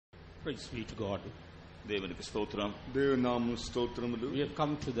Praise be to God. தேவனுக்கு ஸ்தோத்திரம். தேவநாம ஸ்தோத்திரமுలు. We have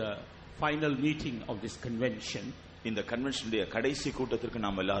come to the final meeting of this convention. இந்த கன்வென்ஷனுடைய கடைசி கூட்டத்திற்கு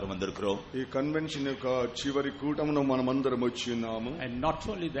நாம் எல்லாரும் வந்திருக்கிறோம். ఈ కన్వెన్షన్ యొక్క చివరి కూటమున మనమందరం వచ్చి ఉన్నాము. And not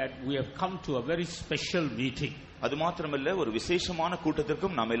only that, we have come to a very special meeting. அது மாத்திரமல்ல, ஒரு விசேஷமான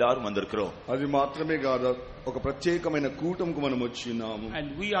கூட்டத்திற்கும் நாம் எல்லாரும் வந்திருக்கிறோம். అది మాత్రమే కాదు, ఒక ప్రత్యేకమైన కూటముకు మనం వచ్చి ఉన్నాము. And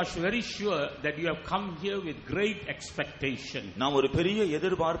we are very sure that you have come here with great expectation. நாம் ஒரு பெரிய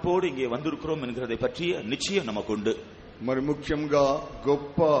எதிர்பார்ப்போடு இங்கே வந்திருக்கிறோம் என்கிறதை பற்றிய நிச்சயம் நமக்கு உண்டு. మరి ముఖ్యంగా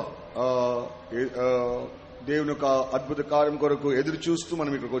గొప్ప దేవుని యొక్క అద్భుత కార్యం కొరకు ఎదురు చూస్తూ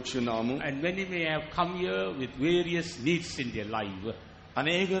మనం ఇక్కడికి వచ్చి ఉన్నాము. And many may have come here with various needs in their life.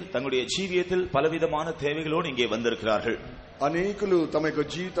 அநேகர் தங்களுடைய ஜீவியத்தில் பலவிதமான தேவைகளோடு இங்கே வந்திருக்கிறார்கள். అనేకులు తమ యొక్క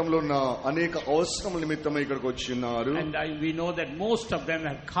జీవితంలో ఉన్న అనేక అవసరముల నిమిత్తమై ఇక్కడికి వచ్చి ఉన్నారు. And we know that most of them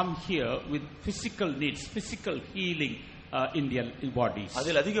have come here with physical needs, physical healing in their bodies.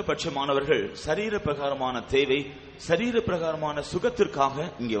 அதில் அதிகபட்சமானவர்கள் சரீர பிரகாரமான தேவை, శరీర ప్రకారమైన సుఖத்திற்காக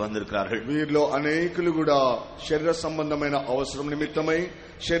இங்கே வந்திருக்கிறார்கள். వీరిలో అనేకులు కూడా శరీర సంబంధమైన అవసరం నిమిత్తమై,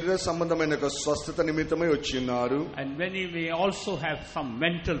 శరీర సంబంధమైన స్వస్థత నిమిత్తమై వచ్చి ఉన్నారు. And many may also have some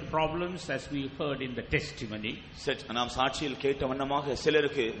mental problems, as we heard in the testimony. நாம் సాక్షిயில் కేட்ட వన్నமாக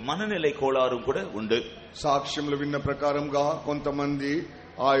சிலருக்கு மனநிலை கோளாறும் கூட உண்டு. సాక్ష్యములు విన్న ప్రకారంగా కొంతమంది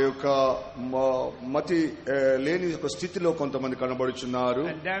ఆ యొక్క మతి లేని ఒక స్థితిలో కొంతమంది కనబడుచున్నారు.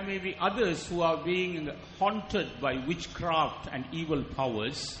 And there may be others who are being haunted by witchcraft and evil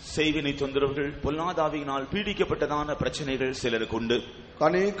powers. செய்வினை தொந்தரவுகள், பொல்லாதாவியினால் பீடிக்கப்பட்டதான பிரச்சனைகள் சிலருக்கு உண்டு.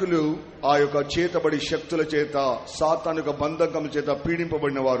 అనేకులు ఆ యొక్క చేతబడి శక్తుల చేత, సాతాను యొక్క బంధకముల చేత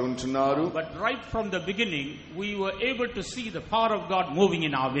పీడింపబడిన వారు ఉంటున్నారు. But right from the beginning we were able to see the power of God moving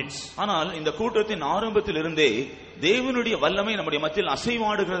in our midst. ஆனால் இந்த கூட்டத்தின் ஆரம்பத்தில் இருந்தே தேவனுடைய வல்லமை நம்முடைய மத்தியில்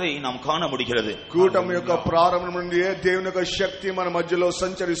அசைவாடுகிறதை நாம் காண முடிகிறது. కూటం యొక్క ప్రారంభం నుండి దేవుని యొక్క శక్తి మన మధ్యలో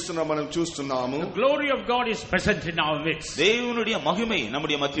సంచరిస్తున్నా మనం చూస్తున్నాము. The glory of God is present in our midst. தேவனுடைய மகிமை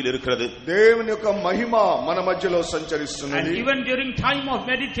நம்முடைய மத்தியில் இருக்கிறது. దేవుని యొక్క మహిమ మన మధ్యలో సంచరిస్తున్నది. And even during time of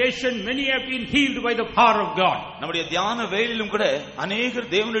meditation, many have been healed by the power of God. நம்முடைய தியான வேளையிலும் கூட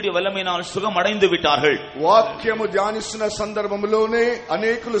அநேகர் தேவனுடைய வல்லமையினால் சுகம் அடைந்து விட்டார்கள். వాక్యము ధ్యానిస్తున్న సందర్భంలోనే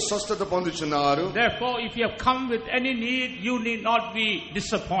అనేకులు స్వస్థత పొందుచున్నారు. Therefore, if you have come with any need, you need not be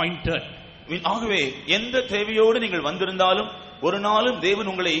disappointed. ஆகவே எந்த தேவையோடு நீங்கள் வந்திருந்தாலும் ஒரு நாளும்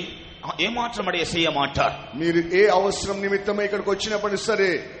தேவன் உங்களை ఏమాత్రం అடைய செய்ய மாட்டார். మీరు ఏ అవసరం నిమిత్తమై ఇక్కడికి వచ్చినప్పుడు సరే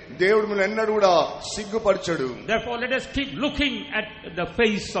దేవుడు మిమ్మల్ని ఎన్నడూ కూడా సిగ్గుపరచడు. Therefore, let us keep looking at the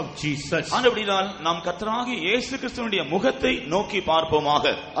face of Jesus. அப்படினால் நாம் கர்த்தராகிய இயேசு கிறிஸ்துவினுடைய முகத்தை நோக்கி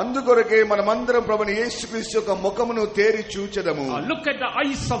பார்ப்போமாக. అందుకొరకే మనమందరం ప్రభుని యేసుక్రీస్తు యొక్క ముఖమును తేరి చూచెదము. Look at the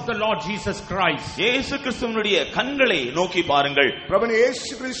eyes of the Lord Jesus Christ. இயேசு கிறிஸ்துவினுடைய கண்களை நோக்கி பாருங்கள். ప్రభుని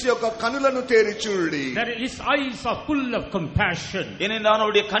యేసుక్రీస్తు యొక్క కనులను తేరి చూడండి. That his eyes are full of compassion. ஏனென்றால்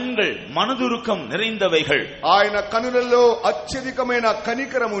அவருடைய கண்கள் மனதுருக்கம் நிறைந்தவைகள். ఆయన కనులలో అత్యధికమైన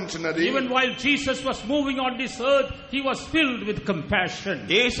కనికరం ఉంటున్నది. Even while Jesus was moving on this earth, he was filled with compassion.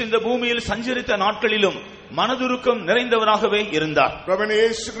 இயேசு இந்த பூமியில் சஞ்சரித்த நாட்களிலும் మనదురుకం நிறைந்தவராகவே இருந்தார். ప్రభుని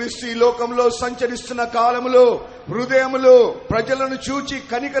యేసుక్రీస్తు ఈ లోకంలో సంచరిస్తున్న కాలములో హృదయములో ప్రజలను చూచి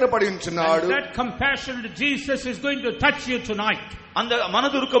కనికరపడి ఉంటున్నాడు. That compassionate Jesus is going to touch you tonight. அந்த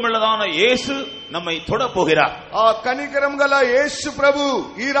மனதுருக்கமுள்ளதான இயேசு நம்மை தொட போகிறார். ఆ కనికరం గల యేసు ప్రభు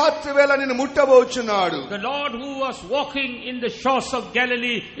ఈ రాత్రి వేళ నిన్ను ముట్టబోచున్నాడు. The Lord who was walking in the shores of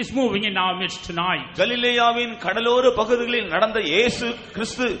Galilee is moving in our midst tonight. கலிலேயாவின் கடலோர பகுதிகளில் நடந்த இயேசு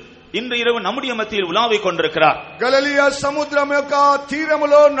கிறிஸ்து இன்று இரவு நம்முடைய மத்தியில் உலாவிக் கொண்டிருக்கிறார். గలిలయ సముద్రం యొక్క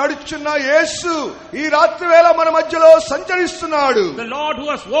తీరములో నడుచున్న యేసు ఈ రాత్రి వేళ మన మధ్యలో సంచరిస్తున్నాడు. The Lord who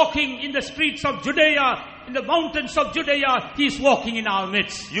was walking in the streets of Judea, in the mountains of Judea, he is walking in our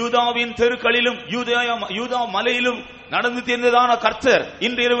midst. யூதாவின் தெருக்களிலும் யூதா மலையிலும் நடந்து தீர்ந்ததான கர்த்தர்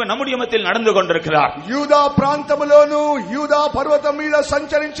இன்று இரவு நம்முடைய மத்தியில் நடந்து கொண்டிருக்கிறார். యూదా ప్రాంతములోను యూదా పర్వతం మీద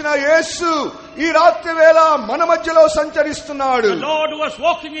సంచరించిన యేసు ఈ రాత్రి వేళ మన మధ్యలో సంచరిస్తున్నాడు. The Lord who was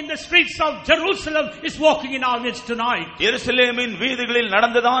walking in the streets of Jerusalem is walking in our midst tonight. எருசலேமின் வீதிகளில்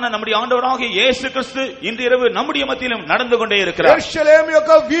நடந்ததான நம்முடைய ஆண்டவராகிய இயேசு கிறிஸ்து இன்று இரவு நம்முடைய மத்தியிலும் நடந்து கொண்டே இருக்கிறார். యెరూషలేము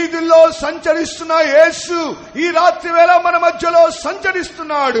యొక్క వీధుల్లో సంచరిస్తున్న యేసు ఈ రాత్రి వేళ మన మధ్యలో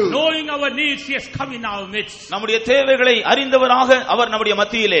సంచరిస్తున్నాడు. Knowing our needs, he has come in our midst. நம்முடைய தேவைகளை அறிந்தவராக அவர் நம்முடைய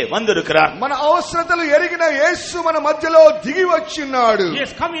மத்தியிலே வந்திருக்கிறார். మన అవసరతలు ఎరిగిన యేసు మన మధ్యలో దిగి వచ్చినాడు. He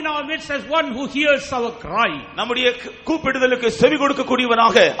has come in our midst as one who who hears our cry. நம்முடைய கூப்பிடுதலுக்கு செவி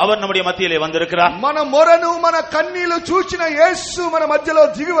கொடுக்கக்கூடியவராக அவர் நம்முடைய மத்தியிலே வந்திருக்கிறார். మన మొరను మన కన్నీళ్లు చూచిన యేసు మన మధ్యలో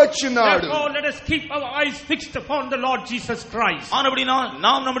దిగి వచ్చినాడు. Therefore let us keep our eyes fixed upon the Lord Jesus Christ. ஆனபடினால்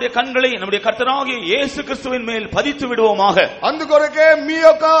நாம் நம்முடைய கண்களை நம்முடைய கர்த்தராகிய இயேசு கிறிஸ்துவின் மேல் பதித்து விடுவோமாக. అందుకొరకే మీ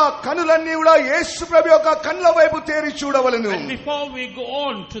యొక్క కనులన్నీ కూడా యేసు ప్రభు యొక్క కళ్ళ వైపు తేరి చూడవలెను. And before we go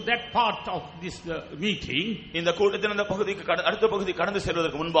on to that part of this meeting, இந்த கூட்டத்தின் அந்த பகுதிக்கு அடுத்த பகுதி கடந்து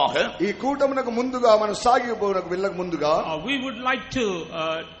செல்வதற்கு முன்பாக ఈ కూటమునకు ముందుగా మనం సాగిపోవడానికి వెళ్ళక ముందుగా we would like to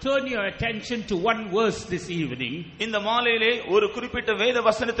turn your attention to one verse this evening. இந்த மாலையிலே ஒரு குறிப்பிட்ட வேத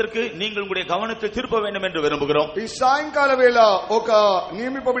வசனத்திற்கு நீங்கள் உங்களுடைய கவனத்தை திருப்ப வேண்டும் என்று விரும்புகிறோம். ఈ సాయంకాల వేళ ఒక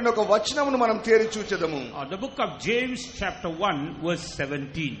నియమింపబడిన ఒక వచనమును మనం తేరి చూచెదము. The book of James chapter 1 verse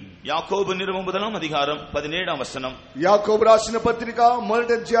 17. யாக்கோபு நிருபம் 1 அதிகாரம் 17 வசனம். యాకోబు రాసిన పత్రిక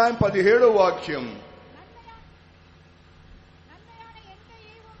మొదటి అధ్యాయం 17వ వాక్యం.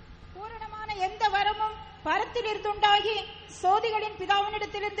 பூரணமான எந்த வரமும் பரத்திலிருந்துண்டாகி சோதிகளின்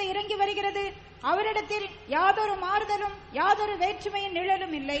பிதாவினிடத்திலிருந்து இறங்கி வருகிறது. அவரிடத்தில் யாதொரு மாறுதலும் யாதொரு வேற்றுமையின்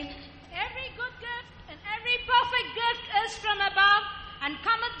நிழலும் இல்லை. Every good gift and every perfect gift is from above and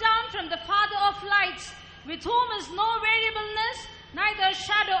cometh down from the Father of lights, with whom is no variableness, neither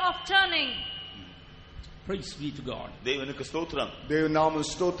shadow of turning. Praise be to God. தேவனுக்கு ஸ்தோத்திரம். దేవుని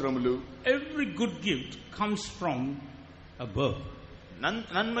నామమునకు స్తోత్రములు. Every good gift comes from above.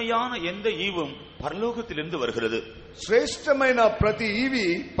 நன்மையான எந்த ஈவும் பரலோகத்திலிருந்து வருகிறது. శ్రేష్టమైన ప్రతి ఈవి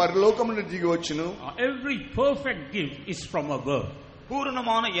పరలోకము నుండి దిగి వచ్చును. Every perfect gift is from above.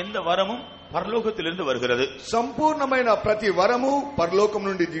 பூரணமான எந்த வரமும் பரலோகத்திலிருந்து வருகிறது. సంపూర్ణమైన ప్రతి వరము పరలోకం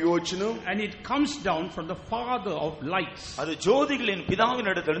నుండి దిగి వచ్చును. And it comes down from the Father of lights. அது ஜோதிகளின்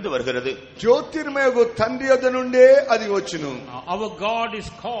பிதாவினிடத்திலிருந்து வருகிறது. జ్యోతిర్మయగు తండ్రి యొద్ద నుండే అది వచ్చును. Our God is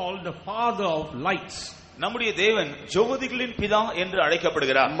called the Father of lights. நம்முடைய தேவன் ஜோதிகளின் பிதா என்று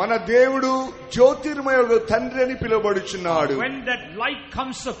அழைக்கப்படுகிறார். మన దేవుడు జ్యోతిర్మయగు తండ్రి అని పిలువబడుచున్నాడు. When that light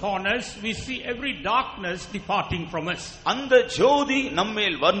comes upon us, we see every darkness departing from us. அந்த ஜோதி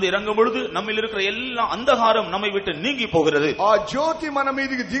நம்மேல் வந்து இறங்கும் பொழுது நம்மில் இருக்கிற எல்லா அந்தகாரம் நம்மை விட்டு நீங்கி போகிறது. ఆ జ్యోతి మన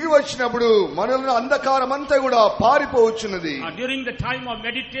మీదికి దిగి వచ్చినప్పుడు మనలో అంధకారం అంతా కూడా పారిపోవచ్చున్నది. During the time of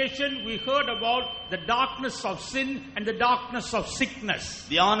meditation, we heard about the darkness of sin and the darkness of sickness.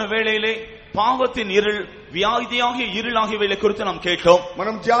 தியான வேளையிலே பாவத்தின் இருள், வியாதியாகிய இருள் ஆகியவைகளை குறித்து நாம் கேட்டோம்.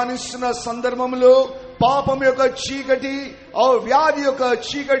 మనం ధ్యానిస్తున్న సందర్భంలో పాపం యొక్క చీకటి వ్యాధి యొక్క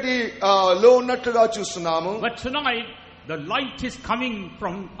చీకటి లో ఉన్నట్లుగా చూస్తున్నాము. But tonight the light is coming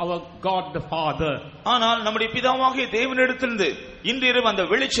from our God the Father. ஆனால் நம்முடைய பிதாவாகிய தேவனிடத்திலிருந்து இன்றிரவு அந்த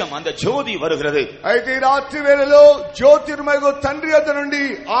வெளிச்சம், அந்த ஜோதி வருகிறது. అయితే రాత్రి వేళలో జ్యోతిర్మయగు తండ్రి యొద్ద నుండి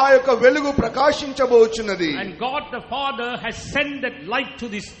ఆ యొక్క వెలుగు ప్రకాశించబోచున్నది. And God the Father has sent that light to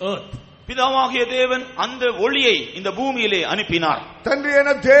this earth. பிதாவாகிய தேவன் அந்த ஒளியை இந்த பூமியிலே அனுப்பினார். తండ్రి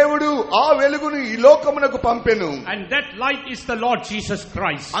అయిన దేవుడు ఆ వెలుగును ఈ లోకమునకు పంపెను. And that light is the Lord Jesus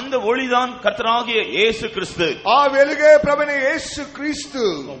Christ. அந்த ஒளிதான் கர்த்தராகிய இயேசு கிறிஸ்து. ఆ వెలుగే ప్రభువైన యేసు క్రీస్తు.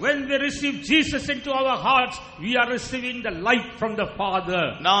 When we receive Jesus into our hearts, we are receiving the light from the Father.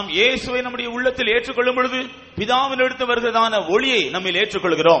 நாம் இயேசுவை நம்முடைய உள்ளத்தில் ஏற்றுக்கொள்ளும் பொழுது பிதாவினிடத்து வருகிறதான ஒளியை நம்மில்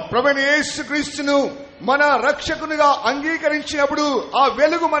ஏற்றுக்கொள்கிறோம். ప్రభువైన యేసు క్రీస్తును మన రక్షకునిగా అంగీకరించినప్పుడు ఆ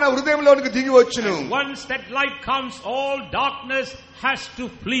వెలుగు మన హృదయంలోనికి దిగి వచ్చును. Once that light comes, all darkness has to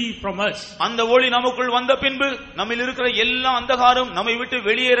flee from us. அந்த ஒளி நமக்குள் வந்த பின்பு நம்மில் இருக்கிற எல்லா அந்தகாரம் நம்மை விட்டு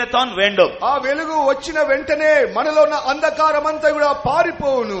வெளியேறத்தான் வேண்டும். ఆ వెలుగు వచ్చిన వెంటనే మనలో ఉన్న అంధకారం అంతా కూడా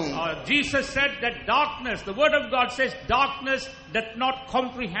పారిపోవును. Jesus said that darkness, the word of God says, darkness doth not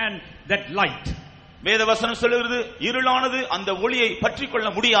comprehend that light. வேத வசனம் சொல்லுகிறது, இருளானது அந்த ஒளியை பற்றிக் கொள்ள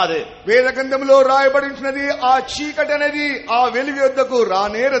முடியாது. వేద గ్రంథంలో రాయబడినది ఆ చీకటి అనేది ఆ వెలుగు యొద్దకు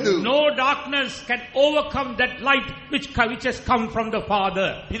రానేరదు. No darkness can overcome that light which has come from the Father.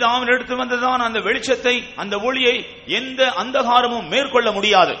 பிதாவினிடத்து வந்ததான அந்த வெளிச்சத்தை, அந்த ஒளியை எந்த அந்தகாரமும் மேற்கொள்ள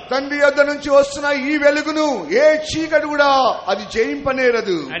முடியாது. తండ్రి యొద్ద నుంచి వస్తున్న ఈ వెలుగును ఏ చీకటి కూడా అది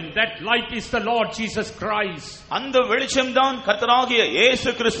జయింపనేరదు. And that light is the Lord Jesus Christ. அந்த வெளிச்சம் தான் கர்த்தராகிய இயேசு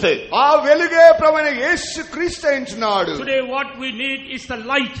கிறிஸ்து. ఆ వెలుగే ప్రభువైన యేసు క్రీస్తు అయినాడు. Today what we need is the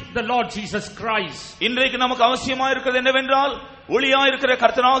light, the Lord Jesus Christ. இன்றைக்கு நமக்கு அவசியமா இருக்கிறது என்னவென்றால் ஒளியா இருக்கிற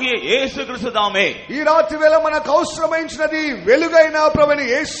கர்த்தராகிய இயேசு கிறிஸ்து தாமே. ఈ రాత్రి వేళ మనకు అవసరమైనది వెలుగైన ప్రభువైన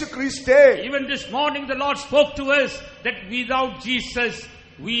యేసు క్రీస్తే. Even this morning the Lord spoke to us that without Jesus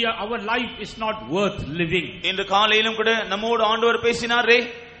our life is not worth living. இன்று காலையிலும் கூட நம்மோடு ஆண்டவர் பேசினாரே,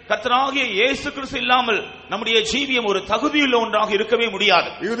 கர்த்தராகிய இயேசு கிறிஸ்து இல்லாமல் நம்முடைய ஜீவியம் ஒரு தகுதியுள்ள ஒன்றாக இருக்கவே முடியாது.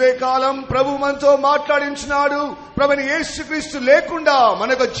 ఇదే కాలం ప్రభు మనతో మాట్లాడించినాడు. ప్రభువైన యేసుక్రీస్తు లేకుండా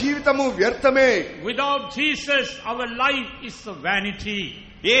మనకు జీవితము వ్యర్థమే. Without Jesus our life is a vanity.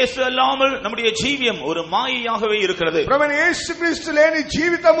 இயேசு அல்லாமல் நம்முடைய ஜீவியம் ஒரு மாயையாகவே இருக்கிறது. ప్రభువైన యేసుక్రీస్తు లేని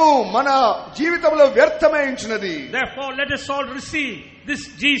జీవితము మన జీవితంలో వ్యర్థమై ఉంచున్నది. Therefore let us all receive this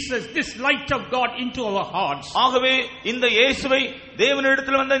Jesus, this light of God into our hearts. ஆகவே இந்த இயேசுவை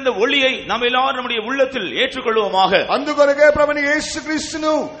தேவனிடத்தில் வந்த இந்த ஒளியை நாம் எல்லாரும் நம்முடைய உள்ளத்தில் ஏற்றுக்கொள்வோமாக. అందుకొరకే ప్రభువైన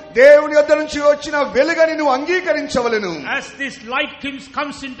యేసుక్రీస్తును దేవుని యొద్ద నుంచి వచ్చిన వెలుగని నువ్వు అంగీకరించవలెను. As this light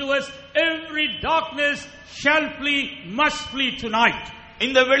comes into us, every darkness shall flee, must flee tonight.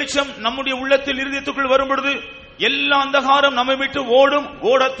 இந்த வெளிச்சம் நம்முடைய உள்ளத்தில் இருதயத்துக்குள் வரும் பொழுது எல்லா அந்தகாரம் நம்மை விட்டு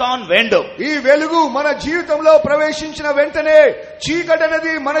ஓடத்தான் வேண்டும். ఈ వెలుగు మన జీవితంలో ప్రవేశించిన వెంటనే చీకటి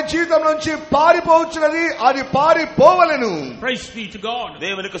అనేది మన జీవితం నుంచి పారిపోవచ్చునది, అది పారిపోవలెను. Praise be to God.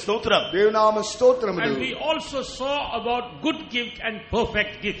 దేవునికి స్తోత్రం. దేవునామ స్తోత్రములు. And we also saw about good gift and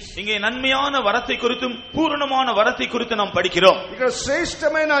perfect gifts. இங்கே நன்மையான வரத்தை குறித்தும் பூரணமான வரத்தை குறித்து நாம் படிக்கிறோம். ఇక్కడ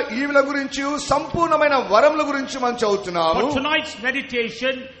శ్రేష్టమైన ఈవుల గురించి సంపూర్ణమైన వరముల గురించి మనం చదువుతున్నాము. For tonight's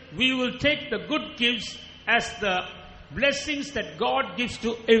meditation we will take the good gifts as the blessings that God gives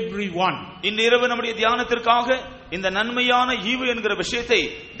to everyone. இந்த இரவு நம்முடைய தியானத்திற்காக இந்த நன்மையான ஈவு என்கிற விஷயத்தை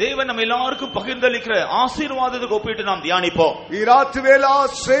தேவன் நம்ம எல்லாருக்கும் பகிர்ந்தளிக்கிற ஆசீர்வாதத்துக்கு ஒப்பிட்டு நாம் தியானிப்போம். ఈ రాత్రి వేళ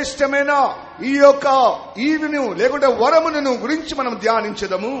శ్రేష్టమైన ఈ యొక్క ఈవును లేకుంటే వరమును గురించి మనం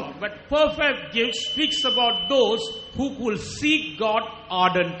ధ్యానించదము. But perfect gifts speaks about those who will seek God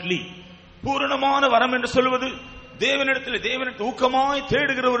ardently. பூரணமான வரம் என்று சொல்வது தேவனிடத்தில் ஊக்கமாய்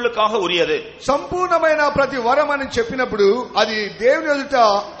தேடுகிறவர்களுக்காக உரியது. సంపూర్ణమైన ప్రతి వరం అని చెప్పినప్పుడు అది దేవుని ఎదుట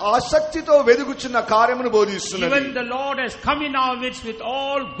ఆసక్తితో వెదుగుచున్న కార్యమును బోధిస్తున్నది. Even the Lord has come in our midst with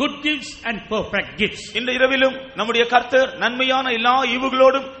all good gifts and perfect gifts. இந்த இரவிலும் நம்முடைய கர்த்தர் நன்மையான எல்லா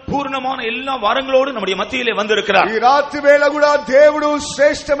ஈவுகளோடும் பூரணமான எல்லா வரங்களோடும் நம்முடைய மத்தியிலே வந்திருக்கிறார். ఈ రాత్రి వేళ కూడా దేవుడు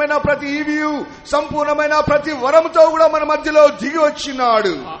శ్రేష్టమైన ప్రతి ఈవియు సంపూర్ణమైన ప్రతి వరముతో కూడా మన మధ్యలో దిగి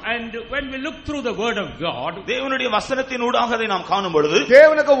వచ్చినాడు. And when we look through the word of God, தேவனுடைய வசனத்தின் ஊடாக அதை நாம் காணும் பொழுது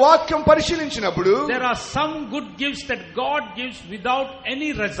దేవుని యొక్క వాక్యం పరిశీలించినప్పుడు there are some good gifts that God gives without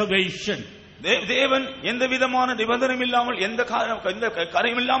any reservation. தேவன் எந்த விதமான நிபந்தனையும் இல்லாமல் எந்த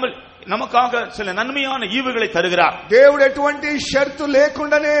காரியம் இல்லாமல் நமக்காக சில நன்மையான ஈவுகளை தருகிறார். దేవుడు ఎటువంటి షరతు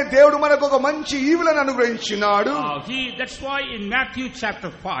లేకుండానే దేవుడు మనకు ఒక మంచి ఈవులను అనుగ్రహించినాడు. That's why in Matthew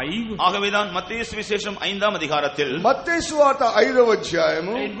chapter 5, ஆகவேதான் மத்தேயு சுவிசேஷம் 5ஆம் அதிகாரத்தில் మత్తయి సువార్త 5వ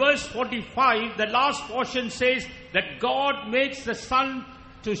అధ్యాయము in verse 45, the last portion says that God makes the sun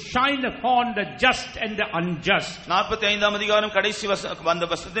to shine upon the just and the unjust. 45ஆம் அதிகாரம் கடைசி அந்த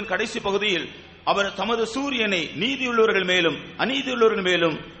வசனத்தின் கடைசி பகுதியில் அவர் தமது சூரியனை நீதியுள்ளவர்கள் மேலும் அநீதியுள்ளவர்கள்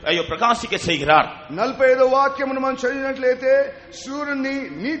மேலும் பிரகாசிக்க செய்கிறார். 45వ వాక్యమును మనం చదివినట్లయితే సూర్యుని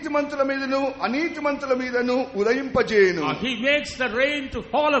నీతిమంతుల మీదను అనీతిమంతుల మీదను ఉదయింపజేయును. He makes the rain to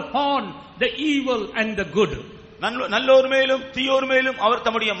fall upon the evil and the good. நல்லோர் மேலும் தீயோர் மேலும் அவர்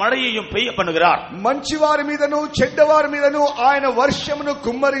தம்முடைய மழையையும் பெய்ய பண்ணுகிறார். మంచివారి మీదను చెడ్డవారి మీదను ఆయన వర్షమును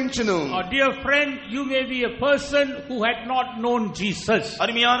కుమ్మరించును. Dear friend, you may be a person who had not known Jesus.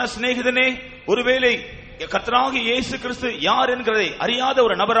 அருமையான சிநேகிதனே, ஒருவேளை கர்த்தராகிய இயேசு கிறிஸ்து யார் என்கிறதை அறியாத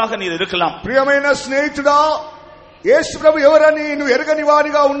ஒரு நபராக நீர் இருக்கலாம். ప్రియమైన స్నేహితుడా, యేసు ప్రభు ఎవరని నువ్వు ఎరగని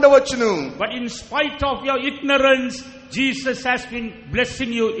వారిగా ఉండవచ్చును. But in spite of your ignorance, Jesus has been blessing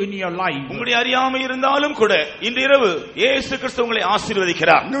you in your life. உங்களுடைய அறியாமை இருந்தாலும் கூட இன்று இரவு இயேசு கிறிஸ்து உங்களை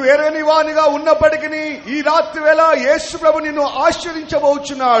ஆசீர்வதிக்கிறார். నువ్వు ఎరగని వానిగా ఉన్నప్పటికీ ఈ రాత్రి వేళ యేసు ప్రభు నిన్ను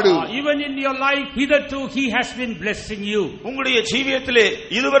ఆశీర్వదించబోచున్నాడు. Even in your life hitherto he has been blessing you. உங்களுடைய ஜீவியத்திலே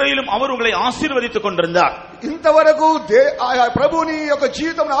இதுவரையிலும் அவர் உங்களை ஆசீர்வதித்துக் கொண்டிருந்தார். ఇంతవరకు ప్రభుని యొక్క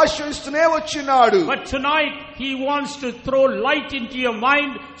జీవితం ఆశీర్వదిస్తూనే వచ్చినాడు. But tonight he wants to throw light into your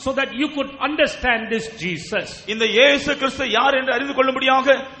mind so that you could understand this Jesus. இந்த இயேசு கிறிஸ்து யார் என்று அறிந்து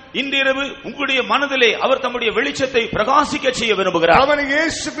கொள்ளும்படியாக இன்றிரவு உங்களுடைய மனதிலே அவர் தம்முடைய வெளிச்சத்தை பிரகாசிக்க செய்ய விரும்புகிறார். ప్రభుని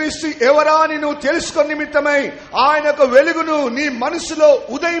యేసుక్రీస్తు ఎవరని నువ్వు తెలుసుకొన్న నిమిత్తమై ఆయన యొక్క వెలుగును నీ మనసులో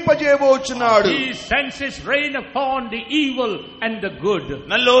ఉదయింపజేయబోచున్నాడు. He sends his rain upon the evil and the good.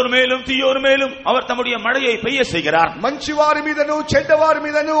 நல்லோர் மேலும் தீயோர் மேலும் அவர் தம்முடைய மழையை பெய்ய செய்கிறார். మంచివారి మీదను చెడ్డవారి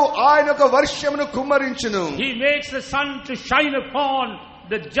మీదను ఆయన యొక్క వర్షమును కుమ్మరించును. He makes the sun to shine upon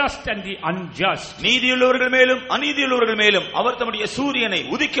the just and the unjust. நீதியுள்ளவர்கள் மேலும் அநீதியுள்ளவர்கள் மேலும் அவர் தம்முடைய சூரியனை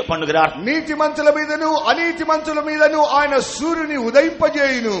உதிக்க பண்ணுகிறார். నీతిమంతుల మీదను అనీతిమంతుల మీదను ఆయన సూర్యుని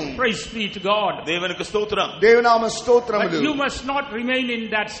ఉదయింపజేయును. Praise be to God. தேவனுக்கு ஸ்தோத்திரம். దేవనామ స్తోత్రములు. But you must not remain in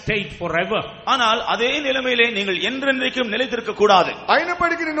that state forever. ஆனால் அதே நிலைமையிலே நீங்கள் என்றென்றைக்கும் நிலைத்திருக்க கூடாது.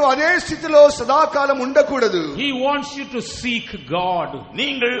 అయినప్పటికీ నువ్వు అదే స్థితిలో సదాకాలం ఉండకూడదు. He wants you to seek God.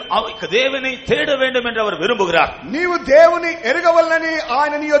 நீங்கள் தேவனை தேட வேண்டும் என்று அவர் விரும்புகிறார். నీవు దేవుని ఎరగవలనని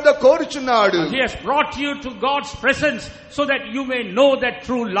ఆయన నీ యొద్ద కోరుచున్నాడు. He has brought you to God's presence so that you may know that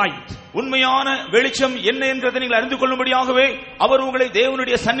true light. உண்மையான வெளிச்சம் என்ன என்றதை நீங்கள் அறிந்து கொள்ளும்படியாகவே அவர் உங்களை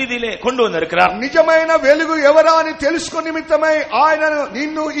தேவனுடைய சந்நிதியிலே கொண்டு வந்திருக்கிறார். నిజమైన వెలుగు ఎవరాని తెలుసుకొని నిమిత్తమై ఆయన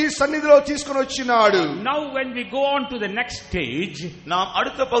నిన్ను ఈ సన్నిధిలో తీసుకొని వచ్చినాడు. Now when we go on to the next stage, நாம்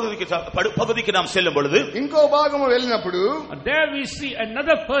அடுத்த பகுதிக்கு நாம் செல்லும் பொழுது ఇంకో భాగము వెళ్ళినప్పుడు there we see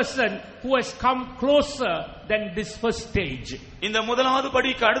another person who has come closer than this first stage. இந்த முதலாவது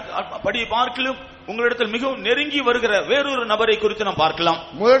படியை பார்க்கலும் உங்களிடத்தில் மிகவும் நெருங்கி வருகிற வேறொரு நபரை குறித்து நாம் பார்க்கலாம்.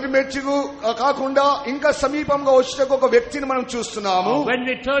 మొదటి మెట్టుకు కాకుండా ఇంకా సమీపంగా వచ్చే ఒక వ్యక్తిని మనం చూస్తున్నాము. When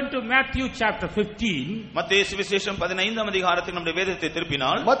we turn to Matthew chapter 15, மத்தேயு சுவிசேஷம் 15ஆம் அதிகாரத்துக்கு நம்முடைய வேதத்தை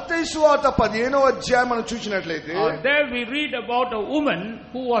திருப்பினால் మత్తయి సువార్త 15వ అధ్యాయం మనం చూసినట్లయితే there we read about a woman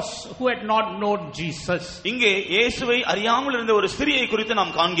who had not known Jesus. இங்கே இயேசுவை அறியாமல் இருந்த ஒரு ஸ்திரியை குறித்து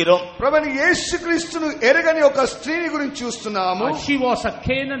நாம் காண்கிறோம். ప్రభువైన యేసుక్రీస్తును ఎరగని ఒక స్త్రీని గురించి చూస్తున్నాము. She was a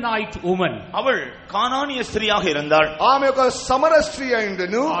Canaanite woman. அவள் கானானிய ஸ்திரியாக இருந்தாள். ఆమె ఒక సమర స్త్రీ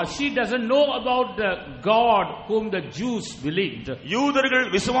అయ్యుండెను. She doesn't know about the God whom the Jews believed. யூதர்கள்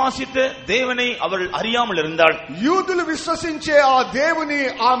விசுவாசித்த தேவனை அவள் அறியாமல் இருந்தாள். యూదులు విశ్వసించే ఆ దేవుని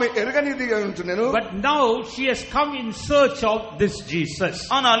ఆమె ఎరగనిదిగా ఉంటున్నను. But now she has come in search of this Jesus.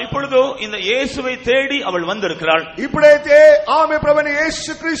 ஆனால் இப்பொழுதோ இந்த இயேசுவை தேடி அவள் வந்திருக்கிறாள். ఇప్పుడైతే ఆమె ప్రభువైన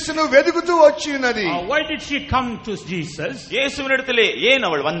యేసుక్రీస్తును వెదుకుతూ వచ్చినది. Why did she come to Jesus? இயேசுவினிடத்திலே ஏன்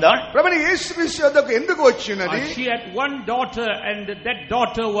அவள் வந்தாள்? ప్రభువైన యేసుక్రీస్తు వద్దకు ఎందుకు వచ్చినది? She had one daughter and that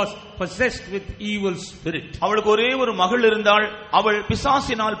daughter was possessed with evil spirit. அவளுக்கு ஒரே ஒரு மகள் இருந்தாள். அவள்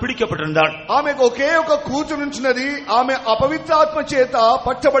பிசாசினால் பிடிக்கப்பட்டிருந்தாள். ఆమెకు ఒకే ఒక కూతురు ఉంటున్నది. ఆమె అపవిత్రాత్మ చేత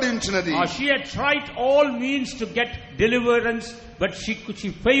పట్టబడి ఉంటున్నది. She had tried all means to get deliverance, but she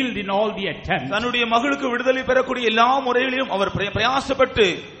failed in all the attempts. தன்னுடைய மகளுக்கு விடுதலை பெறக்கூடிய எல்லா முறைகளிலும் அவர் பிரயாசப்பட்டு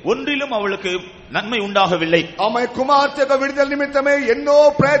ஒன்றிலும் அவளுக்கு நன்மை உண்டாகவில்லை. ఆమె కుమార్తెకు విడుదల నిమిత్తమే ఎన్నో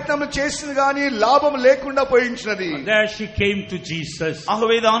ప్రయత్నాలు చేసింది గాని లాభం లేకుండా పోయించినది. There she came to Jesus.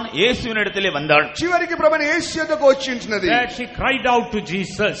 ஆகவேதான் இயேசுவினிடத்திலே வந்தாள். చివరికి ప్రభువైన యేసు యొద్దకు వచ్చించినది. There she cried out to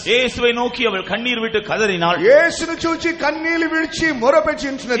Jesus. இயேசுவை நோக்கி அவள் கண்ணீர் விட்டு கதறினாள். యేసును చూచి కన్నీళ్లు విడిచి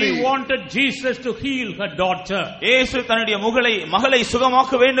మొరపెట్టించినది. She wanted Jesus to heal her daughter. இயேசு தன்னுடைய மகளை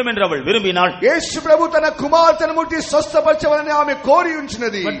சுகமாக்க வேண்டும் என்று அவள் விரும்பினாள். యేసు ప్రభు తన కుమార్తెను ముట్టి స్వస్థపరచవాలని ఆమె కోరి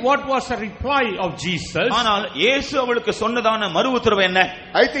ఉంచినది. But what was the reply of Jesus? ஆனால் இயேசு அவளுக்கு சொன்னதான மறு உத்தரவு என்ன?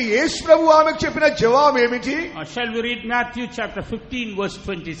 అయితే యేసు ప్రభు ఆమెకు చెప్పిన జవాబు ఏమిటి? Shall we read Matthew chapter 15 verse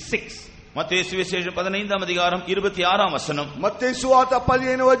 26? மத்தேயு சுவிசேஷம் 15ஆம் அதிகாரம் 26ஆம் வசனம். మత్తయి సువార్త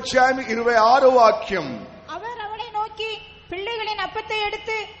 15వ అధ్యాయం 26వ వాక్యం. அவர் அவளை நோக்கி பிள்ளைகளின் அப்பத்தை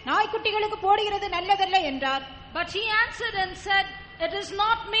எடுத்து நாய்க்குட்டிகளுக்கு போடுகிறது நல்லதல்ல என்றார். But he answered and said, "It is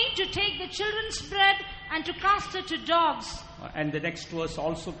not meet to take the children's bread and to cast it to dogs." And the next verse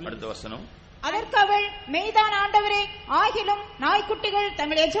also, please. அடுத்த வசனம். அதற்கு அவள், மெய்தான் ஆண்டவரே, ஆகிலும் நாய்க்குட்டிகள்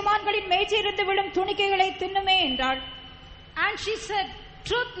தங்கள் எஜமான்களின் மேய்ச்சிலிருந்து விழும் துணிக்கைகளை தின்னுமே என்றாள். And she said,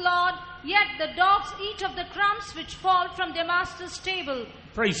 "Truth, Lord, yet the dogs eat of the crumbs which fall from their master's table."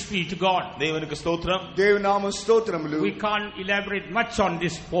 Praise be to God. தேவனுக்கு ஸ்தோத்திரம். దేవుని నామ స్తోత్రములు. We can't elaborate much on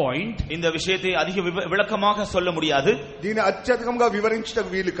this point. இந்த விஷயத்தை அதிக விளக்கமாக சொல்ல முடியாது. దీని అత్యధికంగా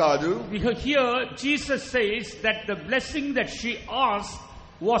వివరించడానికి వీలు కాదు. Here Jesus says that the blessing that she asked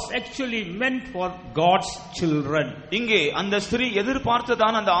was actually meant for God's children. இங்கே அந்த ஸ்திரீ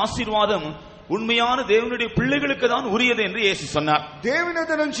எதிர்பார்த்ததான அந்த ஆசீர்வாதம் உண்மையான தேவனுடைய பிள்ளைகளுக்கு தான் உரியது என்று இயேசு சொன்னார். దేవుని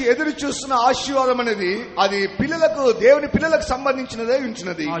దగ్గర నుంచి ఎదురు చూస్తున్న ఆశీర్వాదం అనేది అది పిల్లలకు దేవుని పిల్లలకు సంబంధించినదే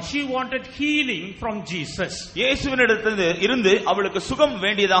ఉంచినది. She wanted healing from Jesus. இயேசுவினிடத்திலிருந்து இருந்து அவளுக்கு சுகம்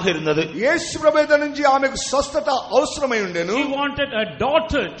வேண்டியதாக இருந்தது. యేసు ప్రభువు దగ్గర నుంచి ఆమెకు స్వస్థత అవసరమై ఉండెను. She wanted her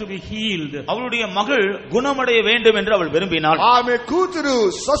daughter to be healed. அவளுடைய மகள் குணமடைய வேண்டும் என்று அவள் விரும்பினாள். ఆమె కూతురు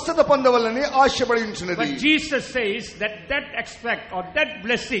స్వస్థత పొందవలని ఆశపడి ఉంచినది. But Jesus says that aspect or that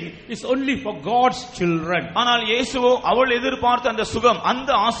blessing is only for God's children. ஆனால் இயேசுவோ அவள் எதிர்பார்த்த அந்த சுகம் அந்த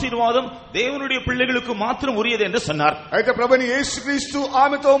ஆசீர்வாதம் தேவனுடைய பிள்ளைகளுக்கு மாத்திரம் உரியது என்று சொன்னார். అయితే ప్రభువైన యేసుక్రీస్తు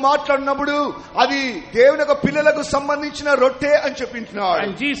ఆమెతో మాట్లాడినప్పుడు అది దేవుని యొక్క పిల్లలకు సంబంధించిన రొట్టె అని చెప్పించున్నాడు.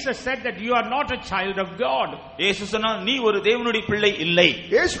 And Jesus said that you are not a child of God. இயேசு சொன்னார், நீ ஒரு தேவனுடைய பிள்ளை இல்லை.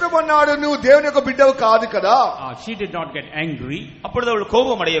 యేసు ప్రభు అన్నాడు, నువ్వు దేవుని యొక్క బిడ్డవు కాదు కదా. She did not get angry. அப்பொழுது அவள்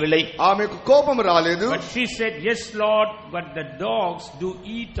கோபம் அடையவில்லை. ఆమెకు కోపం రాలేదు. But she said, yes Lord, but the dogs do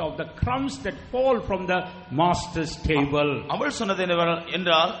eat of the crumbs that fall from the master's table. அவள் சொன்னது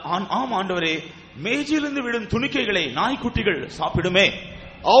என்றால், ஆம் ஆண்டவரே, மேஜையிலிருந்து விடும் துணிக்கைகளை நாய்க்குட்டிகள் சாப்பிடுமே.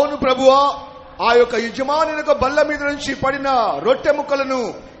 అవును ప్రభువా, ఆ యొక్క యజమాని యొక్క బల్ల మీద నుంచి పడిన రొట్టె ముక్కలను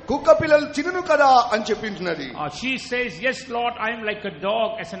కుక్క పిల్లలు తినును కదా అని చెప్పించున్నది. She says, yes Lord, I am like a dog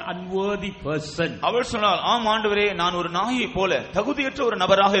as an unworthy person. அவள் சொன்னாள், ஆம் ஆண்டவரே, நான் ஒரு நாயை போல தகுதியற்ற ஒரு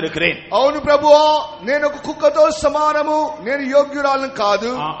நபராக இருக்கிறேன். అవును ప్రభువా, నేను ఒక కుక్కతో సమానము, నేను యోగ్యురాలను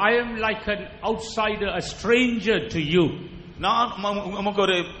కాదు. I am like an outsider, a stranger to you. நான் நமக்கு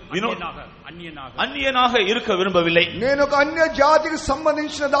ஒரு అన్యనాக இருக்க విரும்பவில்லை. నేను ఒక అన్య జాతికి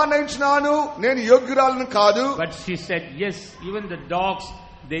సంబంధించిన దాన్ని ఎంచున్నాను, నేను యోగ్యురాలను కాదు. But she said, yes, even the dogs,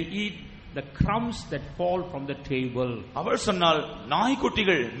 they eat the crumbs that fall from the table. அவள் சொன்னால்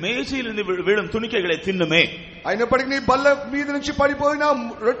நாய்க்குட்டிகள் மேஜையிலிருந்து விழும் துணிக்கைகளை தின்னுமே. అయినప్పటికీ బల్ల మీద నుంచి పడిపోయిన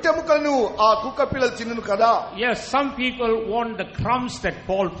రొట్టె ముక్కలను ఆ కుక్క పిల్లలు తిన్నును కదా. Yes, some people want the crumbs that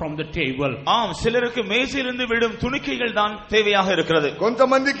fall from the table. ஆம், சிலருக்கு மேஜையிலிருந்து விழும் துணிக்கைகள் தான் தேவையாக இருக்கிறது.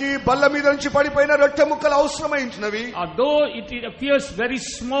 కొంతమందికి బల్ల మీద నుంచి పడిపోయిన రొట్టె ముక్కలు అవసరమైంటున్నవి. Though it appears very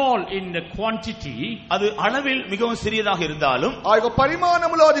small in the quantity, அது அளவில் மிகவும் சிறியதாக இருந்தாலும் ఆ యొక్క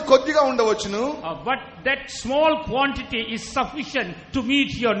పరిమాణంలో అది కొద్దిగా ఉండవచ్చును. but that small quantity is sufficient to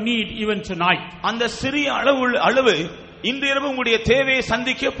meet your need even tonight. அந்த சிறிய அளவு இன்று இரவு உங்களுடைய தேவையை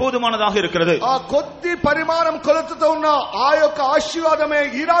சந்திக்க போதுமானதாக இருக்கிறது. ఆ కొద్ది పరిమాణం కొలతతో ఉన్న ఆ యొక్క ఆశీర్వాదమే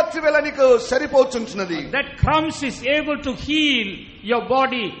ఈ రాత్రి వేళ నీకు సరిపోతుంటున్నది. That crumbs is able to heal your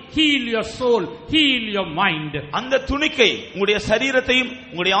body, heal your soul, heal your mind. அந்த துணிக்கை உங்களுடைய சரீரத்தையும்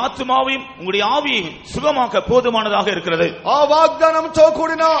உங்களுடைய ஆத்மாவையும் உங்களுடைய ஆவியையும் சுகமாக்க போதுமானதாக இருக்கிறது. ఆ వాగ్దానంతో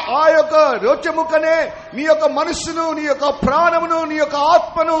కూడిన ఆ యొక్క రొట్టె ముక్కనే నీ యొక్క మనస్సును, నీ యొక్క ప్రాణమును, నీ యొక్క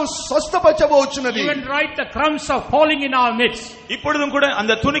ఆత్మను స్వస్థపరచబోచున్నది. Even right, the crumbs are falling in our midst. இப்பொழுதும் கூட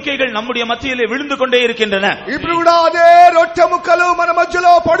அந்த துணிக்கைகள் நம்முடைய மத்தியிலே விழுந்து கொண்டே இருக்கின்றன. ఇప్పుడు కూడా అదే రొట్టె ముక్కలు మన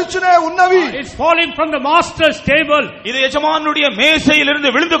మధ్యలో పడుచునే ఉన్నవి. It's falling from the master's table. இது యజమానుடைய மேசையிலிருந்து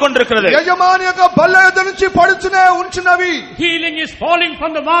விழுந்து கொண்டிருக்கிறது. యజమాని యొక్క బల్ల యొద్ద నుంచి పడుచునే ఉంచున్నవి. Healing is falling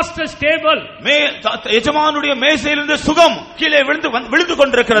from the master's table. యజమానుடைய మేసైயிலிருந்து సుగం కీழே విழுந்து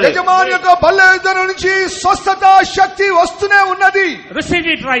கொண்டிருக்கிறது. యజమాని యొక్క బల్ల యొద్ద నుంచి స్వస్థత శక్తి వస్తూనే ఉన్నది. Receive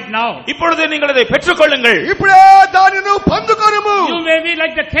it right now. இப்பொழுது நீங்கள் அதை பெற்றுக்கொள்ளுங்கள். ఇప్పుడే దానిని పొందుకొనుము. You may be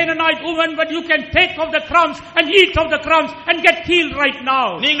like the Canaanite woman, but you can take of the crumbs and eat of the crumbs and get healed right now.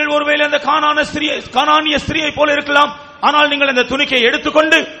 நீங்கள் ஒருவேளை அந்த கானானிய ஸ்திரியை போல இருக்கலாம், ஆனால் நீங்கள் அந்த துணிக்கையை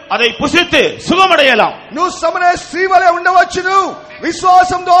எடுத்துக்கொண்டு அதை புசித்து சுகமடையலாம். నువ్వు సమరయ స్త్రీ వలె ఉండవచ్చును.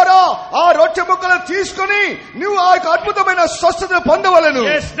 విశ్వాసం ద్వారా ఆ రొట్టె ముక్కలు తీసుకొని నువ్వు ఆ అద్భుతమైన స్వస్థతను పొందవలెను.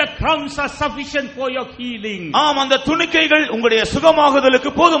 Yes, the crumbs are sufficient for your healing. ஆம், அந்த துணிக்கைகள் உங்களுடைய சுகமாகுதலுக்கு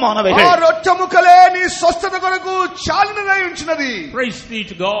போதுமானவைகள். ఆ రొట్టె ముక్కలే నీ స్వస్థత కొరకు చాలినదై ఉంచినది. Praise be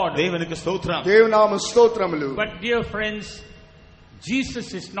to God. దేవునికి స్తోత్రం. దేవునామ స్తోత్రములు. But dear friends, Jesus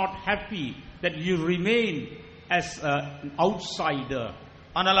is not happy that you remain as an outsider.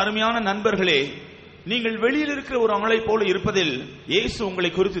 ஆனால் அருமையான நண்பர்களே, நீங்கள் வெளியில் இருக்கிற ஒரு ஆளை போல இருப்பதில் இயேசு உங்களை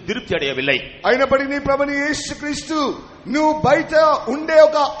குறித்து திருப்தி அடையவில்லை. అయినప్పటికీ ప్రభుని యేసుక్రీస్తు నువ్వు బయట ఉండే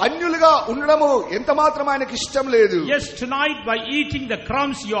ఒక అన్యులుగా ఉండడము ఎంత మాత్రం ఆయనకి ఇష్టం లేదు. Yes, tonight by eating the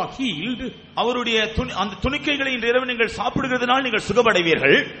crumbs you are healed. அவருடைய அந்த துணிக்கைகளை இன்று இரவு நீங்கள் சாப்பிடுகிறதுனால் நீங்கள்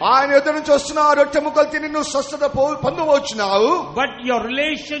சுகமடைவீர்கள். ఆయన యొద్ద నుంచి వస్తున్న ఆ రొట్టె ముక్కలు తిని నువ్వు స్వస్థత పొందవచ్చున్నావు. But your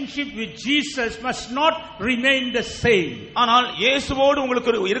relationship with Jesus must not remain the same. ஆனால் இயேசுவோடு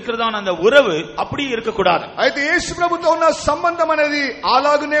உங்களுக்கு இருக்கிறதான அந்த உறவு அப்படியே இருக்கக்கூடாது. అయితే యేసు ప్రభుతో ఉన్న సంబంధం అనేది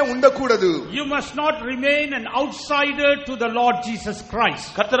అలాగనే ఉండకూడదు. You must not remain an outsider to the Lord Jesus Christ.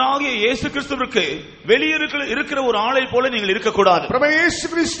 கர்த்தராகிய இயேசு கிறிஸ்துவுக்கு வெளியே இருக்கிற ஒரு ஆளை போல நீங்கள் இருக்கக்கூடாது. ప్రభు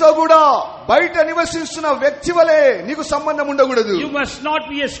యేసుక్రీస్తు కూడా బయట నివసిస్తున్న వ్యక్తి వలె నీకు సంబంధం ఉండకూడదు. You must not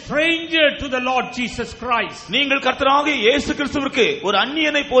be a stranger to the Lord Jesus Christ. நீங்கள் கர்த்தராகிய இயேசு கிறிஸ்துவுக்கு ஒரு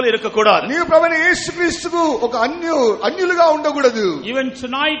அந்நியனை போல இருக்கக்கூடாது. నీవు ప్రభువైన యేసుక్రీస్తుకు ఒక అన్యులుగా ఉండకూడదు. Even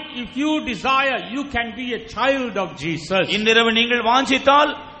tonight, if you desire, you can be a child of Jesus. இன்றிரவு நீங்கள்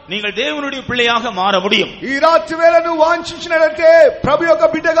வாஞ்சித்தால் நீங்கள் தேவனுடைய பிள்ளையாக மாற முடியும். ఈ రాత్రి వేళ నువ్వు వాంఛించినట్లయితే ప్రభు యొక్క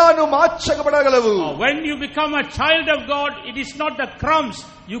బిడ్డగా నువ్వు మార్చబడగలవు. When you become a child of God, it is not the crumbs,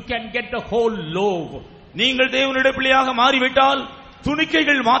 you can get the whole loaf. நீங்கள் தேவனுடைய பிள்ளையாக மாறிவிட்டால்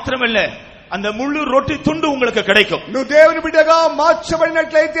துணிக்கைகள் மாத்திரமல்ல, அந்த முழு ரொட்டி துண்டு உங்களுக்கு கிடைக்கும். నువ్వు దేవుని బిడ్డగా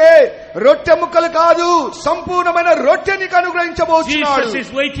మార్చబడినట్లయితే రొట్టె ముక్కలు కాదు, సంపూర్ణమైన రొట్టె నీకు అనుగ్రహించబోతున్నాడు. Jesus is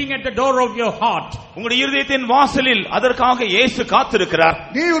waiting at the door of your heart. உங்களுடைய இருதயத்தின் வாசலில் அதற்காக இயேசு காத்திருக்கிறார்.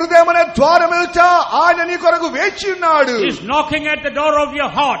 నీ హృదయమనే ద్వారం ఎదుట ఆయన నీ కొరకు వేచి ఉన్నాడు. He is knocking at the door of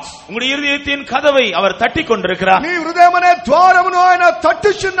your hearts. உங்களுடைய இருதயத்தின் கதவை அவர் தட்டிக் கொண்டிருக்கிறார். నీ హృదయమనే ద్వారమును ఆయన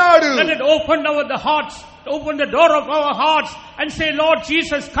తట్టుచున్నాడు. Let it open the hearts. Open the door of our hearts and say, Lord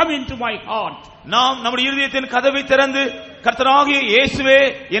Jesus, come into my heart. நாம் நம்முடைய இருதயத்தின் கதவை திறந்து கர்த்தராகிய இயேசுவே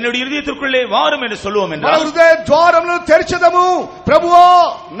என்னுடைய இருதயத்திற்குள்ளே வாரும் என்று சொல்லுவோம் என்றால், మన హృదయ ద్వారమును తెరచెదము. ప్రభువా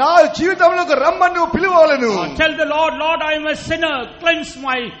నా జీవితంలోకి రమ్మని పిలువవలెను. Tell the Lord, Lord, I am a sinner.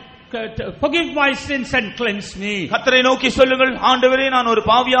 Forgive my sins and cleanse me. கர்த்தரை நோக்கி சொல்லுங்கள், ஆண்டவரே நான் ஒரு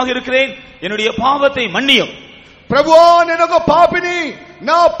பாவியாக இருக்கிறேன், என்னுடைய பாவத்தை மன்னியும். ప్రభువా నేను ఒక పాపిని,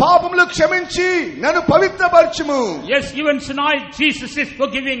 నా పాపములు క్షమించి నన్ను పవిత్రపరచుము. Yes, even tonight Jesus is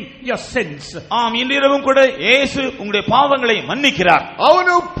forgiving your sins. ஆம், இன்றிரவும் கூட இயேசு உங்களுடைய பாவங்களை மன்னிக்கிறார்.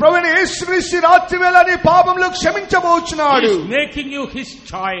 అవును, ప్రభువైన యేసుక్రీస్తు రాత్రి వేళ నీ పాపములు క్షమించబోచున్నాడు. He is making you his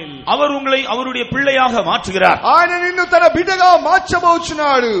child. அவர் உங்களை அவருடைய பிள்ளையாக மாற்றுகிறார். ఆయన నిన్ను తన బిడ్డగా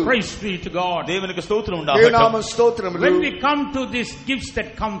మార్చబోచున్నాడు. Praise be to God. தேவனுக்கு ஸ்தோத்திரம் దేవుని உண்டாகட்டும். నామ స్తోత్రములు. When we come to these gifts that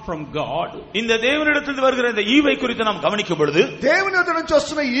come from God, இந்த தேவனிடத்திலிருந்து வருகிற இந்த ஈவை குறித்து நாம் கவனிக்கும் பொழுது, దేవుని యొద్ద నుంచి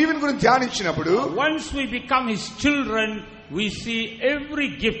వస్తున్న ఈవెన్ గురించి ధ్యానించినప్పుడు, once we become his children, we see every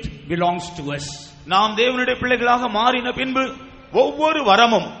gift belongs to us. நாம் தேவனுடைய பிள்ளைகளாக மாறின பின்பு ஒவ்வொரு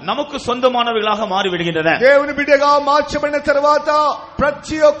வரமும் நமக்கு சொந்தமானவைகளாக மாறிவிடுகின்றன. దేవుని బిడ్డగా మార్చబడిన తర్వాత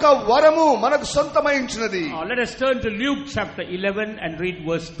ప్రతి ఒక్క వరము మనకు సొంతమైంచినది. Let us turn to Luke chapter 11 and read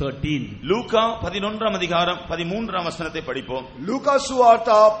verse 13. லூக்கா 11ஆம் அதிகாரம் 13ஆம் வசனத்தை படிப்போம். లూకా సువార్త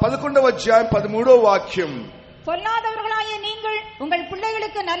 11వ అధ్యాయం 13వ వాక్యం. பொல்லாதவர்களாய நீங்கள் உங்கள்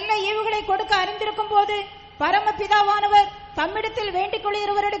பிள்ளைகளுக்கு நல்ல ஈவுகளை கொடுக்க அறிந்திருக்கும் போது பரமபிதாவானவர் தம்மிடத்தில் வேண்டிக்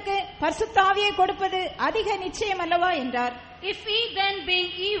கொள்கிறவர்களுக்கு பரிசுத்த ஆவியை கொடுப்பது அதிக நிச்சயம் அல்லவா என்றார். If ye then,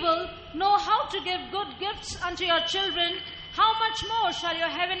 being evil, know how to give good gifts unto your children, how much more shall your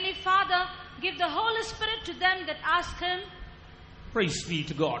heavenly Father give the Holy Spirit to them that ask him? Praise be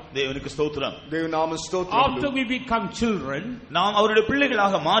to God. தேவனுக்கு ஸ்தோத்திரம். దేవుని నామ స్తోత్రములు. After we become children, நாம் அவருடைய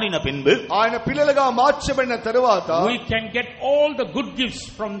பிள்ளைகளாக மாறின பின்பு ఆయన పిల్లలుగా మార్చబడిన తరువాత we can get all the good gifts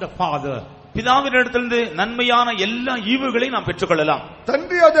from the Father. பிதாவினிடத்திலிருந்து நன்மையான எல்லா ஈவுகளையும் நாம் பெற்றுக்கொள்ளலாம்.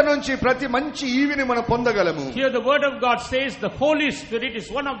 తండ్రి యొద్ద నుంచి ప్రతి మంచి ఈవిని మనం పొందగలము. Here the word of God says the Holy Spirit is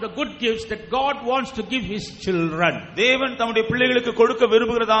one of the good gifts that God wants to give his children. தேவன் தம்முடைய பிள்ளைகளுக்கு கொடுக்க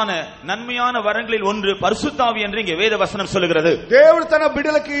விரும்புகிறதான நன்மையான வரங்களில் ஒன்று பரிசுத்த ஆவி என்று இங்கே வேத வசனம் சொல்லுகிறது. దేవుడు తన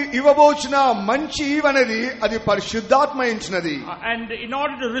బిడ్డలకి ఇవ్వబోచిన మంచి ఈవనేది అది పరిశుద్ధాత్మ ఇచ్చినది. And in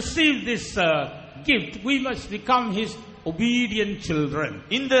order to receive this gift, we must become his obedient children.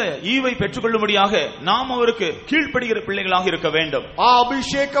 இந்த ஈவை பெற்றுக்கொள்ளும்படியாக நாம் அவருக்கு கீழ்ப்படிகிற பிள்ளைகளாக இருக்க வேண்டும். ఆ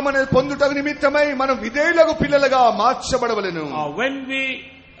అభిషేకం అనేది పొందుటకు నిమిత్తమై మనం విధేయులకు పిల్లలుగా మార్చబడవలెను. When we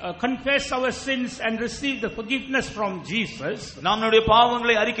confess our sins and receive the forgiveness from Jesus, நம்முடைய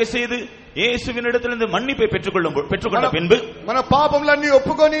பாவங்களை அறிக்கை செய்து இயேசுவினிடத்திலிருந்து மன்னிப்பை பெற்றுக்கொண்ட பின்பு మన పాపములన్నీ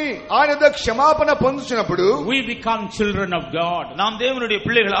ఒప్పుకొని ఆయన క్షమాపణ పొందుచున్నప్పుడు we become children of God. நாம் தேவனுடைய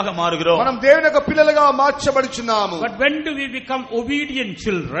பிள்ளைகளாக மாறுகிறோம். మనం దేవుని యొక్క పిల్లలుగా మార్చబడుచున్నాము. But when do we become obedient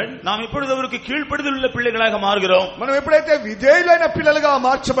children? நாம் இப்பொழுது அவருக்கு கீழ்ப்படிதல் உள்ள பிள்ளைகளாக மாறுகிறோம். మనం ఎప్పుడైతే విధేయులైన పిల్లలుగా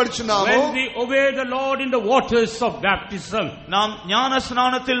మార్చబడుచున్నామో, When we obey the Lord in the waters of baptism. நாம் ஞான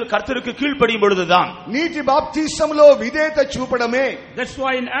ஸ்நானத்தில் கர்த்தருக்கு கீழ்ப்படியும் பொழுதுதான் నీటి బాప్తిసంలో విధేయత చూపడమే. That's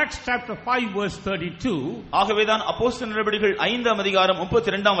why in Acts chapter 5 verse 32, ஆகவேதான் அப்போஸ்தலர் நடபடிகள் 5ஆம் அதிகாரம்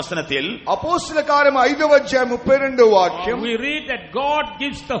 32ஆம் வசனத்தில் అపోస్తలుల కార్యం 5వ అధ్యాయం 32వ వాక్యం, we read that God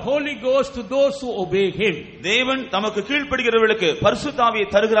gives the Holy Ghost to those who obey him. தேவன் தமக்கு கீழ்ப்படிகிறவர்களுக்கு பரிசுத்த ஆவியை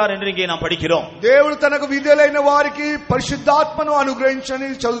தருகிறார் என்று இங்கே நாம் படிக்கிறோம். దేవుడు తనకు విధేయులైన వారికి పరిశుద్ధాత్మను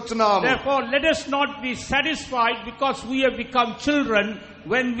అనుగ్రహించని చదువుతున్నాము. Therefore let us not be satisfied because we have become children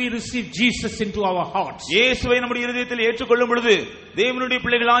when we receive Jesus into our hearts. இயேசுவை நம்முடைய இதயத்தில் ஏற்றுக்கொள்ளும் பொழுது தேவனுடைய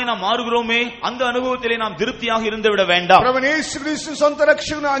பிள்ளைகளாய் நாம் மாறுகிறோமே, அந்த அனுபவத்திலே நாம் திருப்தியாக இருந்து விட வேண்டாம். ప్రభువైన యేసుక్రీస్తు సొంత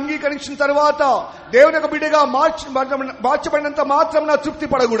రక్షకుని అంగీకరించిన తర్వాత దేవుని యొక్క బిడ్డగా మార్చబడినంత మాత్రం తృప్తి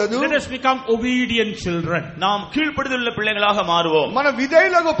పడకూడదు. Let us become obedient children. நாம் கீழ்ப்படிதலுள்ள பிள்ளைகளாக மாறுவோம். మన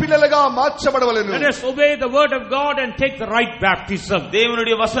విధేయులకు పిల్లలుగా మార్చబడవలెను. Let us obey the word of God and take the right baptism.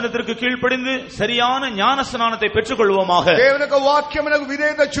 தேவனுடைய வசனத்திற்கு கீழ்ப்படிந்து சரியான ஞான ஸ்நானத்தை பெற்றுக்கொள்வோமாக. దేవుని యొక్క వాక్యమునకు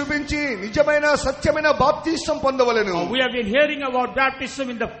విధేయత చూపించి నిజమైన సత్యమైన బాప్తిసం పొందవలెను. We have been hearing about baptism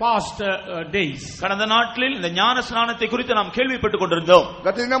in the past days. கடந்த நாட்களில் இந்த ஞான ஸ்நானத்தை குறித்து நாம் கேள்விப்பட்டுக் கொண்டிருந்தோம்.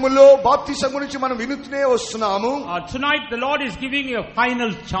 గత దినముల్లో బాప్తిసం గురించి మనం వినుతూనే వస్తున్నాము. Tonight the Lord is giving you a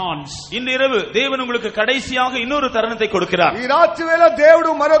final chance. இன்று இரவு தேவன் உங்களுக்கு கடைசியாக இன்னொரு தருணத்தை கொடுக்கிறார். ఈ రాత్రి వేళ దేవుడు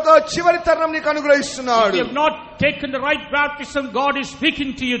మరొక చివరి తరుణం నీకు అనుగ్రహిస్తున్నాడు. If you have not taken the right baptism, God is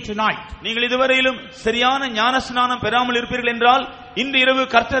speaking to you tonight. நீங்கள் இதுவரையிலும் சரியான ஞான ஸ்நானம் பெறாமல் இருப்பீர்கள் என்றால் இன்று இரவு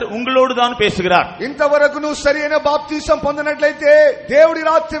கர்த்தர் உங்களோடு தான் பேசுகிறார். ఇంతవరకు నువ్వు సరైన బాప్తిసం పొందినట్లయితే దేవుడి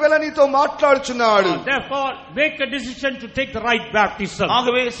రాత్రి వేళ నీతో మాట్లాడుచున్నాడు. Therefore make a decision to take the right baptism.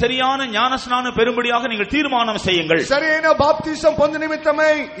 ஆகவே சரியான ஞான ஸ்நானம் பெறும்படியாக நீங்கள் தீர்மானம் செய்யுங்கள். సరైన బాప్తిసం పొంది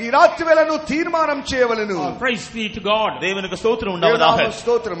నిమిత్తమై ఈ రాత్రి వేళ నువ్వు తీర్మానం చేయవలెను. Praise be to God. தேவனுக்கு ஸ்தோத்திரம் உண்டாவதாக.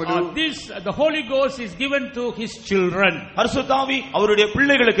 స్తోత్రములు. The Holy Ghost is given to his his children. பரிசுத்தாவி அவருடைய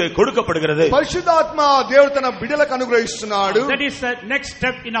பிள்ளைகளுக்கு கொடுக்கப்படுகிறது. పరిశుద్ధాత్మ దేవుడు తన బిడ్డలకు అనుగ్రహిస్తున్నాడు. That is the next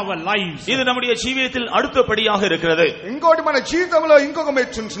step in our lives. இது நம்முடைய ஜீவியத்தில் அடுத்தபடியாக இருக்கிறது. ఇంకోటి మన జీవితంలో ఇంకొక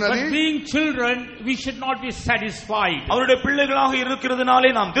మెట్టు ఉంటున్నది. But being children, we should not be satisfied. அவருடைய பிள்ளைகளாக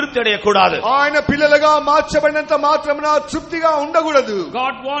இருக்கிறதுனாலே நாம் திருப்தி அடையக்கூடாது. ఆయన పిల్లలుగా మార్చబడినంత మాత్రమున తృప్తిగా ఉండకూడదు.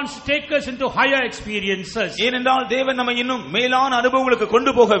 God wants to take us into higher experiences. ஏனென்றால் தேவன் நம்மை இன்னும் மேலான அனுபவங்களுக்கு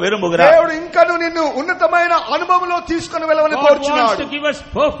கொண்டு போக விரும்புகிறார். దేవుడు ఇంకను నిన్ను ఉన్నతమైన అనుభవంలో తీసుకొని వెళ్ళవని కోరుచున్నాడు. God wants to give us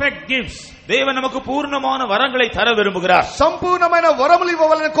perfect gifts. தேவன் நமக்கு பூர்ணமான வரங்களை தர விரும்புகிறார். సంపూర్ణమైన వరములు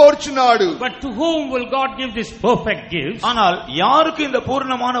ఇవ్వవాలని కోరుచున్నాడు. But to whom will God give this perfect gifts? ஆனால் யாருக்கு இந்த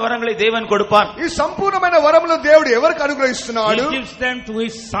பூர்ணமான வரங்களை தேவன் கொடுப்பார்? ఈ సంపూర్ణమైన వరములు దేవుడు ఎవరికి అనుగ్రహిస్తున్నాడు? He gives them to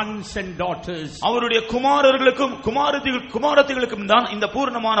his sons and daughters. அவருடைய குமாரர்களுக்கும் குமாரத்திகளுக்கும் தான் இந்த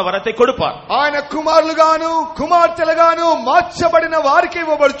பூர்ணமான வரத்தை கொடுப்பார். ఆయన కుమారులుగాను కుమార్తెలుగాను మార్చబడిన వారికి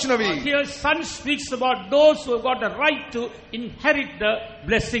ఇవ్వబడుచున్నవి. Here son speaks about those who have got the right to inherit the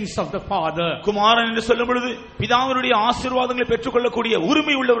blessings of the Father. குமாரன் என்று சொல்லும் பொழுது பிதாவினுடைய ஆசீர்வாதங்களை பெற்றுக்கொள்ளக்கூடிய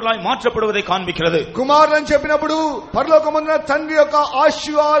உரிமை உள்ளவர்களாய் மாற்றப்படுவதை காண்பிக்கிறது. కుమారులు అని చెప్పినప్పుడు పరలోకమందున తండ్రి యొక్క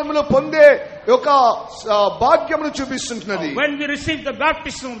ఆశీర్వాదములు పొందే యొక్క భాగ్యమును చూపిస్తున్నది. When we receive the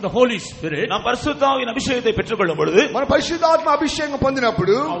baptism of the Holy Spirit, நாம் பரிசுத்தாவின் அபிஷேகத்தை பெற்றுக்கொள்ளும் பொழுது, మన పరిశుద్ధాత్మ అభిషేకం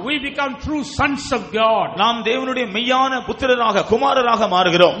పొందినప్పుడు we become true sons of God. நாம் தேவனுடைய மெய்யான புத்திரராக குமாரராக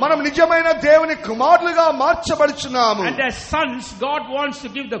மாறுகிறோம். మనం నిజమైన దేవుని కుమారులుగా మార్చబడుచున్నాము. And as sons, God wants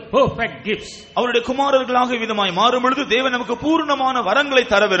to give the perfect gifts. அவருடைய குமாரர்களாக விதமாய் மாறும் பொழுது தேவன் நமக்கு பூர்ணமான வரங்களை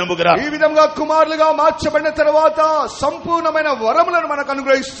தர விரும்புகிறார். ఈ విధంగా కుమారులుగా మార్చబడిన తర్వాత సంపూర్ణమైన వరములను మనకు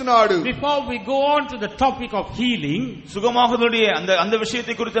అనుగ్రహిస్తున్నాడు. Before we go on to the topic of healing, சுகமாகுதலுடைய அந்த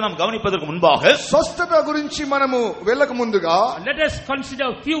விஷயத்தை குறித்து நாம் கவனிப்பதற்கு முன்பாக స్వస్థత గురించి మనము వెళ్ళక ముందుగా let us consider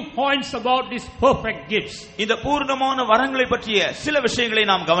a few points about these perfect gifts. இந்த பூர்ணமான வரங்களை பற்றிய சில விஷயங்களை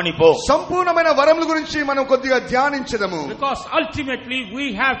நாம் கவனிப்போம். సంపూర్ణమైన వరముల గురించి మనం కొద్దిగా ధ్యానించదము. Because ultimately we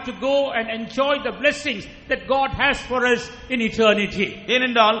have to go and enjoy the blessings that God has for us in eternity.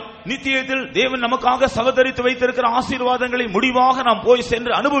 ஏனென்றால் நித்தியத்தில் தேவன் நமக்காக சவதரித்து வைத்திருக்கிற ஆசீர்வாதங்களை முடிவாக நாம் போய்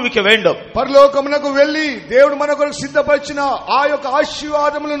சென்று அனுபவிக்க வேண்டும். పరలోకమునకు వెళ్లి దేవుడు మనకు సిద్ధపరిచిన ఆ యొక్క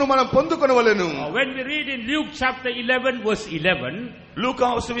ఆశీర్వాదములను మనం పొందుకొనవలెను. When we read in Luke chapter 11 verse 11, லூக்கா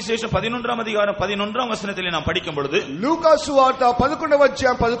சுவிசேஷம் 11ஆம் அதிகாரம் 11ஆம் வசனத்திலே நாம் படிக்கும் பொழுது, లూకా సువార్త 11వ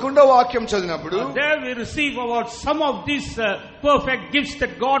అధ్యాయం 11వ వాక్యం చదివినప్పుడు there we receive about some of these perfect gifts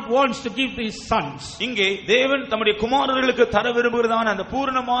that God wants to give to his sons. இங்கே தேவன் தம்முடைய குமாரர்களுக்கு தர விரும்புகிறதான அந்த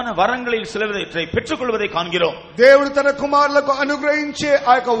பூர்ணமான வரங்களில் சிலவற்றை பெற்றுக்கொள்வதை காண்கிறோம். దేవుడు తన కుమారులకు అనుగ్రహించే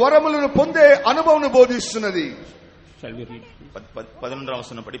ఆ యొక్క వరములను పొందే అనుభవం బోధిస్తున్నది. Shall we read? 11ஆம்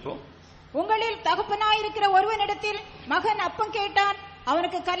வசனம் படிப்போம். உங்களில் தகப்பனாயிருக்கிற ஒருவனிடத்தில் மகன் அப்பம் கேட்டான்,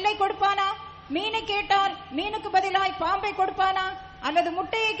 அவனுக்கு கல்லை கொடுப்பானா? மீனை கேட்டால் மீனுக்கு பதிலாய் பாம்பை கொடுப்பானா? அல்லது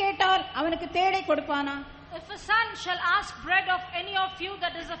முட்டையை கேட்டால் அவனுக்கு தேளை கொடுப்பானா? If a son shall ask bread of any of you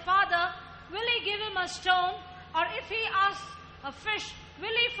that is a father, will he give him a stone? Or if he asks a fish,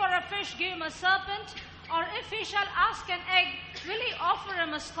 will he for a fish give him a serpent? Or if he shall ask an egg, will he offer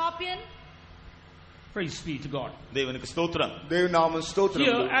him a scorpion? Praise be to God. தேவனுக்கு ஸ்தோத்திரம். దేవుని నామం స్తోత్రం.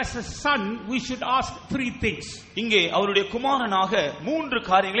 Here as a son we should ask three things. இங்கே அவருடைய குமாரனாக 3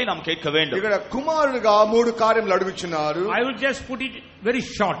 காரியங்களை நாம் கேட்க வேண்டும். ఇక్కడ కుమారుడుగా 3 కార్యములు అడుగుచున్నారు. I will just put it very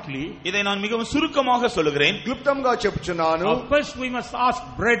shortly. இதை நான் மிகவும் சுருக்கமாக சொல்லுகிறேன். క్లుప్తంగా చెప్పుచున్నాను. First we must ask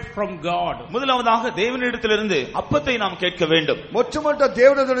bread from God. முதலாவதாக தேவனிடத்திலிருந்து அப்பத்தை நாம் கேட்க வேண்டும். మొట్టమొదట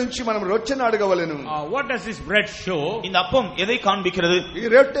దేవుని నుంచి మనం రొట్టెను అడగవలెను. What does this bread show? இந்த அப்பம் எதை காண்பிக்கிறது? ఈ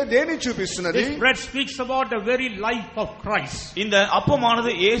రొట్టె దేని చూపిస్తున్నది? This bread speaks about the very life of Christ. இந்த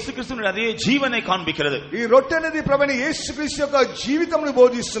அப்பமானது இயேசு கிறிஸ்துவின் அதே ஜீவனை காண்பிக்கிறது. ఈ రొట్టె అనేది ప్రభువైన యేసుక్రీస్తు యొక్క జీవితమును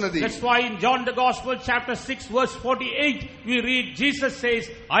బోధిస్తున్నది. That's why in John the Gospel chapter 6 verse 48 we read Jesus says,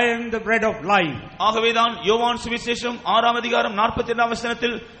 I am the bread of life. ஆகவேதான் யோவான் சுவிசேஷம் 6ஆம் அதிகாரம் 42ஆம்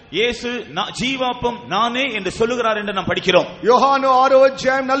வசனத்தில் இயேசு జీవాపం நானே என்று சொல்லுகிறார் என்று நாம் படிக்கிறோம். యోహాను 6వ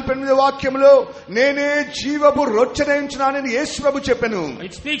అధ్యాయం 48వ వాక్యములో నేనే జీవపు రొట్టెనైంచున్నానని యేసు ప్రభు చెప్పెను.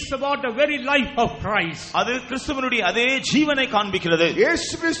 It speaks about the very life of Christ. அது கிறிஸ்துவினுடைய அதே ஜீவனை காண்பிக்கிறது.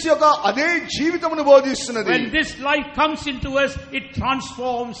 యేసుక్రీస్తు యొక్క అదే జీవితమును బోధిస్తున్నది. When this life comes into us, it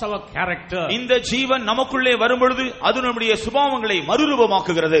transforms our character. இந்த ஜீவன் நமக்குள்ளே வரும் பொழுது அது நம்முடைய சுபாவங்களை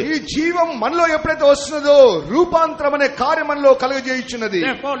மறுரூபமாக்குகிறது. ఈ జీవం మనలో ఎప్పుడైతే వస్తున్నదో రూపాంతరం అనే కార్యం మనలో కలుగజేయుచున్నది.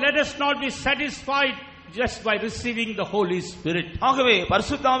 Therefore let us not be satisfied just by receiving the Holy Spirit. ஆகவே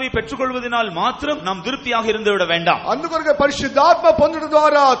பரிசுத்த ஆவியை பெற்றுக்கொள்வதனால் மாத்திரம் நாம் திருப்தியாக இருந்து விட வேண்டாம். అందుకొరకే పరిశుద్ధాత్మ పొందుట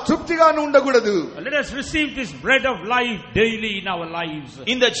ద్వారా తృప్తిగాను ఉండకూడదు. Let us receive this bread of life daily in our lives.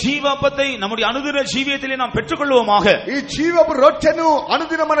 இந்த ஜீவப்பத்தை நம்முடைய அனுதின ஜீவியத்திலே நாம் பெற்றுக்கொள்வோமாக. ఈ జీవపు రొట్టెను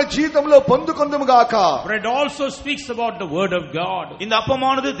అనుదిన మన జీవితంలో పొందుకొందుము గాక. Bread also speaks about the word of God. இந்த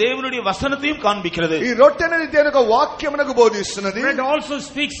அப்பமானது தேவனுடைய வசனத்தையும் காண்பிக்கிறது. ఈ రొట్టె అనేది దేవుని యొక్క వాక్యమునకు బోధిస్తున్నది. Bread also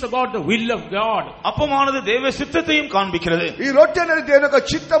speaks about the will of God. அப்பமானது தேவ சித்தத்தையும் காண்பிக்கிறது. ఈ రొట్టె అనేది దేవుని యొక్క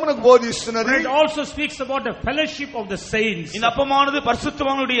చిత్తమునకు బోధిస్తున్నది. Bread also speaks about the fellowship of the saints. இந்த அப்பமானது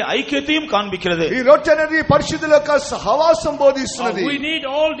பரிசுத்தவான்களுடைய ஐக்கியத்தையும் காண்பிக்கிறது. ఈ రొట్టె అనేది పరిశుద్ధుల యొక్క సహవాసం బోధిస్తున్నది. We need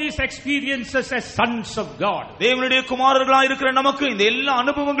all these experiences as sons of God. தேவனுடைய குமாரர்களாக இருக்கிற நமக்கு இந்த எல்லா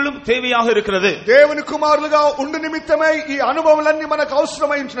அனுபவங்களும் தேவையாக இருக்கிறது. దేవుని కుమారులుగా ఉండు నిమిత్తమై ఈ అనుభవాలన్నీ మనకు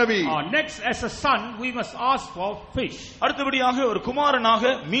అవసరమైనవి. Next, as a son we must ask for fish. அடுத்தபடியாக ஒரு குமாரனாக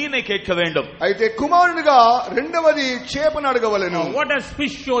மீனை கேட்க வேண்டும். అయితే కుమారునిగా రెండవది చేపను అడగవలెను. What does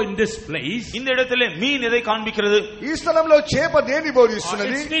fish show in this place? இந்த இடத்திலே மீன் எதை காண்பிக்கிறது? ఈ స్థలంలో చేప దేని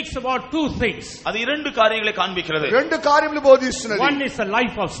బోధిస్తున్నది? It speaks about two things. அது இரண்டு காரியங்களை காண்பிக்கிறது. రెండు కార్యములు బోధిస్తున్నది. One is a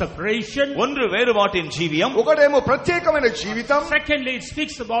life of separation. ஒன்று வேறுபாட்டின் ஜீவியம். ఒకటేమో ప్రత్యేకమైన జీవితం. Secondly, it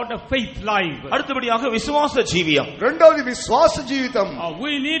speaks about a faith life. அடுத்தபடியாக விசுவாச ஜீவியம். రెండవది విశ్వాస జీవితం.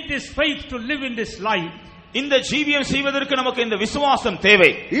 We need this faith to live in this life. இந்த ஜீவியம் செய்வதற்கு நமக்கு இந்த விசுவாசம் தேவை.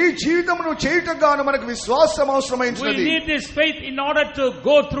 ఈ జీవితమును చేయుటగాను మనకు విశ్వాసం అవసరమైనది. We need this faith in order to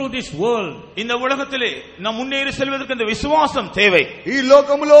go through this world. இந்த உலகத்திலே நாம் முன்னேறி செல்வதற்கு இந்த விசுவாசம் தேவை. ఈ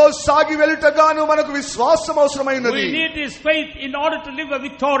లోకములో సాగి వెళ్ళుటగాను మనకు విశ్వాసం అవసరమైనది. We need this faith in order to live a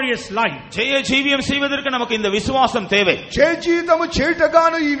victorious life. ஜெய ஜீவியம் செய்வதற்கு நமக்கு இந்த விசுவாசம் தேவை. జయ జీవితము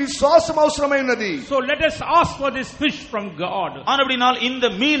చేయుటగాను ఈ విశ్వాసం అవసరమైనది. So let us ask for this fish from God. ஆனபடினால் இந்த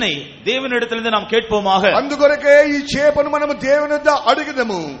மீனை தேவனிடத்திலிருந்து நாம் கேட்போமாக. అందుకొరకే ఈ చేపను మనము దేవుని వద్ద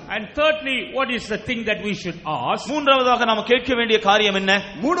అడుగుదాము. And thirdly, what is the thing that we should ask? மூன்றாவதாக நாம் கேட்க வேண்டிய காரியம் என்ன?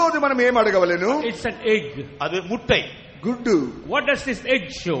 మూడోది మనం ఏం అడగవలెను? It's an egg. அது முட்டை. గుడ్డు. What does this egg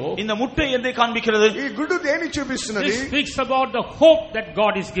show? இந்த முட்டை எதை காண்பிக்கிறது? ఈ గుడ్డు దేని చూపిస్తున్నది? This speaks about the hope that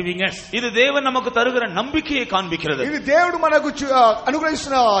God is giving us. இது தேவன் நமக்கு தருகிற நம்பிக்கையை காண்பிக்கிறது. ఇది దేవుడు మనకు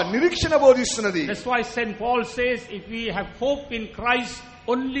అనుగ్రహిస్తున్న నిరీక్షణ బోధిస్తున్నది. That's why St. Paul says, if we have hope in Christ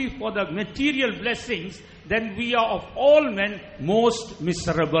only for the material blessings, then we are of all men most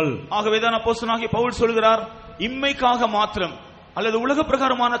miserable. ஆகவேதான் அப்போஸ்தலனாகிய பவுல் சொல்கிறார், இம்மைக்காக மாத்திரம் அல்லது உலக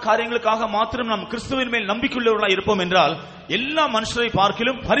பிரகாரமான காரியங்களுக்காக மாத்திரம் நாம் கிறிஸ்துவின் மேல் நம்பிக்கையுள்ளவர்களாக இருப்போம் என்றால் எல்லா மனுஷரை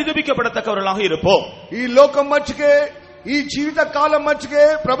பார்க்கிலும் பரிதபிக்கப்படத்தக்கவர்களாக இருப்போம். ఈ లోకం మట్టుకే, ఈ జీవిత కాలం మట్టుకే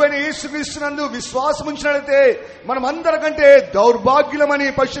ప్రభువైన యేసుక్రీస్తునందు విశ్వాసం ఉంచినట్లయితే మనం అందరికంటే దౌర్భాగ్యులమని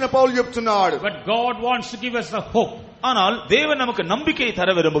పరిశుద్ధ పౌలు చెప్తున్నాడు. But God wants to give us a hope. ஆனால் தேவன் நமக்கு நம்பிக்கையை தர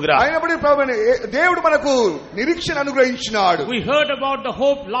விரும்புகிறார். అయినప్పటికీ ప్రభువైన దేవుడు మనకు నిరీక్షణ అనుగ్రహించినాడు. We heard about the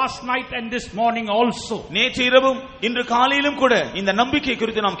hope last night and this morning also. நேற்று இரவும் இன்று காலையிலும் கூட இந்த நம்பிக்கை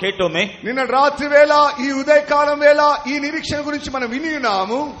குறித்து நாம் கேட்டோமே. నిన్న రాత్రి వేళ, ఈ ఉదయకాలం వేళ ఈ నిరీక్షణ గురించి మనం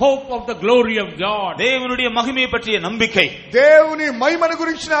వినినాము. Hope of the glory of God. தேவனுடைய மகிமையை பற்றிய நம்பிக்கை. దేవుని మహిమను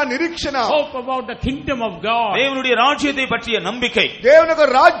గురించిన నిరీక్షణ. Hope about the kingdom of God. தேவனுடைய ராஜ்யத்தை பற்றிய நம்பிக்கை. దేవుని యొక్క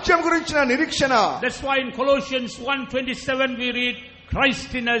రాజ్యం గురించిన నిరీక్షణ. That's why in Colossians 1:27 we read,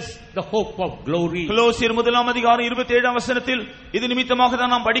 Christ in us, the hope of glory. கொலோசியர் 1:27 இது நிமித்தமாக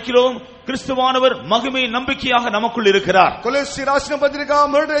தான் நாம் படிக்கிறோம், கிறிஸ்துவானவர் மகிமை நம்பிக்கையாக நமக்குள் இருக்கிறார். కొలొస్సీ రాసిన పత్రిక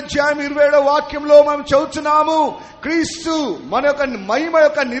 1:27 వాక్యంలో మనం చదువుతున్నాము, క్రీస్తు మన యొక్క మహిమ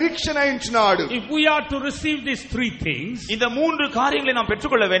యొక్క నిరీక్షణ ఇచ్చినాడు. If we are to receive these three things, இந்த மூன்று காரியங்களை நாம்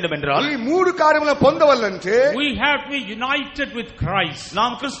பெற்றுக்கொள்ள வேண்டும் என்றால், ఈ మూడు కార్యములను పొందవల్లంటే we have to be united with Christ.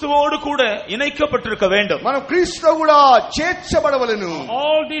 நாம் கிறிஸ்துவோடு கூட இணைக்கப்பட்டிருக்க வேண்டும். మనం క్రీస్తుతో కూడా చేర్చబడవలెను.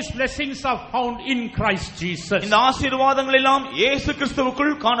 All these blessings are found in Christ Jesus. இந்த ஆசீர்வாதங்கள் எல்லாம் இயேசு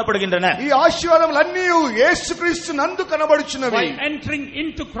கிறிஸ்துவுக்குள் காணப்படுகின்றன. ఈ ఆశీర్వాదములన్నీ యేసుక్రీస్తు నందు కనబడుచున్నవి. By entering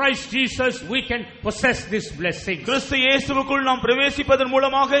into Christ Jesus we can possess this blessing. கிறிஸ்து இயேசுவுக்குள் நாம் பிரவேசிப்பதன்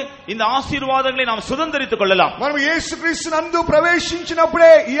மூலமாக இந்த ஆசீர்வாதங்களை நாம் சுதந்தரித்துக் கொள்ளலாம். మనం యేసుక్రీస్తు నందు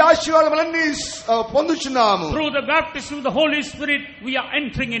ప్రవేశించినప్పుడే ఈ ఆశీర్వాదములన్నీ పొందుచున్నాము. Through the baptism of the Holy Spirit we are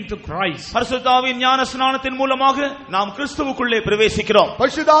entering into Christ. பரிசுத்த ஆவியின் ஞான ஸ்நானத்தின் மூலமாக நாம் கிறிஸ்துவுக்குள்ளே பிரவேசிக்கிறோம்.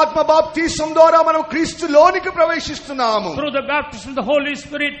 పరిశుద్ధాత్మ బాప్తిసం ద్వారా మనం క్రీస్తులోనికి ప్రవేశిస్తున్నాము. Through the baptism of the Holy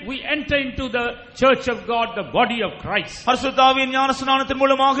Spirit we enter into the church of God, the body of Christ. பரிசுத்த ஆவியின் ஞான ஸ்நானத்தின்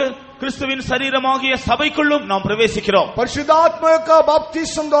மூலமாக கிறிஸ்துவின் சரீரமாகிய சபைக்குள்ளும் நாம் பிரவேசிக்கிறோம். పరిశుద్ధాత్మ యొక్క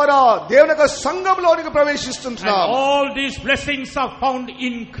బాప్తిసం ద్వారా దేవుని యొక్క సంఘంలోనికి ప్రవేశిస్తున్నాం. All these blessings are found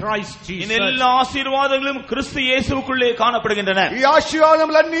in Christ Jesus. இந்த எல்லா ஆசீர்வாதங்களும் கிறிஸ்து இயேசுவுக்குள்ளே காணப்படுகின்றன. ఈ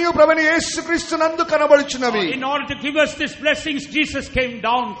ఆశీర్వాదములన్నీ ప్రభువైన యేసుక్రీస్తునందు కనబడుచున్నవి. In order to give us these blessings, Jesus came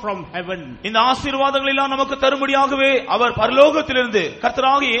down from heaven. இந்த ஆசீர்வாதங்களை எல்லாம் நமக்கு தரும்படியாகவே அவர் பரலோகத்திலிருந்து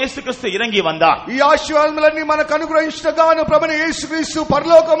கர்த்தராகிய இயேசு கிறிஸ்து இறங்கி வந்தார். ఈ ఆశీర్వాదములన్నీ మనకు అనుగ్రహించగాను ప్రభువైన యేసుక్రీస్తు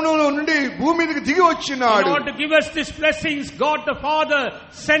పరలోకము నుండి భూమి మీదకి దిగి వచ్చినాడు. In order to give us these blessings, God the Father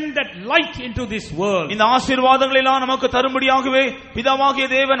sent that light into this world. இந்த ஆசீர்வாதங்களை எல்லாம் நமக்கு தரும்படியாகவே பிதாவாகிய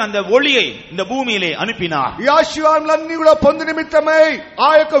தேவன் அந்த ஒளியை இந்த பூமியிலே அனுப்பினார். ఈ ఆశీర్వాదములన్నీ కూడా పొందు నిమిత్తమై ఆ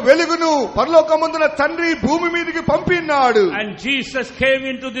యొక్క వెలుగును పరలోకమందున తండ్రి భూమి మీదకి పంపినాడు. And Jesus came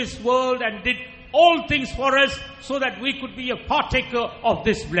into this world and did all things for us so that we could be a partaker of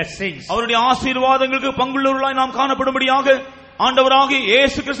these blessings. அவருடைய ஆசீர்வாதங்களுக்கு பங்குள்ளவர்களாய் நாம் காணப்படும்படியாக ஆண்டவராகிய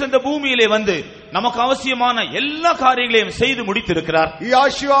இயேசு கிறிஸ்து இந்த பூமியிலே வந்து நமக்கு அவசியமான எல்லா காரியங்களையும் செய்து முடித்திருக்கிறார். ఈ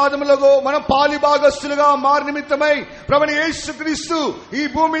ఆశీర్వాదములకు మనం పాలిభాగస్తులుగా మారు నిమిత్తమై ప్రభువైన యేసుక్రీస్తు ఈ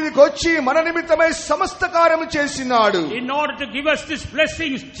భూమి మీదకి వచ్చి మన నిమిత్తమై సమస్త కార్యము చేసినాడు. In order to give us these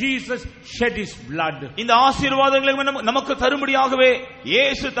blessings, Jesus shed his blood. இந்த ஆசீர்வாதங்களை நமக்கு தரும்படியாகவே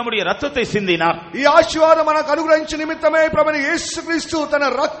இயேசு தம்முடைய இரத்தத்தை சிந்தினார். ఈ ఆశీర్వాదం మనకు అనుగ్రహించే నిమిత్తమై ప్రభువైన యేసుక్రీస్తు తన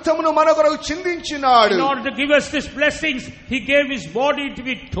రక్తమును మన కొరకు చిందించినాడు. In order to give us these blessings, he gave his body to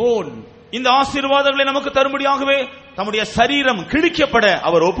be torn. இந்த ஆசீர்வாதங்களை நமக்கு தரும்படியாகவே தம்முடைய சரீரம் கிழிக்கப்பட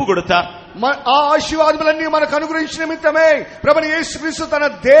அவர் ஒப்பு கொடுத்தார். ఆ ఆశీర్వాదములన్నీ మనకు అనుగ్రహించిన నిమిత్తమే ప్రభువైన యేసుక్రీస్తు తన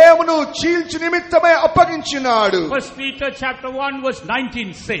దేహమును చీల్చి నిమిత్తమే అప్పగించినాడు. 1 Peter chapter 1 verse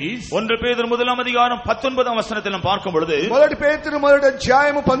 19 says, 1 பேதுரு முதலாம் அதிகாரம் 19ஆம் வசனத்தில் நாம் பார்க்கும் பொழுது, మొదటి పేతురు మొదటి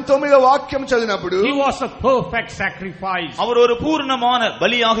అధ్యాయము 19వ వాక్యం చదివినప్పుడు, he was a perfect sacrifice. அவர் ஒரு பூர்ணமான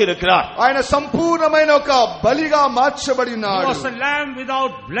பலியாக இருக்கிறார். ఆయన సంపూర్ణమైన ఒక బలిగా మార్చబడినాడు. He was a lamb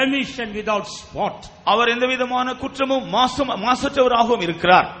without blemish and without spot. அவர் எந்த விதமான குற்றமும் மாசற்றவராகவும்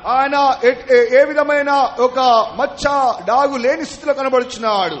இருக்கிறார். ఆయన ఏ విధమైన ఒక మచ్చ డాగు లేని స్థితిలో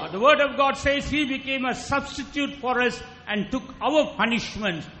కనబడుచున్నాడు. The word of God says he became a substitute for us and took our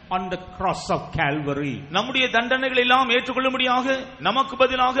punishment on the cross of Calvary. நம்முடைய தண்டனைகளை எல்லாம் ஏற்றுக்கொள்ளும்படியாக நமக்கு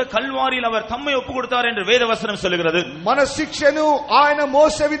பதிலாக கல்வாரியில் அவர் தம்மை ஒப்பு கொடுத்தார் என்று வேதவசனம் சொல்கிறது. మన శిక్షను ఆయన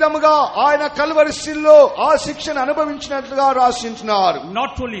మోసే విధముగా ఆయన కల్వరి శిల్లో ఆ శిక్షను అనుభవించినట్లుగా రాసించున్నారు.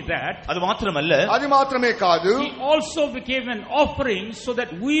 Not only that, அது మాత్రమல்ல, అది మాత్రమే కాదు, he also became an offering so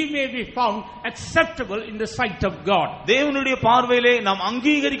that we may be found acceptable in the sight of God. தேவனுடைய பார்வையிலே நாம்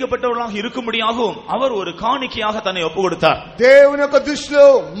அங்கீகரிக்கப்பட்டவர்களாக இருக்கும்படியாகவும் அவர் ஒரு காணிக்கையாக தன்னை ஒப்பு கொடுத்தார். దేవుని యొక్క దృష్టిలో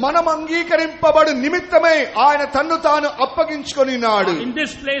మనం అంగీకరింపబడు నిమిత్తమే ఆయన తన్ను తాను అప్పగించుకొనినాడు. In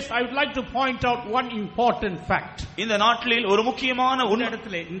this place I would like to point out one important fact. இந்த நாட்டில் ஒரு முக்கியமான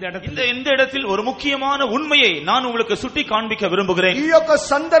இந்த இடத்தில் ஒரு முக்கியமான உண்மையை நான் உங்களுக்கு சுட்டி காண்பிக்க விரும்புகிறேன். ఈ యొక్క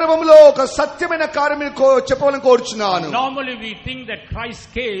సందర్భంలో ఒక సత్యమైన కార్యం చెప్పాలని కోరుచున్నాను. Normally we think that Christ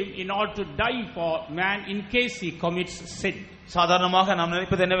came in order to die for man in case he commits sin. சாதாரணமாக நாம்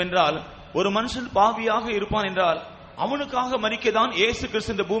நினைப்பது என்னவென்றால், ஒரு மனுஷன் பாவியாக இருப்பான் என்றால் அவனுக்காக மரிக்கதான் இயேசு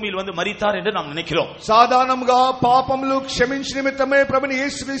கிறிஸ்து இந்த பூமியில் வந்து மரித்தார் என்று நாம் நினைக்கிறோம். సాధారణంగా పాపములు క్షమించిన నిమిత్తమే ప్రభుని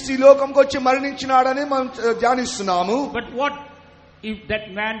యేసుక్రీస్తు ఈ లోకంకి వచ్చి మరణించినాడని మనం ధ్యానిస్తున్నాము. But what if that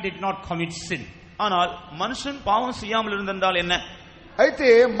man did not commit sin? ஆனால் மனுஷன் பாவம் செய்யாமல் இருந்தால் என்ன? అయితే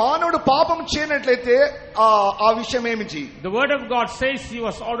మానవుడు పాపం చేయనట్లయితే ఆ విషయం ఏమిటి? The word of God says he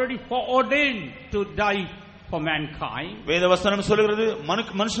was already foreordained to die for mankind. வேதவசனம் சொல்கிறது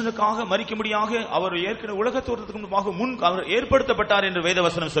மனுஷனுக்காக மரிக்கும்படியாக அவர் ஏற்கனவே உலக தோற்றத்துக்கு முன்பாக அவர் ஏற்படுத்தப்பட்டார் என்று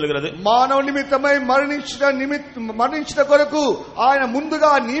வேதவசனம் சொல்கிறது. మానవ నిమిత్తమై మరణించిన కొరకు ఆయన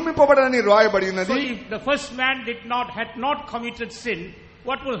ముందుగా నియమింపబడని రాయబడి ఉన్నది. So if the first man had not committed sin,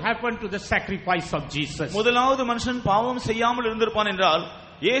 what will happen to the sacrifice of Jesus? முதலாவது மனுஷன் பாவம் செய்யாமல் இருந்திருப்பான் என்றால்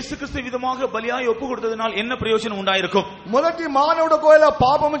இயேசு கிறிஸ்து விதமாக பலியாய் ஒப்பு கொடுத்ததனால் என்ன பிரயோஜனம் உண்டாயிருக்கும்? మొదటి మానవుడు ఒకవేళ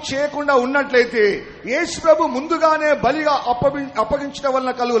పాపము చేయకుండా ఉన్నట్లయితే యేసు ప్రభు ముందుగానే బలిగా అప్పగించడం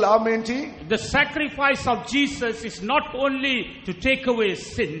వలన కలుగు లాభం ఏంటి? The sacrifice of Jesus is not only to take away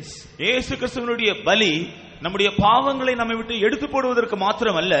sins. இயேசு கிறிஸ்துவினுடைய பலி நம்முடைய பாவங்களை நம்மை விட்டு எடுத்து போடுவதற்கு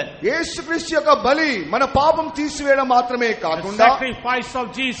மாத்திரமல்ல, యేసుక్రీస్తు యొక్క బలి మన పాపం తీసివేయడం మాత్రమే కాకుండా, the sacrifice of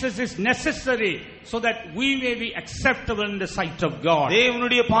Jesus is necessary so that we may be acceptable in the sight of God.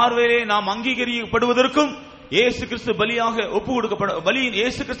 தேவனுடைய பார்வையிலே நாம் அங்கீகரிக்கப்படுவதற்கும் இயேசு கிறிஸ்து பலியாக ஒப்பு கொடுக்கப்பட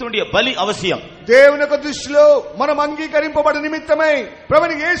இயேசு கிறிஸ்துவினுடைய பலி அவசியம். దేవుని యొక్క దృష్టిలో మనం అంగీకరింపబడ నిమిత్తమై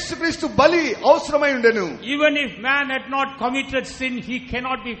ప్రభుని యేసుక్రీస్తు బలి అవసరమై ఉండెను. Even if man had not committed sin, he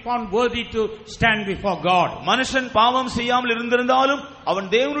cannot be found worthy to stand before God. மனுஷன் பாவம் செய்யாமல் இருந்திருந்தாலும் அவன்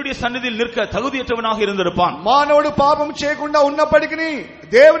தேவனுடைய சந்நிதியில் நிற்க தகுதியற்றவனாக இருந்திருப்பான். మానవుడు పాపం చేయకుండా ఉన్నప్పటికీ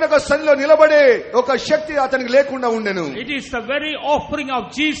దేవుని యొక్క సన్నిధిలో నిలబడే ఒక శక్తి అతనికి లేకుండా ఉండెను. It is the very offering of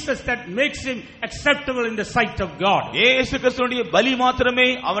Jesus that makes him acceptable in the sight of God. இயேசு கிறிஸ்துவினுடைய பலி மாத்திரமே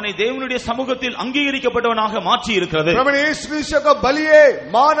அவனை தேவனுடைய சமூகத்தில் அங்கீகரிக்கப்பட்டவனாக மாற்றி இருக்கிறது. ప్రభువైన యేసుక్రీస్తు యొక్క బలియే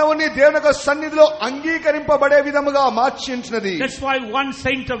మానవుని దేవుని యొక్క సన్నిధిలో అంగీకరింపబడే విధముగా మార్చించినది. That's why one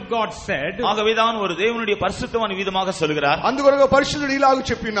saint of God said, ஆகவேதான் ஒரு தேவனுடைய பரிசுத்தவான் விதமாக சொல்கிறார், అందుకొరకు పరిశుద్ధుడు ఇలాగ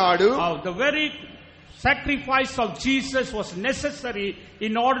చెప్పినాడు, the very sacrifice of Jesus was necessary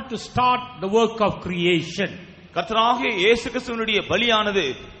in order to start the work of creation. கர்த்தராகிய இயேசு கிறிஸ்துவினுடைய பலியானது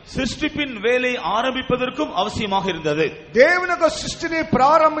சிருஷ்டிப்பின் வேலை ஆரம்பிப்பதற்கும் அவசியமாக இருந்தது. దేవుని యొక్క సృష్టిని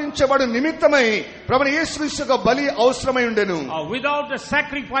ప్రారంభించబడు నిమిత్తమై ప్రభువైన యేసుక్రీస్తు యొక్క బలి అవసరమై ఉండెను. Without the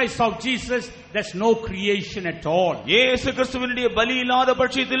sacrifice of Jesus, there's no creation at all. இயேசு கிறிஸ்துவினுடைய பலி இல்லாத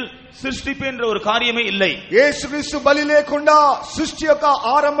பட்சத்தில் சிருஷ்டிப்பு என்ற ஒரு காரியமே இல்லை. యేసుక్రీస్తు బలి లేకుండా సృష్టి యొక్క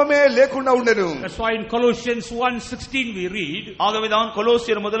ఆరంభమే లేకుండా ఉండెను. That's why in Colossians 1:16 we read, ஆகவேதான்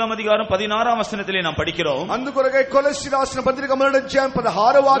கொலோசியர் 1:16 நாம் படிக்கிறோம். అందుకొరకే కొలస్సీ రాసిన పత్రిక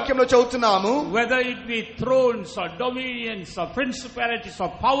 1:16 వాక్యంలో చదువుతున్నాము, whether it be thrones or dominions or principalities or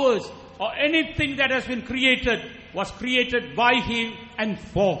powers or anything that has been created was created by him and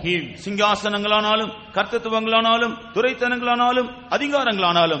for him. சிங்காசனங்களானாலும் கர்த்தத்துவங்களானாலும் துரைத்தனங்களானாலும்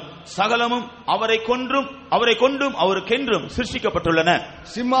அதிகாரங்களானாலும் சகலமும் அவரை கொண்டும் அவருக்கென்றும் சிருஷ்டிக்கப்பட்டுள்ளன.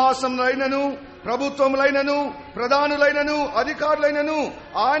 సింహాసనములైనను ప్రభుత్వములైనను ప్రధానులైనను అధికారులైనను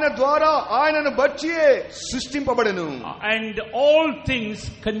ఆయన ద్వారా ఆయనను బట్టియే సృష్టింపబడెను. And all things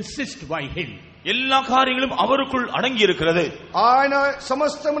consist by him. எல்லா காரியங்களும் அவருக்குள் அடங்கி இருக்கிறது. ఆయన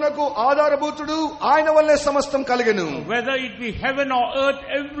సమస్తమునకు ఆధారభూతుడు, ఆయన వల్లే సమస్తం కలిగెను. Whether it be heaven or earth,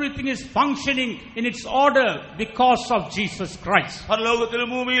 everything is functioning in its order because of Jesus Christ.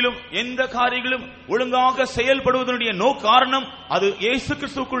 பரலோகத்திலும் பூமியிலும் எந்த காரியங்களும் ஒழுங்காக செயல்படுவதனுடைய காரணம் அது இயேசு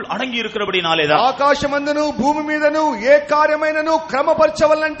கிறிஸ்துவுக்குள் அடங்கி இருக்கிறபடினாலேதான். ఆకాశమందును భూమి మీదను ఏ కార్యమైనను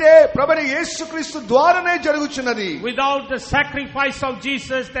క్రమపరచవల్లంటే ప్రభువైన యేసుక్రీస్తు ద్వారానే జరుగుచున్నది. Without the sacrifice of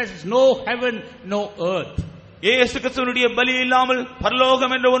Jesus, there is no heaven, no earth. இயேசு கிறிஸ்துவினுடைய பலி இல்லாமல்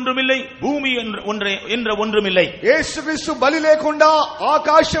பரலோகம் என்ற ஒன்றுமில்லை, பூமி என்ற ஒன்றுமில்லை. యేసుక్రీస్తు బలి లేకుండా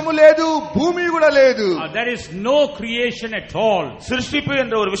ఆకాశము లేదు, భూమి కూడా లేదు. There is no creation at all. சிருஷ்டிப்பு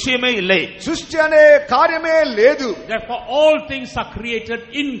என்ற ஒரு விஷயமே இல்லை. సృష్టి అనే కార్యమే లేదు. Therefore all things are created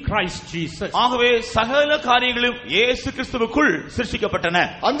in Christ Jesus. ஆகவே சகல காரியங்களும் இயேசு கிறிஸ்துவுக்குள் சிருஷ்டிக்கப்பட்டன.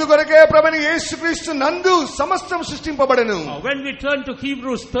 అందుకొరకే ప్రభువైన యేసుక్రీస్తు నందు సమస్తం సృష్టింపబడెను. When we turn to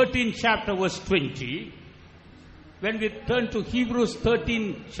Hebrews 13 chapter verse 20, when we turn to Hebrews 13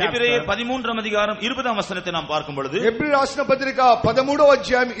 chapter, எபிரேயர் 13:20 நாம் பார்க்கும் பொழுது, హెబ్రీ రాసిన పత్రిక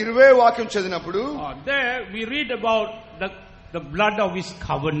 13:20 వాక్యం చదివినప్పుడు, there we read about the blood of his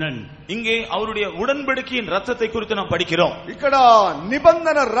covenant. இங்கே அவருடைய உடன்படிக்கையின் ரத்தத்தை குறித்து நாம் படிக்கிறோம். ఇక్కడ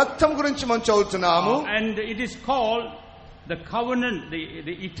నిబంధన రక్తం గురించి మనం చదువుతున్నాము. And it is called the covenant,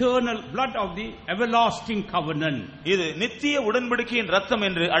 the eternal blood of the everlasting covenant. இது நித்திய உடன்படிக்கையின் ரத்தம்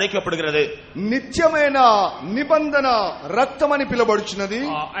என்று அழைக்கப்படுகிறது. నిత్యమైన నిబంధన రక్తం అని పిలువబడుచున్నది.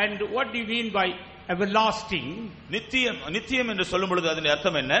 And what do you mean by everlasting? நித்தியம் என்று சொல்லும் பொழுது அதன்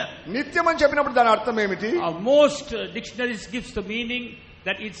அர்த்தம் என்ன? నిత్యం అని చెప్పినప్పుడు దాని అర్థం ఏమిటి? Most dictionaries gives the meaning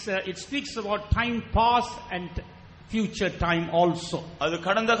that it speaks about time past and future time also. அது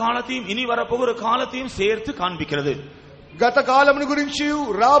கடந்த காலத்தையும் இனி வரப்போகிற காலத்தையும் சேர்த்து காண்பிக்கிறது. గత కాలమును గురించి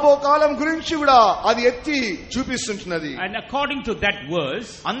రాబో కాలం గురించి కూడా అది ఎత్తి చూపిస్తున్నది. And according to that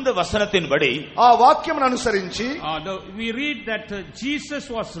verse, அந்த వచనத்தின்படி ఆ వాక్యమును అనుసరించి we read that Jesus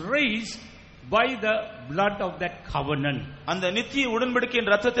was raised by the blood of that covenant. அந்த நித்திய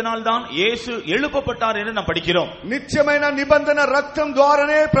உடன்படிக்கையின் ரத்தத்தினால் தான் இயேசு எழுப்பப்பட்டார் என்று நாம் படிக்கிறோம். నిత్యమైన నిబంధన రక్తం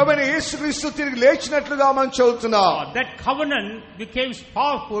ద్వారానే ప్రభువైన యేసుక్రీస్తు తిరిగి లేచినట్లుగా మనం చదువుతున్నాం. That covenant becomes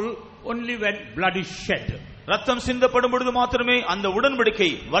powerful only when blood is shed. ரத்தம் சிந்தப்படும் பொழுது மாத்திரமே அந்த உடன்படிக்கை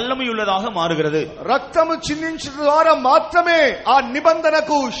வல்லமையுள்ளதாக மாறுகிறது. రక్తము చిందించడం ద్వారా మాత్రమే ఆ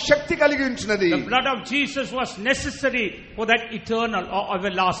నిబంధనకు శక్తి కలిగి ఉంచున్నది. The blood of Jesus was necessary for that eternal or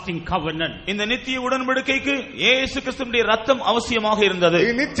everlasting covenant. இந்த நித்திய உடன்படிக்கைக்கு இயேசு கிறிஸ்துவினுடைய ரத்தம் அவசியமாக இருந்தது.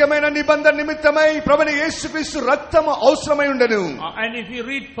 ఈ నిత్యమైన నిబంధన నిమిత్తమై ప్రభువైన యేసుక్రీస్తు రక్తము అవసరమై ఉండెను. And if we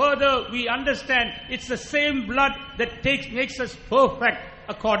read further, we understand it's the same blood that makes us perfect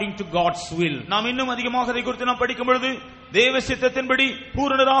according to God's will. நாம் இன்னும் அதிகமாக அதை குறித்து நாம் படிக்கும் பொழுது தேவ சித்தத்தின்படி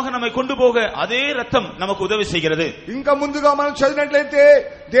பூரணராக நம்மை கொண்டு போக அதே ரத்தம் நமக்கு உதவி செய்கிறது. ఇంకా ముందుగా మనం చదివినట్లయితే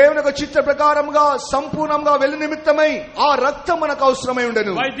దేవుని యొక్క చిత్త ప్రకారముగా సంపూర్ణంగా వెళ్లి నిమిత్తమై ఆ రక్తం మనకు అవసరమై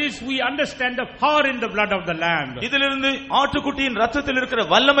ఉండెను. By this we understand the power in the blood of the lamb. இதிலிருந்து ஆட்டுக்குட்டியின் ரத்தத்தில் இருக்கிற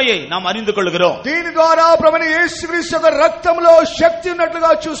வல்லமையை நாம் அறிந்து கொள்கிறோம். దీని ద్వారా ప్రభువైన యేసుక్రీస్తు యొక్క రక్తంలో శక్తి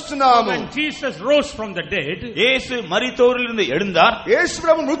ఉన్నట్లుగా చూస్తున్నాము. When Jesus rose from the dead, இயேசு மரித்தோரிலிருந்து எழுந்தார். యేసు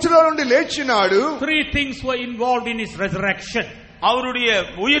ప్రభు మృతుల నుండి లేచినాడు. three things were involved in his resurrection. அவருடைய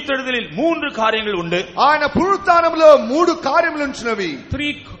உயிர்த்தெழுதலில் 3 காரியங்கள் உண்டு. ఆయన పునరుత్థానములో 3 కార్యములు ఉంచినవి.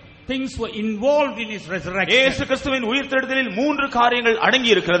 Three things were involved in his resurrection. இயேசு கிறிஸ்துவின் உயிர்த்தெழுதலில் 3 காரியங்கள் அடங்கி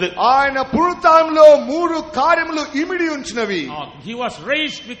இருக்கிறது. ఆయన పునరుత్థానంలో 3 కార్యములు ఇమిడి ఉంచినవి. He was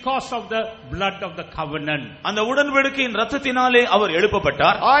raised because of the blood of the covenant. அந்த உடன்படிக்கையின் இரத்தத்தினாலே அவர்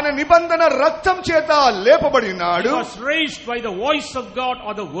எழுப்பப்பட்டார். ఆయన నిబంధన రక్తం చేత లేపబడినాడు. He was raised by the voice of God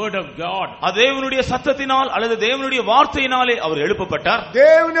or the word of God. தேவனுடைய சத்தத்தினால் அல்லது தேவனுடைய வார்த்தையினாலே அவர் எழுப்பப்பட்டார்.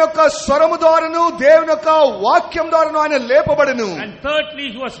 దేవుని యొక్క స్వరము ద్వారాను దేవుని యొక్క వాక్యం ద్వారాను ఆయన లేపబడెను. And thirdly,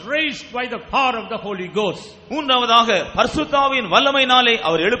 he was raised by the power of the Holy Ghost. மூன்றாவதாக பரிசுத்தாவியின் வல்லமையினாலே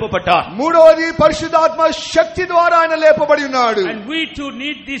அவர் எழுப்பப்பட்டார். మూడవది పరిశుద్ధాత్మ శక్తి ద్వారా ఆయన లేపబడి ఉన్నాడు. And we too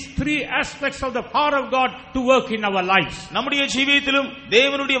need these three aspects of the power of God to work in our lives. நம்முடைய ஜீவியத்திலும்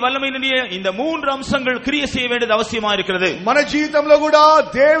தேவனுடைய வல்லமையினுடைய இந்த 3 அம்சங்கள் கிரியை செய்ய வேண்டியது அவசியமா இருக்கிறது. మన జీవితంలో కూడా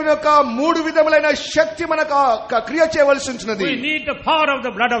దేవుని యొక్క 3 విధములైన శక్తి మనకు క్రియ చేయవలసి ఉంటున్నది. We need the power of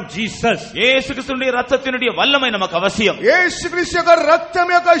the blood of Jesus. இயேசு கிறிஸ்துவின் இரத்தத்தினுடைய வல்லமை நமக்கு அவசியம். యేసుక్రీస్తు యొక్క రక్తం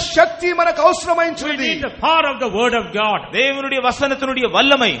యొక్క శక్తి మనకు అవసరమైంది. We need the power of the word of God. தேவனுடைய வசனத்தினுடைய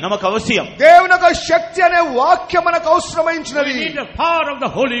வல்லமை நமக்கு அவசியம். దేవుని యొక్క శక్తి అనే వాక్యం మనకు అవసరమైంది. We need the power of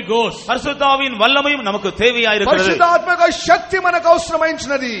the Holy Ghost. பரிசுத்தாவின் வல்லமையும் நமக்கு தேவையாயிருக்கிறது. పరిశుద్ధాత్మ యొక్క శక్తి మనకు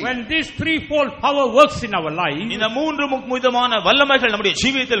అవసరమైంది. When this threefold power works in our life, இந்த 3 விதமான வல்லமைகள் நம்முடைய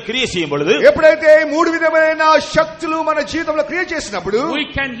ஜீவியத்தில் கிரியை செய்யும் பொழுது, ఎప్పుడైతే 3 విధమైన శక్తులు మన జీవితంలో క్రియ చేసినప్పుడు we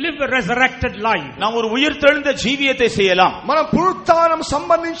can live a resurrected life. நாம் ஒரு உயிர்த்தெழுந்த ஜீவியத்தை செய்யலாம். మనం పునరుత్థానం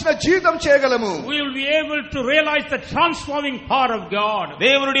సంబంధించిన జీవితం చేయగలము. We will be able to realize the transforming power of God.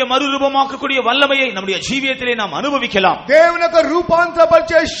 தேவனுடைய மறுரூபமாக்கக்கூடிய வல்லமையை நம்முடைய ஜீவியத்திலே நாம் அனுபவிக்கலாம். దేవుని యొక్క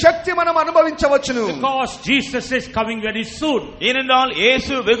రూపాంతరపరిచే శక్తి మనం అనుభవించవచ్చును. Because Jesus is coming very soon. ஏனென்றால்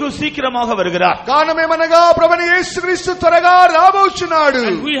இயேசு வெகு சீக்கிரமாக வருகிறார். కారణమేమనగా ప్రభువైన యేసుక్రీస్తు త్వరగా రాబోచున్నాడు.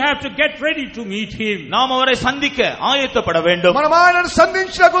 And we have to get ready to meet him. நாம் அவரை சந்திக்க ஆயத்தப்பட வேண்டும். మనం ఆయనను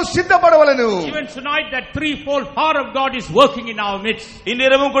సంధించుటకు సిద్ధపడవలెను. Even tonight that threefold power of God is working in our midst.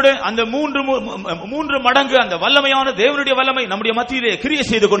 இன்றிரவும் கூட அந்த 3 மடங்கு அந்த வல்லமையான தேவனுடைய வல்லமை நம்முடைய மத்தியிலே கிரியை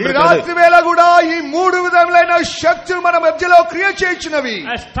செய்து ఈ கொண்டிருக்கிறது. రాత్రి వేళ కూడా ఈ 3 విధములైన శక్తులు మన మధ్యలో క్రియ చేయుచున్నవి.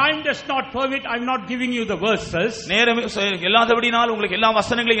 As time does not permit, I'm not giving you the verses. நேரம் இல்லாதபடினால் உங்களுக்கு எல்லா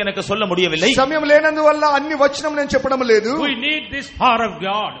வசனங்களையும் எனக்கு சொல்ல முடியவில்லை. సమయం లేనందువల్ల అన్ని వచనం నేను చెప్పడం లేదు. We need this power of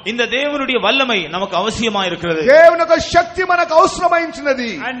God. இந்த தேவனுடைய வல்லமை நமக்கு அவசியமா இருக்கிறது. దేవుని యొక్క శక్తి మనకు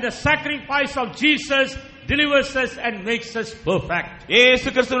అవసరమైంది. And the sacrifice of Jesus delivers us and makes us perfect. இயேசு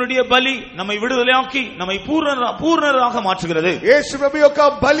கிறிஸ்துவினுடைய பலி நம்மை விடுதலையாக்கி நம்மை பூர்ணராக மாற்றுகிறது. యేసు ప్రభు యొక్క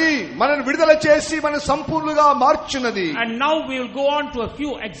బలి మనల్ని విడుదల చేసి మన సంపూర్ణంగా మార్చున్నది. And now we will go on to a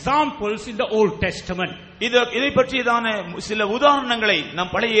few examples in the Old Testament. இதை பற்றியதான சில உதாரணங்களை நாம்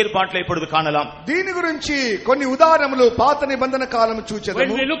பழைய ஏற்பாட்டில் இப்பொழுது காணலாம். దీని గురించి కొన్ని ఉదాహరణలు పాత నిబంధన కాలం When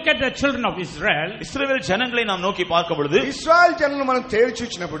చూచెదము. we look at the children of Israel, இஸ்ரவேல் ஜனங்களை நாம் நோக்கி பார்க்கும் பொழுது, ఇశ్రాయేల్ జనులను మనం తేరి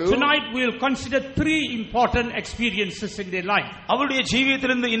చూచినప్పుడు tonight we will consider three important experiences in their life. அவருடைய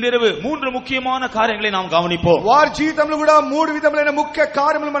ஜீவியத்திலிருந்து இன்றிரவு 3 முக்கியமான காரியங்களை நாம் கவனிப்போம். వారి జీవితంలో కూడా 3 విధములైన ముఖ్య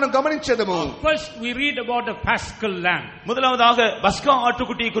కార్యములు మనం గమనించేదము. First we read about the Paschal lamb. முதலாவதாக பஸ்கா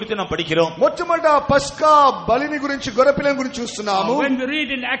ஆட்டுக்குட்டியை குறித்து நாம் படிக்கிறோம். మొట్టమొదట పస్కా బలిని గురించి గొర్రెపిల్లని గురించి చూస్తున్నాము. When we read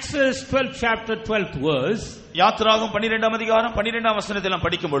in Exodus 12 chapter 12th verse, யாத்ராகமம் 12ஆம் அதிகாரம் 12ஆம் வசனத்தில் நாம்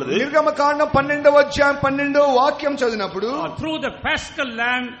படிக்கும் பொழுது, నిర్గమకాండం 12వ అధ్యాయం 12వ వాక్యం చదివినప్పుడు through the Paschal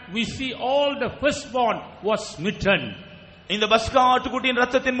lamb we see all the firstborn was smitten. இந்த பஸ்கா ஆட்டுக்குட்டியின்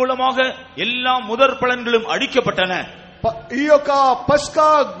இரத்தத்தின் மூலமாக எல்லா முதற் பலன்களும் அழிக்கப்பட்டன. ఈ యొక్క పస్కా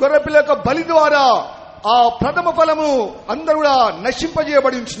గొర్రెపిల్ల యొక్క బలి ద్వారా ఆ ప్రథమ ఫలము అందరూ కూడా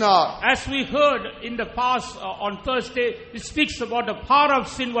నశింపజేయబడి ఉంచున్నారు. As we heard in the past on Thursday, it speaks about the power of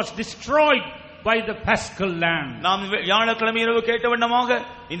sin was destroyed by the Paschal lamb. நாம் வியாழக்கிழமை இரவு கேட்ட வண்ணமாக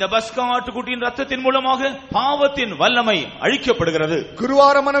இந்த பஸ்கா ஆட்டுக்குட்டியின் இரத்தத்தின் மூலமாக பாவத்தின் வல்லமை அழிக்கப்படுகிறது.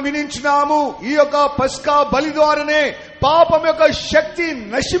 గురువారం మనం వినించినాము ఈ యొక్క పస్కా బలి ద్వారానే పాపం యొక్క శక్తి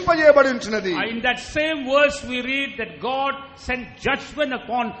నశింపజేయబడి ఉంటున్నది. In that same verse we read that God sent judgment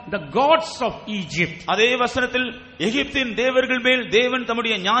upon the gods of Egypt. அதே வசனத்தில் எகிப்தின் தேவர்கள் மேல் தேவன்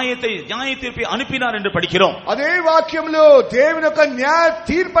தம்முடைய நியாய தீர்ப்பை அனுப்பினார் என்று படிக்கிறோம். అదే వాక్యంలో దేవుని యొక్క న్యాయ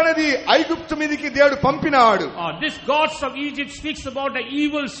తీర్పు అనేది ఐగుప్తు మీదకి దేవుడు పంపినాడు. This gods of Egypt speaks about the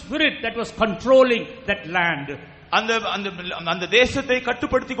evil spirit that was controlling that land. அந்த தேசத்தை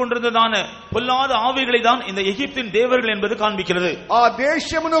கட்டுப்படுத்தி கொண்டிருந்ததான பொல்லாத ஆவிகளை தான் இந்த எகிப்தின் தேவர்கள் என்பது காண்பிக்கிறது. ఆ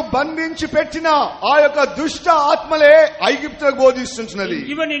దేశమును బంధించి పెట్టిన ఆ యొక్క దుష్ట ఆత్మలే ఐగుప్తుకు బోధిస్తున్నది.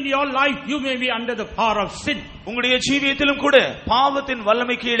 Even in your life you may be under the power of sin. உங்களுடைய ஜீவியத்திலும் கூட பாவத்தின்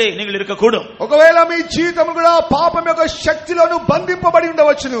வல்லமை கீழே நீங்கள் இருக்கக்கூடும். ఒకవేళ మీ జీవితము కూడా పాపం యొక్క శక్తిలోను బంధింపబడి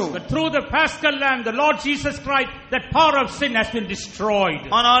ఉండవచ్చును. But through the Paschal Lamb, the Lord Jesus Christ, that power of sin has been destroyed.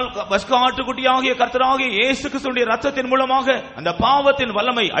 ஆனால் பஸ்கா ஆட்டுக்குட்டியாகிய கர்த்தராகிய இயேசு கிறிஸ்துவின் இரத்தத்தின் மூலமாக அந்த பாவத்தின்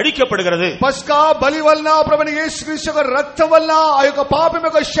வல்லமை அழிக்கப்படுகிறது. పస్కా బలి వలన ప్రభువైన యేసుక్రీస్తు యొక్క రక్తం వలన ఆ యొక్క పాపం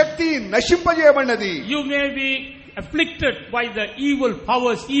యొక్క శక్తి నశింపజేయబడినది. You may be afflicted by the evil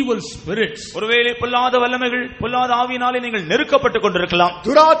powers, evil spirits. ஒருவேளை பொல்லாத வல்லமைகள் பொல்லாத ஆவியினாலே நீங்கள் நெருக்கப்பட்டுக் கொண்டிருக்கலாம்.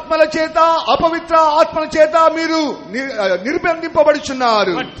 దురాత్మల చేత అపవిత్ర ఆత్మల చేత మీరు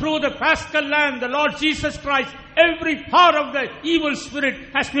నిర్బంధింపబడుచున్నారు. But through the Paschal Lamb, the Lord Jesus Christ, every power of the evil spirit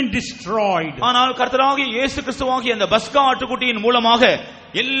has been destroyed. ஆனால் கர்த்தராகிய இயேசு கிறிஸ்துவாகிய அந்த பஸ்கா ஆட்டுக்குட்டியின் மூலமாக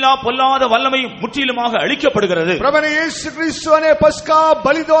எல்லா பொல்லாத வல்லமையும் முற்றிலுமாக அழிக்கப்படுகிறது. ప్రభువైన యేసుక్రీస్తు అనే పస్కా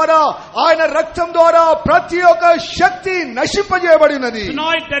బలి ద్వారా ఆయన రక్తం ద్వారా ప్రతి ఒక్క శక్తి నశింపజేయబడినది.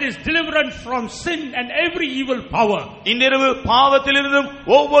 Tonight there is deliverance from sin and every evil power. இன்றிரவு பாவத்திலிருந்தும்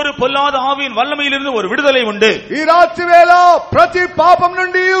ஒவ்வொரு பொல்லாத ஆவியின் வல்லமையிலிருந்து ஒரு விடுதலை உண்டு. ఈ రాత్రి వేళ ప్రతి పాపం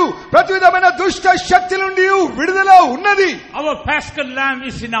నుండి ప్రతి విధమైన దుష్ట శక్తి నుండి విడుదల ఉన్నది. Our Paschal Lamb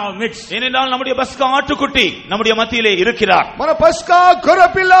is in our midst. ஏனென்றால் நம்முடைய பஸ்கா ஆட்டுக்குட்டி நம்முடைய மத்தியிலே இருக்கிறார். మన పస్కా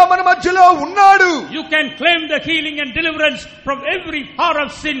గొర్రెపిల్ల మన మధ్యలో ఉన్నాడు. You can claim the healing and deliverance from every power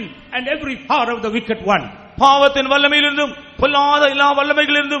of sin and every power of the wicked one. பாவத்தின் வல்லமையிலிருந்தும் பொல்லாத எல்லா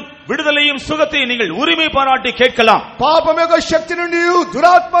வல்லமைகளிலிருந்தும் விடுதலையும் சுகத்தையும் நீங்கள் உரிமை பாராட்டி கேட்கலாம். పాపం యొక్క శక్తి నుండి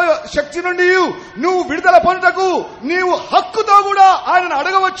దురాత్మ శక్తి నుండి నువ్వు విడుదల పొందుటకు నీవు హక్కుతో కూడా ఆయనను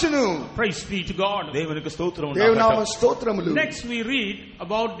అడగవచ్చును. Praise be to God. தேவனுக்கு ஸ்தோத்திரம் దేవునామ உண்டாகட்டும். స్తోత్రములు. Next we read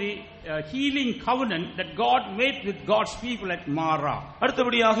about the healing covenant that God made with God's people at Mara.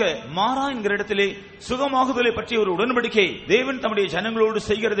 அடுத்தபடியாக மாரா என்கிற இடத்திலே சுகமாகுதலை பற்றிய ஒரு உடன்படிக்கை தேவன் தம்முடைய ஜனங்களோடு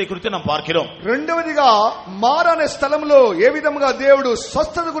செய்கிறதை குறித்து நாம் பார்க்கிறோம். రెండవదిగా మారా అనే స్థలంలో ఏ విధముగా దేవుడు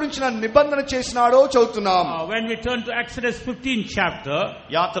స్వస్థత గురించిన నిబంధన చేసినాడో చదువుతున్నాం. When we turn to Exodus 15 chapter,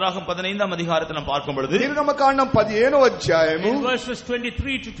 யாத்திராகமம் 15ஆம் அதிகாரத்தை நாம் பார்க்கும் பொழுது నిర్గమకాండం 15వ అధ్యాయము in verses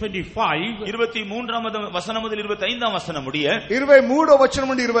 23 to 25, 23ஆம் வசனம் முதல் 25ஆம் வசனம் முடிய 23వ వచనం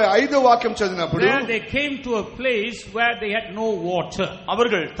నుండి 25వ వాక్యం చదివినప్పుడు there they came to a place where they had no water.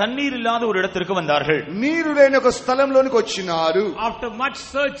 அவர்கள் தண்ணீர் இல்லாத ஒரு இடத்திற்கு வந்தார்கள். నీరు లేని ఒక స్థలంలోనికి వచ్చినారు. After much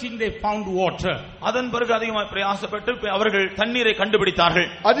searching they found water. அதன் பிறகு அதிகமாக பிரயாசப்பட்டு அவர்கள் தண்ணீரை கண்டுபிடித்தார்கள்.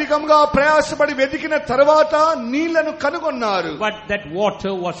 అధికంగా ప్రయాసపడి వెతికిన తర్వాత నీళ్లను కనుగొన్నారు. But that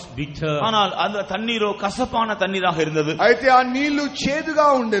water was bitter. ஆனால் அந்த தண்ணீரோ கசப்பான தண்ணீராக இருந்தது. అయితే ఆ నీళ్లు చేదుగా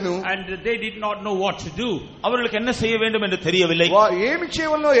ఉండెను. And they did not know what to do. அவர்களுக்கு என்ன செய்ய வேண்டும் என்று தெரியவில்லை. ఏమి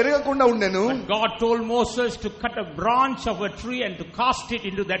చేయవలనో ఎరగకుండా ఉండెను. God told Moses to cut a branch of a tree and to cast it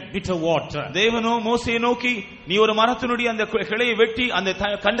into that bitter water. தேவனோ மோசேயை நோக்கி நீ ஒரு மரத்தினுடைய அந்த கிளையை வெட்டி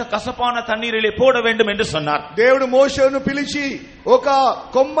அந்த கசப்பான தண்ணீரிலே போட வேண்டும் என்று சொன்னார். దేవుడు మోషేను పిలిచి ఒక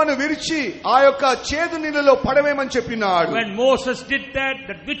కొమ్మను విరిచి ఆ యొక్క చేదు నీళ్ళలో పడవేయమని చెప్పినాడు. When Moses did that,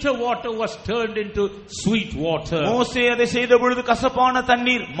 the bitter water was turned into sweet water. மோசே அதை செய்த பொழுது கசப்பான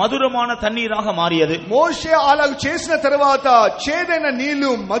தண்ணீர் மதுரமான தண்ணீராக மாறியது. మోషే అలా చేసిన తర్వాత చేదైన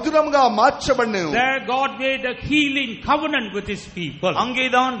నీళ్లు మధురంగా మార్చబడినవి. There God made a healing covenant with his people.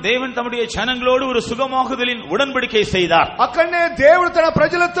 அங்கேதான் தேவன் தம்முடைய ஜனங்களோடு ஒரு சுகமாகுதலின் உடன்படிக்கை செய்தார். అక్కడనే దేవుడు తన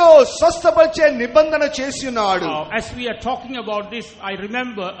ప్రజలతో స్వస్థపరిచే నిబంధన చేసి ఉన్నాడు. As we are talking about this, I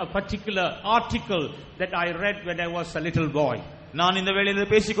remember a particular article that I read when I was a little boy. நான் இந்த வேளையில்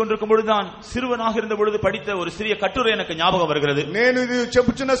பேசிக் கொண்டிருக்கும் பொழுதுதான் சிறுவனாக இருந்த பொழுது படித்த ஒரு சிறிய கட்டுரை எனக்கு ஞாபகம் வருகிறது. నేను ఇది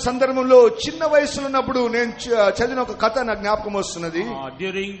చెప్పుచున్న సందర్భంలో చిన్న వయసులో ఉన్నప్పుడు నేను చదివిన ఒక కథ నాకు జ్ఞాపకం వస్తున్నది.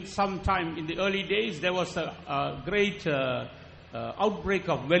 During some time in the early days there was a great outbreak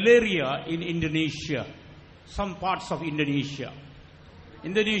of malaria in Indonesia, some parts of Indonesia.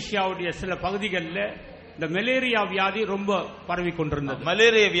 இந்தோனேஷியாவுடைய சில பகுதிகளில் இந்த மலேரியா வியாதி ரொம்ப பரவி கொண்டிருந்தது.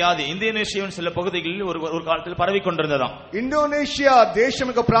 மலேரியா வியாதி இந்தோனேஷியாவின் சில பகுதிகளில் ஒரு காலத்தில் பரவி கொண்டிருந்ததாம். ఇండోనేషియా దేశం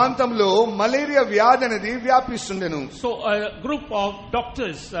యొక్క ప్రాంతంలో మలేరియా వ్యాధి అనేది వ్యాపిస్తుండెను. So a group of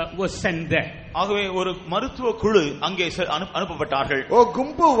doctors were sent there. ஆகவே ஒரு மருத்துவ குழு அங்கே அனுப்பப்பட்டார்கள். ఓ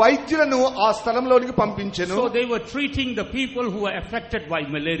గుంపు వైద్యులను ఆ స్థలంలోనికి పంపించెను. So they were treating the people who were affected by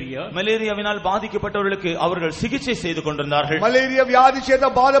malaria. மலேரியாவினால் பாதிக்கப்பட்டவர்களுக்கு அவர்கள் சிகிச்சை செய்து கொண்டிருந்தார்கள். మలేరియా వ్యాధి చేత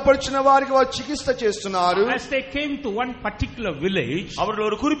బాధపడుచున్న వారికి వారు చికిత్స చేస్తున్నారు. As they came to one particular village, அவர்கள்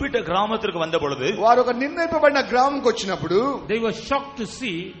ஒரு குறிப்பிட்ட கிராமத்திற்கு வந்த பொழுது వారు ఒక నిర్ణయింపబడిన గ్రామంకి వచ్చినప్పుడు they were shocked to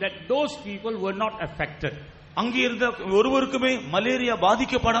see that those people were not affected. அங்கே இருந்த ஒருவருக்குமே மலேரியா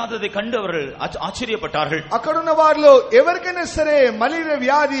பாதிக்கப்படாததை கண்டு அவர்கள் ஆச்சரியப்பட்டார்கள். అక్కడున్న వారిలో ఎవరికైనా సరే మలేరియా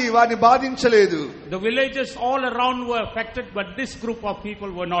వ్యాధి వారిని బాధించలేదు. The villages all around were affected, but this group of people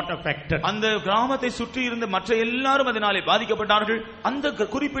were not affected. அந்த கிராமத்தை சுற்றி இருந்த மற்ற எல்லாரும் அதனாலே பாதிக்கப்பட்டார்கள். அந்த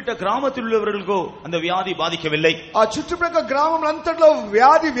குறிப்பிட்ட கிராமத்தில் உள்ளவர்களுக்கோ அந்த வியாதி பாதிக்கவில்லை. ఆ చుట్టుప్రక్కల గ్రామం అంతట్లో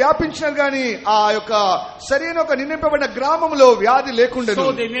వ్యాధి వ్యాపించినది గాని ఆ యొక్క సరైన ఒక నిర్ణయింపబడిన గ్రామంలో వ్యాధి లేకుండెను.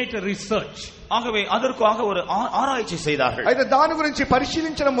 So they made a research. ஆகவே அதற்காக ஒரு ஆராய்ச்சி செய்தார்கள். అయితే దాని గురించి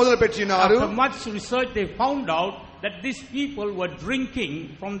పరిశీలించడం మొదలుపెట్టినారు. After much research they found out that these people were drinking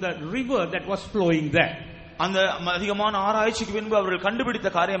from the river that was flowing there. அந்த அதிகமான ஆராய்ச்சிக்கு பின்பு அவர்கள்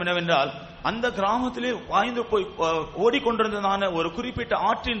கண்டுபிடித்த காரியம் என்னவென்றால் அந்த கிராமத்திலே பாய்ந்து போய் ஓடிக்கொண்டிருந்ததான ஒரு குறிப்பிட்ட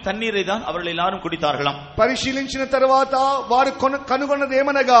ஆற்றின் தண்ணீரை தான் அவர்கள் எல்லாரும் குடித்தார்களாம். పరిశీలించిన తర్వాత వారు కనుగొన్నది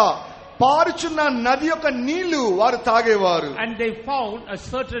ఏమనగా పారుచున్న నది యొక్క నీళ్లు వారు తాగేవారు. And they found a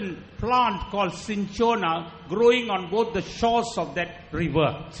certain plant called cinchona growing on both the shores of that river.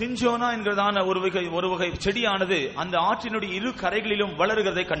 சிஞ்சோனா என்கிறதான ஒரு வகை செடியானது அந்த ஆற்றினுடைய இரு கரைகளிலும்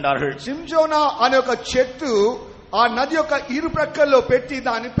வளருகிறதை கண்டார்கள். సింజోనా అనే ఒక చెట్టు ఆ నది యొక్క ఇరు ప్రక్కల్లో పెట్టి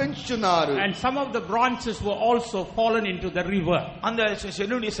దాన్ని పెంచుచున్నారు. And some of the branches were also fallen into the river. அந்த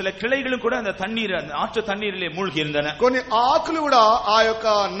செடியுடைய சில கிளைகளும் கூட அந்த தண்ணீர் அந்த ஆற்று தண்ணீரிலே மூழ்கி இருந்தன. కొన్ని ఆకులు కూడా ఆ యొక్క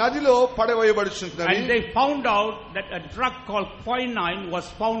నదిలో పడవేయబడుచున్నవి. And they found out that a drug called quinine was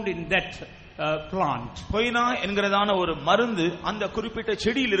found in that plant. Koyna என்கிறதான ஒரு மருந்து அந்த குறிப்பிட்ட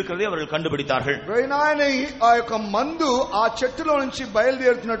செடியில் இருக்கிறதை அவர்கள் கண்டுபிடித்தார்கள். కొయినాని ఆ యొక్క మందు ఆ చెట్టులో నుంచి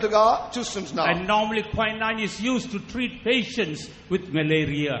బయలుదేరుతున్నట్టుగా చూస్తున్నారు. And normally quinine is used to treat patients with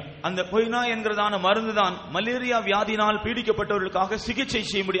malaria. அந்த கொய்னா என்கிறதான மருந்து தான் மலேரியா வியாதியினால் பீடிக்கப்பட்டவர்களுக்காக சிகிச்சை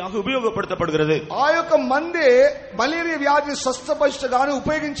செய்யும்படியாக உபயோகப்படுத்தப்படுகிறது. ఆ యొక్క మందే మలేరియా వ్యాధి స్వస్థపరచడానికి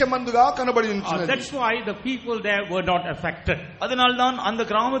ఉపయోగించే మందుగా కనబడి ఉన్నది. That's why the people there were not affected. அதனால்தான் அந்த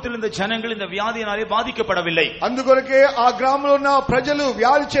கிராமத்தில் இருந்த ஜனங்கள் இந்த வியாதியினாலே பாதிக்கப்படவில்லை. అందుకొరకే ఆ గ్రామంలో ఉన్న ప్రజలు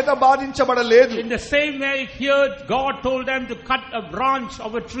వ్యాధి చేత బాధించబడలేదు. In the same way here God told them to cut a branch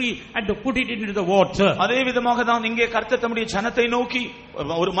of a tree and to put it into the water. அதே விதமாக தான் இங்கே கர்த்தர் தம்முடைய ஜனத்தை நோக்கி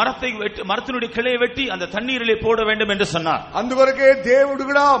ஒரு மரத்தினுடைய கிளையை வெட்டி அந்த தண்ணீரிலே போட வேண்டும் என்று சொன்னார். అందుకొరకే దేవుడు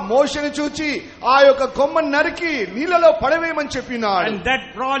కూడా మోషేని చూచి ఆ యొక్క కొమ్మను నరికి నీళ్ళలో పడవేయమని చెప్పినాడు. And that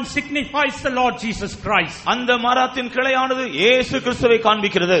branch signifies the Lord Jesus Christ. அந்த மரத்தின் கிளையானது இயேசு கிறிஸ்துவை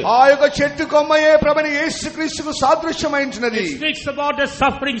காண்பிக்கிறது. ఆ యొక్క చెట్టు కొమ్మయే ప్రభువైన యేసుక్రీస్తుకు సాదృశ్యమైనది. It speaks about the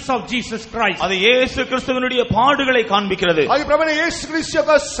sufferings of Jesus Christ. அது இயேசு கிறிஸ்துவினுடைய பாடுகளை காண்பிக்கிறது. అది ప్రభువైన యేసుక్రీస్తు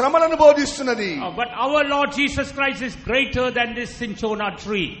యొక్క శ్రమలను బోధిస్తున్నది. But our Lord Jesus Christ is greater than this cinchona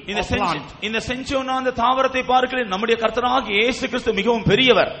tree. இந்த செஞ்சோனா அந்த தாவரத்தை பார்க்கிறேன் நம்முடைய கர்த்தராகிய இயேசு கிறிஸ்து மிகவும்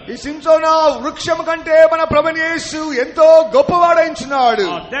பெரியவர். ఈ సించోనా వృక్షం కంటే మన ప్రభువైన యేసు ఎంతో గొప్పవాడైంచున్నాడు.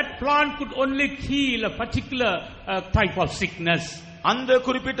 That plant could only heal a particular type of sickness. அந்த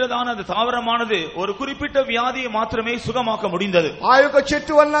குறிப்பிட்டதான அந்த தாவரமானது ஒரு குறிப்பிட்ட வியாதியை மாத்திரமே சுகமாக்க முடிந்தது. ఆ యొక్క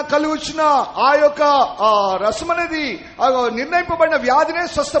చెట్టు వలన కలుగుచున్న ఆ యొక్క రసం అనేది నిర్ణయింపబడిన వ్యాధినే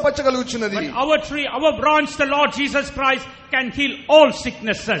స్వస్థపరచగలుగుచున్నది. Our tree, our branch, the Lord Jesus Christ can heal all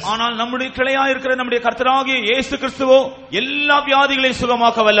sicknesses. ஆனால் நம்முடைய கிளையா இருக்கிற நம்முடைய கர்த்தராகிய இயேசு கிறிஸ்துவோ எல்லா வியாதிகளையும்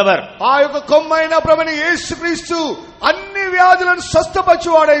சுகமாக்க வல்லவர். ఆ యొక్క కొమ్మైన ప్రభువైన యేసుక్రీస్తు అన్ని వ్యాధులను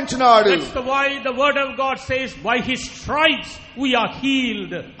స్వస్థపరచువాడైంచున్నాడు. That's why the word of God says by his stripes we are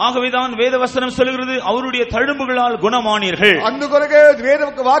healed. ஆகவேதான் வேதவசனம் சொல்கிறது அவருடைய தழும்புகளால் குணமானீர்கள். అందుకొరకే వేద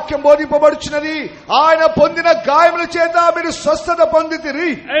వాక్యం బోధింపబడుచున్నది ఆయన పొందిన గాయముల చేత మీరు స్వస్థత పొందితిరి.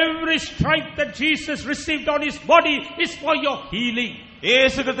 Every stripe that Jesus received on his body is for your healing.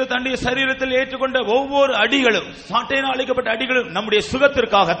 இயேசு கிறிஸ்து தன்னுடைய சரீரத்தில் ஏற்றுக்கொண்ட ஒவ்வொரு அடிகளும் சாட்டையினால் அளிக்கப்பட்ட அடிகளும் நம்முடைய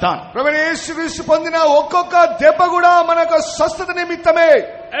சுகத்திற்காகத்தான். ప్రభువైన యేసుక్రీస్తు పొందిన ఒక్కొక్క దెబ్బ కూడా మనకు స్వస్థత నిమిత్తమే.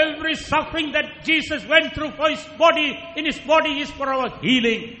 Every suffering that Jesus went through for his body, in his body is for our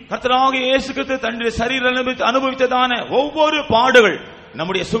healing. கர்த்தராகிய இயேசு கிறிஸ்து தன்னுடைய சரீரத்தில் அனுபவித்ததான ஒவ்வொரு பாடுகள்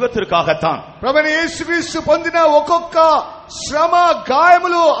நம்முடைய சுகத்திற்காகத்தான். ప్రభువైన యేసుక్రీస్తు పొందిన ఒక్కొక్క శ్రమ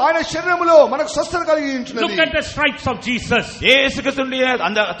గాయములు ఆయన శరీరములో మనకు స్వస్థత కలిగించున్నది. Look at the stripes of Jesus. இயேசு கிறிஸ்துவினுடைய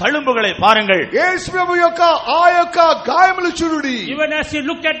அந்த தழும்புகளை பாருங்கள். యేసు ప్రభు యొక్క ఆ యొక్క గాయములు చూడుడి. Even as you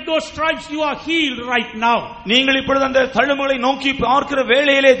look at those stripes you are healed right now. நீங்கள் இப்பொழுது அந்த தழும்புகளை நோக்கி பார்க்கிற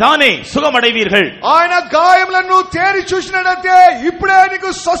வேளையிலே தானே சுகமடைவீர்கள். ఆయన గాయములను తేరి చూసినట్లయితే ఇప్పుడే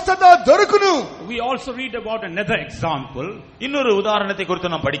నీకు స్వస్థత దొరుకును. We also read about another example. இன்னொரு உதாரணத்தை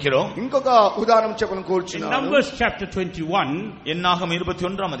குறித்து நாம் படிக்கிறோம். ఇంకొక ఉదాహరణ చెప్పను కోరుచున్నాను. Numbers chapter 21. என்னாகும்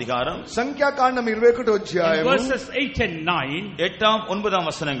 21ஆம் அதிகாரம் సంఖ్యాకాండం 21వ అధ్యాయం verses 8 and 9. 8ஆம் 9ஆம்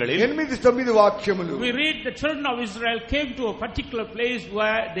వచనங்களில் 8-9 వాక్యములు. We read the children of Israel came to a particular place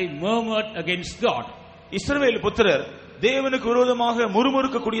where they murmured against God. இஸ்ரவேல் புத்திரர் தேவனுக்கு விரோதமாக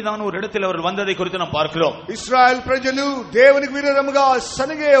முறுமுறுக்கக்கூடியதான ஒரு இடத்தில் அவர்கள் வந்ததை குறித்து நாம் பார்க்கிறோம். ఇశ్రాయేల్ ప్రజలు దేవునికి విరోధముగా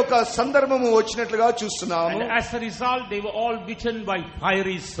సనిగే ఒక సందర్భము వచ్చినట్లుగా చూస్తున్నాము. And as a result they were all bitten by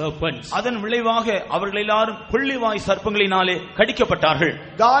fiery serpents. அதன் விளைவாக அவர்கள் எல்லாரும் கொள்ளிவாய் சர்ப்பங்களினாலே கடிக்கப்பட்டார்கள்.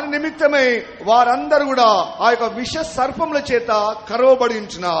 దాని నిమిత్తమై వారందరూ కూడా ఆ యొక్క విష సర్పముల చేత కరవబడి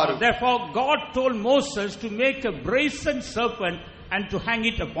ఉంటున్నారు. Therefore God told Moses to make a brazen serpent and to hang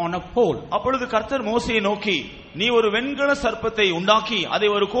it upon a pole. அப்பொழுது கர்த்தர் மோசேயை நோக்கி, நீ ஒரு வெண்கல சர்ப்பத்தை உண்டாக்கி அதை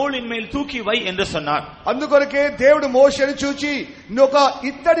ஒரு கோலின் மேல் தூக்கி வை என்று சொன்னார். అందుకొరకే దేవుడు మోషేను చూచి ఒక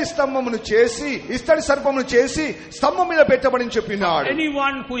ఇత్తడి స్తంభమును చేసి ఇత్తడి సర్పమును చేసి స్తంభం మీద పెట్టమని చెప్పినాడు.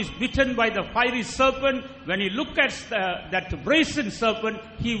 Anyone who is bitten by the fiery serpent, when he look at that brazen serpent,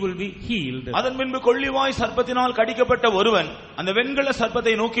 he will be healed. அதன் பின்பு கொள்ளிவாய் சர்ப்பத்தினால் கடிக்கப்பட்ட ஒருவன் அந்த வெண்கல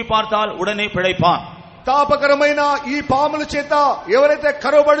சர்ப்பத்தை நோக்கி பார்த்தால் உடனே பிழைப்பான். తాపకరమైన ఈ పాముల చేత ఎవరైతే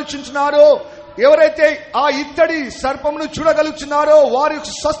కరవబడుచున్నారో, ఎవరైతే ఆ ఇత్తడి సర్పమును చూడగలుగుతున్నారో వారికి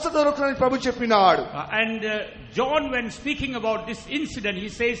స్వస్థత దొరుకుతుందని ప్రభు చెప్పినాడు. And John, when speaking about this incident, he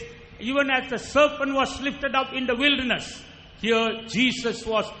says, even as the serpent was lifted up in the wilderness, here Jesus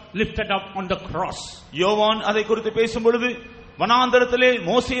was lifted up on the cross. யோவான் அதை குறித்து பேசும் பொழுது, வனாந்தரத்திலே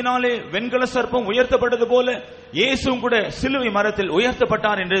மோசேயினாலே வெண்கல சர்ப்பம் உயர்த்தப்பட்டது போல இயேசுவும் கூட சிலுவை மரத்தில்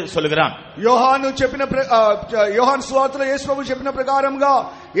உயர்த்தப்பட்டார் என்று சொல்கிறான். యోహాను సువార్తలో యేసు ప్రభు చెప్పిన ప్రకారంగా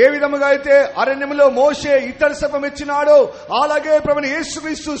ఏ విధముగా అయితే అరణ్యములో మోషే ఇత్తడి సర్పం ఎత్తినాడో అలాగే ప్రభువు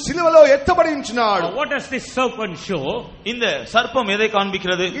యేసుక్రీస్తు సిలువలో ఎత్తబడి ఉంటున్నాడు. What does this serpent show? இந்த సర్పం எதை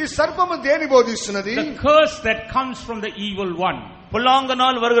కాண்பிக்கிறது? ఈ సర్పము దేని బోధిస్తున్నది? The curse that comes from the evil one.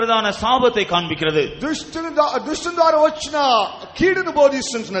 பொல்லாங்கனால் வருகிறதான சாபத்தை காண்பிக்கிறது. దుష్టుని ద్వారా వచ్చిన కీడును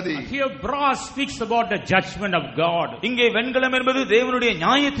బోధిస్తున్నది. Here brass speaks about the judgment of God. இங்கே வெண்கலம் என்பது தேவனுடைய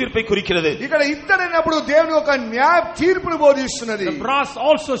நியாய தீர்ப்பை குறிக்கிறது. ఇక్కడ ఇత్తడైనప్పుడు దేవుని ఒక న్యాయ తీర్పును బోధిస్తున్నది. The brass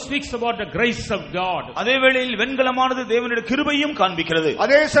also speaks about the grace of God. அதே வேளையில் வெண்கலமானது தேவனுடைய கிருபையும் காண்பிக்கிறது.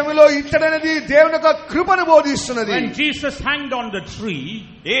 అదే సమయంలో ఇత్తడనేది దేవుని యొక్క కృపను బోధిస్తున్నది. When Jesus hanged on the tree,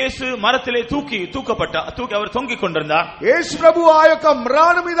 இயேசு மரத்திலே தூக்கி அவர் தொங்கிக் கொண்டிருந்தார். యేసు ప్రభు ఆ యొక్క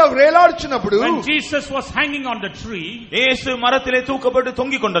మ్రాను మీద వేలాడుచున్నప్పుడు, when Jesus was hanging on the tree, இயேசு மரத்திலே தூக்கப்பட்டு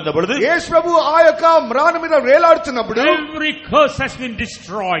தொங்கிக் கொண்டிருந்த பொழுது, యేసు ప్రభు ఆ యొక్క మ్రాను మీద వేలాడుతున్నప్పుడు every curse has been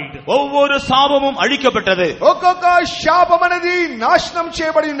destroyed. ஒவ்வொரு சாபமும் அழிக்கப்பட்டது. ఒక్కొక్క శాపం అనేది నాశనం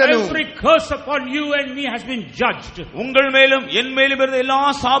చేయబడి ఉన్నది. Every curse upon you and me has been judged. உங்கள் மேலும் என் மேலும் இருந்த எல்லா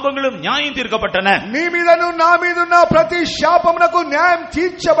சாபங்களும் நியாயம் தீர்க்கப்பட்டன. నీ మీదను నా మీదున్న ప్రతి శాపమునకు న్యాయం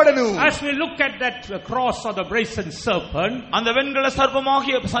తీర్చబడెను. As we look at that cross or the brazen serpent, அந்த வெண்கல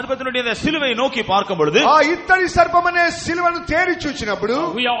சர்ப்பமாகிய சர்ப்பத்தினுடைய சிலுவை நோக்கி பார்க்கும் பொழுது, ఆ ఇత్తడి సర్పమనే సిలువను తేరి చూచినప్పుడు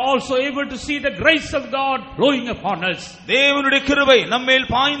we are also able to see the grace of God flowing upon us. தேவனுடைய கிருபை நம்மேல்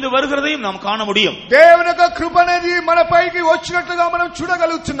பாய்ந்து வருகிறதையும் நாம் காண முடியும். దేవుని యొక్క కృప అనేది మనపైకి వచ్చినట్లుగా మనం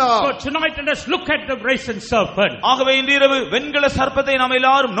చూడగలుగుతున్నాం. So tonight let us look at the brazen serpent. ஆகவே இன்று இரவு வெண்கல சர்ப்பத்தை நாம்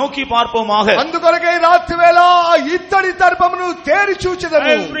எல்லாரும் நோக்கி பார்ப்போமாக. అందుకొరకే రాత్రి వేళ ఆ ఇత్తడి సర్పమును తేరి చూచెదము.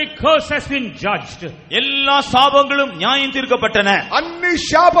 Every curse has been judged. எல்லா சாபங்களும் நியாயம் தீர்க்கப்பட்டன. అన్ని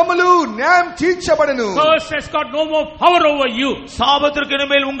శాపములు న్యాయం తీర్చబడెను. Curse has got no more power over you. சாபத்திற்கு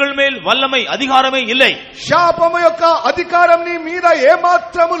மேல் உங்கள் மேல் வல்லமை அதிகாரமே இல்லை. శాపము యొక్క అధికారం నీ మీద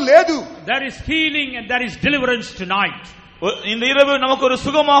ఏమాత్రము లేదు. There is healing and there is deliverance tonight. இந்த இரவு நமக்கு ஒரு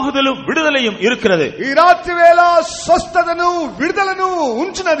சுகமாகுதலும் விடுதலையும் இருக்கிறது. ఈ రాత్రి వేళ స్వస్థతను విడుదలను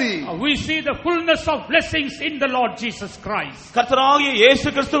ఉంచునది. We see the fullness of blessings in the Lord Jesus Christ. கர்த்தராகிய இயேசு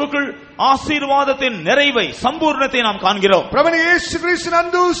கிறிஸ்துவுக்குள் ஆசீர்வாதத்தின் நிறைவை சம்பூர்ணத்தை நாம் காண்கிறோம். ప్రభువైన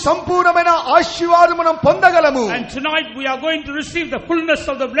యేసుక్రీస్తునందు సంపూర్ణమైన ఆశీర్వాదం మనం పొందగలము. And tonight we are going to receive the fullness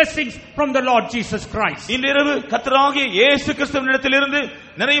of the blessings from the Lord Jesus Christ. இந்த இரவு கர்த்தராகிய இயேசு கிறிஸ்துவினிடத்திலிருந்து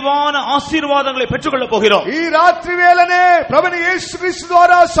நிறைவான ஆசீர்வாதங்களை பெற்றுக்கொள்ளப் போகிறோம். ఈ రాత్రి వేళనే ప్రభువైన యేసుక్రీస్తు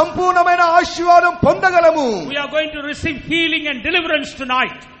ద్వారా సంపూర్ణమైన ఆశీర్వాదం పొందగలము. We are going to receive healing and deliverance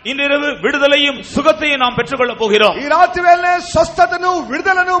tonight. இந்த இரவு விடுதலையும் சுகத்தையும் நாம் பெற்றுக்கொள்ளப் போகிறோம். ఈ రాత్రి వేళనే స్వస్థతను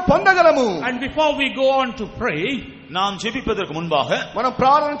విడుదలను పొందగలము. And before we go on to pray, நாம் ஜெபிப்பதற்கு முன்பாக మనం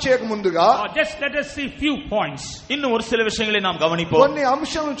ప్రార్థన చేయక ముందుగా just let us see few points. இன்னும் ஒரு சில விஷயங்களை நாம் கவனிப்போம். కొన్ని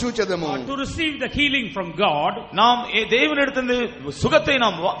అంశాలను చూచెదము. To receive the healing from God, நாம் தேவனிடத்திலிருந்து சுகத்தை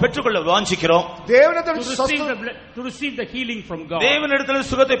நாம் பெற்றுக்கொள்ள வாஞ்சிக்கிறோம். to receive the healing from God, தேவனிடத்திலிருந்து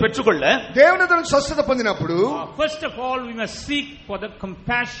சுகத்தை பெற்றுக்கொள்ள దేవునితో స్వస్థత పొందినప్పుడు first of all we must seek for the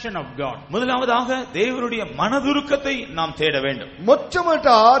compassion of God. முதலாவதாக தேவனுடைய மனதுருக்கத்தை நாம் தேட வேண்டும். మొట్టమొదట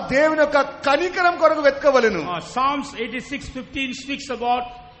దేవుని యొక్క కనికరం కొరకు వెతకవలెను. Psalms 86:15 speaks about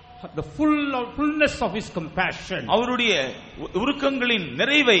the fullness of his compassion. அவருடைய உருக்கங்களின்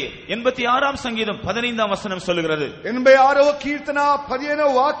நிறைவை 86ஆம் சங்கீதம் 15ஆம் வசனம் சொல்லுகிறது. 86వ కీర్తన 15వ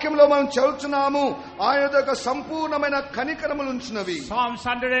వాక్యంలో మనం చదువుతున్నాము ఆయన యొక్క సంపూర్ణమైన కనికరములు ఉంచునవి. Psalms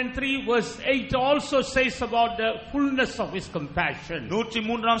 103 verse 8 also says about the fullness of his compassion.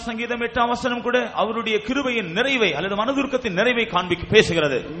 103ஆம் சங்கீதம் 8ஆம் வசனம் கூட அவருடைய கிருபையின் நிறைவை அல்லது மனதுருக்கத்தின் நிறைவை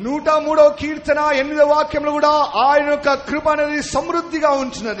பேசுகிறது. 103వ కీర్తన 8వ వాక్యంలో కూడా ఆయన యొక్క కృప అనేది సమృద్ధిగా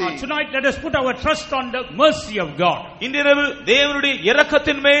ఉంచునది. Tonight let us put our trust on the mercy of God. இன்றிரவு தேவனுடைய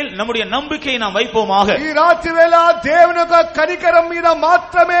இரக்கத்தின் மேல் நம்முடைய நம்பிக்கையை நாம் வைப்போமாக. ఈ రాత్రి వేళ దేవుని యొక్క కనికరం మీద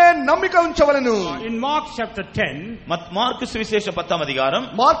మాత్రమే నమ్మిక ఉంచవలెను. In Mark chapter 10, మార్కు సువిశేషం 10వ అధికారం,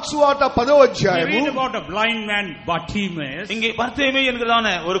 మార్కు సువార్త 10వ అధ్యాయము, we read about a blind man Bartimaeus. இங்கே பர்தேமேயு என்கிறதான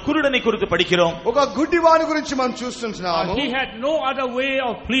ஒரு குருடனை குறித்து படிக்கிறோம். ఒక గుడ్డివాని గురించి మనం చూస్తున్నాము. He had no other way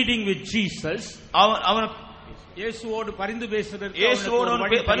of pleading with Jesus. அவன் இயேசுவோடு பரிந்து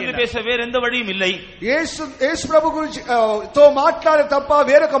பேச வேற எந்த வழியும் இல்லை. యేసు ప్రభు గురించి తో మాట్లాడే తప్ప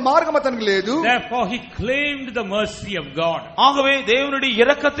వేరొక మార్గం అతనికి లేదు. Therefore he claimed the mercy of God. ஆகவே தேவனுடைய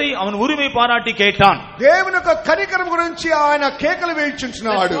இரக்கத்தை அவன் உரிமை பாராட்டி கேட்டான். దేవుని యొక్క కనికరం గురించి ఆయన కేకలు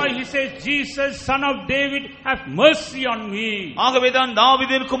వేయించుచున్నాడు. That's why he says, Jesus, son of David, have mercy on me. ஆகவே தான்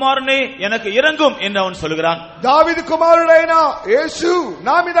தாவீதின் குமாரனே எனக்கு இரங்கும் என்று அவன் சொல்கிறான். దావీదు కుమారుడైన యేసు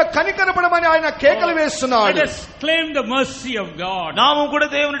నా మీద కనికరపడమని ఆయన కేకలు వేస్తున్నాడు. Claim the mercy of God. நாமும் கூட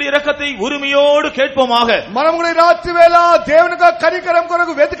தேவனுடைய இரக்கத்தை உரிமையோடு கேட்போமாக. మనం కూడా రాత్రి వేళ దేవుని యొక్క కనికరం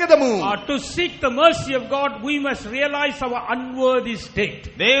కొరకు వెతికెదము. To seek the mercy of God, we must realize our unworthy state.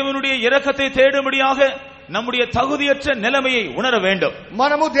 தேவனுடைய இரக்கத்தை தேடும்படியாக நம்முடைய தகுதியற்ற நிலைமையை உணர வேண்டும்.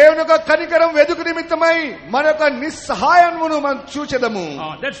 మనము దేవుని యొక్క కనికరం వెతుకు నిమిత్తమై మన యొక్క నిస్సహాయమును మనం చూచెదము.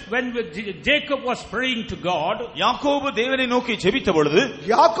 That's when Jacob was praying to God. యాకోబు దేవుని నోకి జెబిత పొழுது,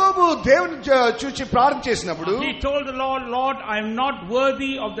 యాకోబు దేవుని చూచి ప్రార్థన చేసినప్పుడు, he told the Lord, Lord, I am not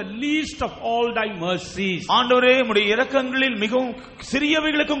worthy of the least of all thy mercies. ஆண்டவரே, உம்முடைய இரக்கங்களில் மிகவும்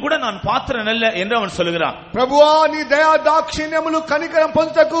சிறியவைகளுக்கும் கூட நான் பாத்திரன் அல்ல என்று அவன் சொல்கிறான். ప్రభువా, నీ దయా దాక్షిణ్యములు కనికరం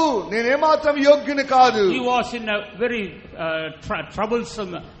పొందుటకు నేనే మాత్రం యోగ్యుని కాదు. He was in a very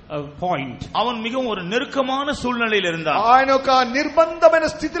troublesome point. அவன் மிகவும் ஒரு நெருக்கமான சூழ்நிலையில் இருந்தான். ఆయన ఒక నిర్బంధమైన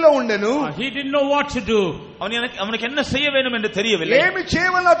స్థితిలో ఉండెను. He didn't know what to do. அவனுக்கு என்ன செய்ய வேண்டும் என்று தெரியவில்லை. ఏమి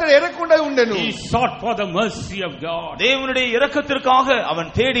చేయాలో అతడు ఎరగకుండా ఉండెను. He sought for the mercy of God. தேவனுடைய இரக்கத்திற்காக அவன்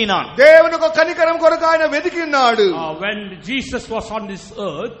தேடினான். దేవుని యొక్క కనికరం కొరకు ఆయన వెతికినాడు. When Jesus was on this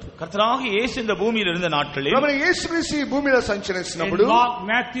earth, கர்த்தராகிய இயேசு இந்த பூமியில் இருந்த நாட்களில், మన యేసుక్రీస్తు ఈ భూమి మీద సంచరించినప్పుడు,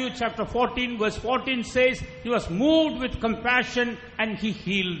 Matthew chapter 14 verse 14 says he was moved with compassion and he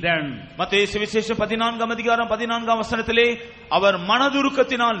healed them. மத்தேயு சுவிசேஷம் 14ஆம் அதிகாரம் 14ஆம் வசனத்திலே அவர்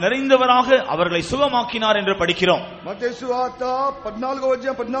மனதுருக்கத்தினால் நிறைந்தவராக அவர்களை சுகமாக்கினார் என்று படிக்கிறோம். మత్తయి సువార్త 14వ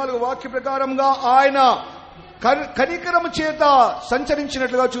అధ్యాయం 14వ వాక్య ప్రకారంగా ఆయన కనికరము చేత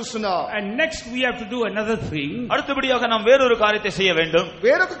సంచరించినట్లుగా చూస్తున్నాం. And next we have to do another thing. அடுத்தபடியாக நாம் வேறொரு காரியத்தை செய்ய வேண்டும்.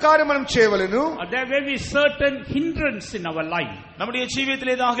 వేరొక కార్యం మనం చేయవలెను. There may be certain hindrance in our life. நம்முடைய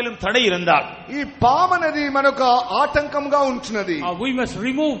ஜீவியத்தில் ஏதாகிலும் தடை இருந்தால், ఈ పామనది మనకు ఆటంకంగా ఉంటున్నది. We must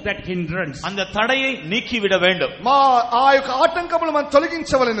remove that hindrance. அந்த தடையை நீக்கிவிட வேண்டும். ఆ యొక్క ఆటంకములు మనం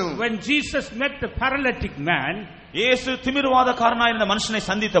తొలగించవలెను. When Jesus met the paralytic man, இயேசு திமிர்வாதக்காரனாய் இருந்த மனுஷனை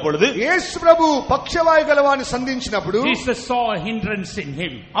சந்தித்த பொழுது, యేసు ప్రభు పక్షవాయు గలవాని సంధించినప్పుడు, Jesus saw a hindrance in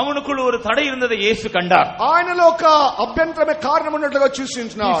him. அவனுக்குள் ஒரு தடை இருந்ததை இயேசு கண்டார். ఆయనలో ఒక అభ్యంతరమే కారణం ఉన్నట్లుగా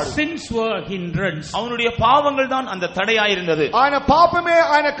చూస్తున్నాడు. His sins were a hindrance. அவனுடைய பாவங்கள் தான் அந்த தடையாயிருந்தது. ఆయన పాపమే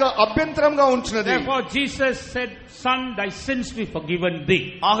ఆయనకు అభ్యంతరంగా ఉంటున్నది. Therefore Jesus said, son, thy sins be forgiven thee.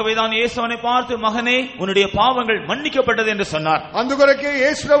 ஆகவேதான் இயேசு அவனை பார்த்து, மகனே, உன்னுடைய பாவங்கள் மன்னிக்கப்பட்டது என்று சொன்னார். అందుకొరకే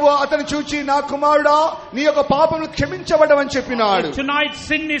యేసు ప్రభు అతను చూచి, నా కుమారుడా, నీ యొక్క పాపములు క్షమించబడవని చెప్పినాడు. Tonight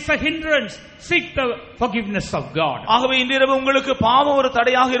sin is a hindrance. Seek the forgiveness of God. ஆகவே இன்றிரவு உங்களுக்கு பாவம் ஒரு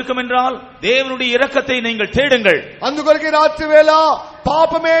தடையாக இருக்கும் என்றால் தேவனுடைய இரக்கத்தை நீங்கள் தேடுங்கள். అందుకొరకే రాత్రి వేళ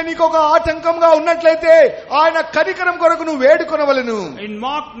పాపమే నీకు ఒక ఆటంకంగా ఉన్నట్లయితే ఆయన కనికరం కొరకు నువ్వు వేడుకొనవలెను. In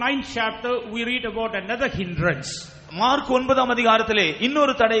Mark 9th chapter we read about another hindrance. Mark 9ஆம் அதிகாரத்திலே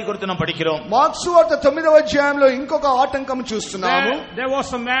இன்னொரு தடையை குறித்து நாம் படிக்கிறோம். మార్కు సువార్త 9వ అధ్యాయంలో ఇంకొక ఆటంకం చూస్తున్నాము. There was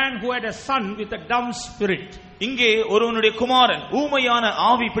a man who had a son with a dumb spirit. இங்கே ஒருவனுடைய குமாரன் ஊமையான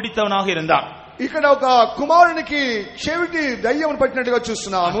ஆவி பிடித்தவனாக இருந்தான். ఇక్కడ ఒక కుమారునికి చెవిటి దయ్యం పట్టినట్టుగా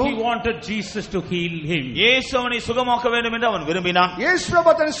చూస్తున్నాము. He wanted Jesus to heal him. యేసు அவனை சுகமாக்க வேண்டும் என்று அவன் விரும்பினான். యేసు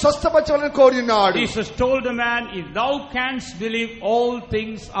ప్రభు అతన్ని స్వస్థపరచాలని కోరినాడు. Jesus told the man, if thou canst believe, all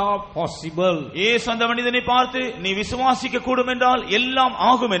things are possible. యేసు அந்த மனிதனை பார்த்து, நீ விசுவாசிக்க கூடும் என்றால் எல்லாம்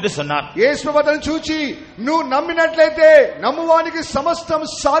ஆகும் என்று சொன்னார். యేసు ప్రభు అతన్ని చూచి, నువ్వు నమ్మినట్లయితే నమ్మువానికి సమస్తం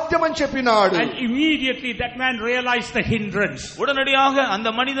సాధ్యమని చెప్పినాడు. And immediately that man realized the hindrance. உடனடியாக அந்த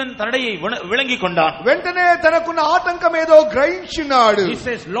மனிதன் தடையை விளங்கி விளங்கிக் கொண்டான். వెంటనే తనకున్న ఆటంకం ఏదో గ్రహించున్నాడు. He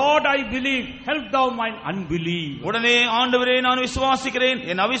says, Lord, I believe, help thou mine unbelief. உடனே ஆண்டவரே நான் விசுவாசிக்கிறேன்,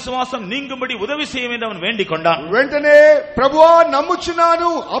 என் அவிசுவாசம் நீங்கும்படி உதவி செய்யும் என்று அவன் வேண்டிக் கொண்டான். వెంటనే ప్రభువా నమ్ముచున్నాను,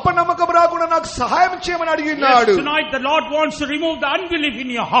 అపనమ్మకం రాకుండా నాకు సహాయం చేయమని అడిగినాడు. Tonight the Lord wants to remove the unbelief in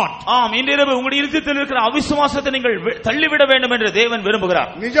your heart. ஆம், இன்றிரவு உங்களுடைய இருதயத்தில் இருக்கிற அவிசுவாசத்தை நீங்கள் தள்ளிவிட வேண்டும் என்று தேவன் விரும்புகிறார்.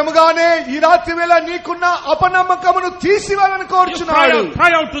 నిజముగానే ఈ రాత్రి వేళ నీకున్న అపనమ్మకమును తీసివేయాలని కోరుచున్నాడు.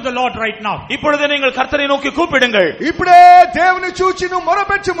 Cry out to the Lord right now. இப்பொழுது நீங்கள் கர்த்தரை நோக்கி கூப்பிடுங்கள். ఇప్పుడే దేవుని చూచి నువ్వు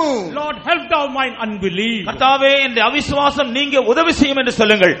మొరపెట్టుము. Lord, help thou mine unbelief. கர்த்தாவே இந்த அவிசுவாசம் நீங்க உதவி செய்யும் என்று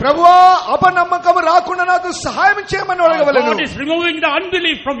சொல்லுங்கள். ప్రభువా అపనమ్మకం రాకుండా నాకు సహాయం చేయమని అడగవలెను. God is removing the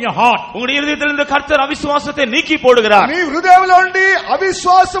unbelief from your heart. உங்களுடைய இருதயத்திலிருந்து கர்த்தர் அவிசுவாசத்தை நீக்கி போடுகிறார். నీ హృదయంలో నుండి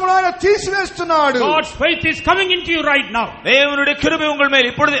అవిశ్వాసమును ఆయన తీసివేస్తున్నాడు. God's faith is coming into you right now. தேவனுடைய கிருபை உங்கள் மேல்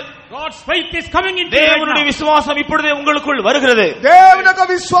இப்பொழுது, God's faith is coming into you right தேவனுடைய now. விசுவாசம் இப்பொழுதே உங்களுக்குள் வருகிறது. దేవుని యొక్క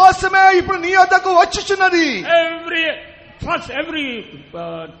విశ్వాసమే ఇప్పుడు నీ వద్దకు వచ్చుచున్నది. Every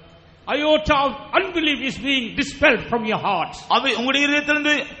iota of unbelief is being dispelled from your heart. உங்களுடைய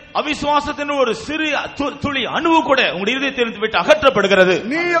இதயத்திலிருந்து அவிசுவாசத்தின் ஒரு சிறு துளி அணுவு கூட உங்களுடைய இதயத்திலிருந்து விட்டு அகற்றப்படுகிறது.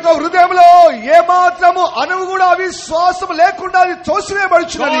 నీ యొక్క హృదయంలో ఏ మాత్రము అణువు కూడా అవిశ్వాసం లేకుండా అది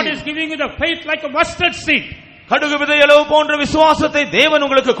తోసివేయబడుచున్నది. God is giving you the faith like a mustard seed. கடுகு விதை அளவு போன்ற விசுவாசத்தை தேவன்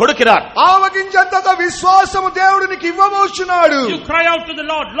உங்களுக்கு கொடுக்கிறார். ఆవగింజంతక విశ్వాసము దేవుడు నీకు ఇవ్వబోచున్నాడు. You cry out to the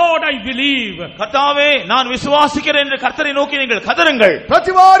Lord, Lord, I believe. கர்த்தாவே நான் விசுவாசிக்கிறேன் என்று கர்த்தரை நோக்கி நீங்கள் கதறுங்கள்.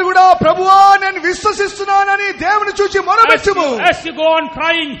 ప్రతివారు కూడా ప్రభువా నేను విశ్వసిస్తున్నానని దేవుని చూచి మొరపెట్టుము. As you go on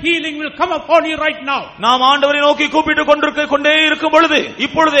crying, healing will come upon you right now. நாம் ஆண்டவரை நோக்கி கூப்பிட்டு கொண்டே இருக்கும் பொழுது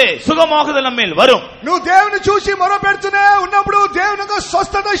இப்பொழுதே சுகமாகுதல் நம்மேல் வரும். నువ్వు దేవుని చూసి మొరపెడుతూనే ఉన్నప్పుడు దేవుని యొక్క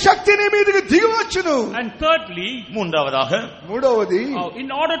స్వస్థత శక్తి నీ మీదకి దిగివచ్చును. And thirdly, மூன்றாவதாக, in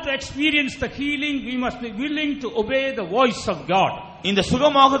order to experience the healing, we must be willing to obey the voice of God. இந்த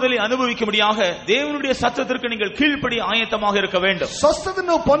சுகமாகுதலை அனுபவிக்கும்படியாக தேவனுடைய சத்தத்திற்கு நீங்கள் கீழ்ப்படி ஆயத்தமாக இருக்க வேண்டும்.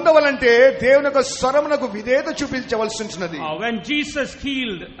 స్వస్థతను పొందవాలంటే దేవుని యొక్క స్వరమునకు విధేయత చూపించవలసి ఉంటుంది. When Jesus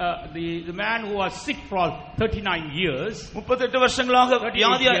healed the man who was sick for 39 years, 38 வருஷங்களாக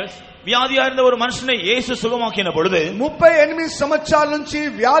வியாதியா இருந்த ஒரு மனுஷனை இயேசு சுகமாக்கின பொழுது 38 సంవత్సరాల నుంచి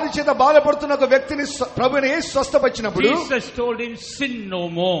వ్యాధి చేత బాధపడుతున్న ఒక వ్యక్తిని ప్రభువైన యేసు స్వస్థపరిచినప్పుడు Jesus told him, sin no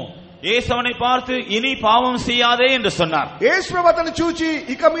more. இயேசு அவனை பார்த்து இனி பாவம் செய்யாதே என்று சொன்னார். యేసు ప్రభు అతన్ని చూచి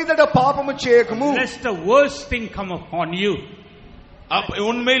ఇక మీదట పాపము చేయకము, lest the worst thing come upon you.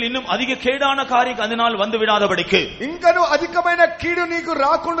 உண்மையில் இன்னும் அதிக கேடான காரியம் அதனால் வந்து விடாதபடிக்கு, ఇంకను అధికమైన కీడు నీకు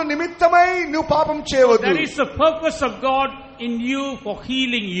రాకుండా నిమిత్తమై నువ్వు పాపం చేయవద్దు. There is a purpose of God in you for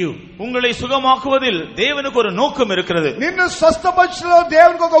healing you. உங்களை சுகமாக்குவதில் தேவனுக்கு ஒரு நோக்கம் இருக்கிறது. నిన్ను స్వస్థపరచడంలో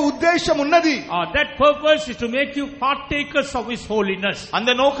దేవునికి ఒక ఉద్దేశం ఉన్నది. That purpose is to make you partakers of his holiness. அந்த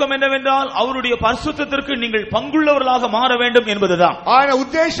நோக்கம் என்னவென்றால் அவருடைய பரிசுத்தத்திற்கு நீங்கள் பங்குள்ளவர்களாக மாற வேண்டும் என்பதுதான். ఆయన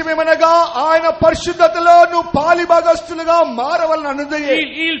ఉద్దేశం ఏమనగా ఆయన పరిశుద్ధతలో నువ్వు పాలిభాగస్తులుగా మారవలన అనుదయే.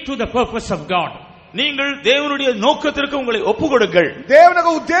 Yield to the purpose of God. நீங்கள் தேவனுடைய நோக்கத்திற்கு உங்களை ஒப்புக்கொடுங்கள். దేవుని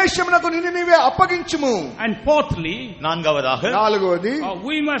యొక్క ఉద్దేశమునకు నిన్ను నీవే అప్పగించుము. And fourthly, நான்காவதாக,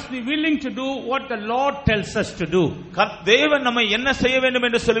 we must be willing to do what the Lord tells us to do. தேவன் நம்மை என்ன செய்ய வேண்டும்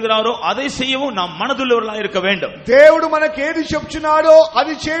என்று சொல்கிறாரோ அதை செய்யவும் நாம் மனதுள்ளவர்களாக இருக்க வேண்டும். దేవుడు మనకు ఏది చెప్తున్నాడో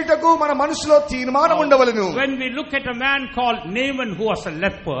అది చేయుటకు మన మనసులో తీర్మానం ఉండవలెను. When we look at a man called Naaman who was a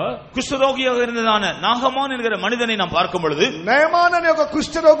leper, కుష్ఠరోగిயாக இருந்ததான நாகமான் என்கிற மனிதனை நாம் பார்க்கும் பொழுது, నయమాన్ అనే ఒక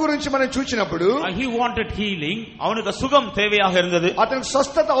కుష్ఠరోగి గురించి మనం చూచినప్పుడు he wanted healing. அவனுக்கு சுகம் தேவையாக இருந்தது. అతనికి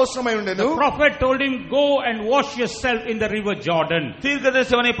స్వస్థత అవసరమై ఉండెను. The prophet told him, go and wash yourself in the river Jordan.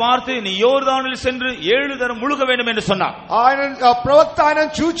 தீர்க்கதரிசி அவனை பார்த்து நீ யோர்தானில் சென்று 7 தரம் முழுக வேண்டும் என்று சொன்னார். ఆయన ప్రవక్త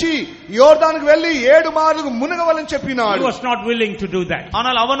ఆయనను చూచి యోర్దానుకు వెళ్లి 7 మార్లు మునగవలని చెప్పినాడు. He was not willing to do that.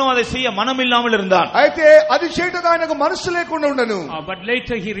 ஆனால் அவனும் அதை செய்ய மனமில்லாமல் இருந்தான். అయితే అది చేయటకు ఆయనకు మనసు లేకుండా ఉండెను. But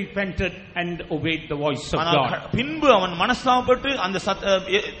later he repented and obeyed the voice of God. பின்பு அவன் மனஸ்தாபப்பட்டு அந்த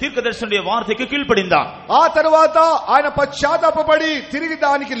தீர்க்கதரிசியுடைய வார்த்தைக்கு கீழ்ப்படிந்தான். ఆ తరువాత ఆయన పశ్చాత్తాపపడి తిరిగి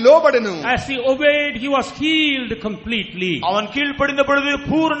దానికి లోబడెను. As he obeyed, he was healed completely. அவன் கீழ்ப்படிந்த பொழுது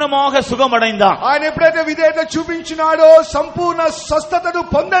பூர்ணமாக சுகமடைந்தான். ఆయన ఎప్పుడైతే విధేయత చూపించినాడో సంపూర్ణ స్వస్థతను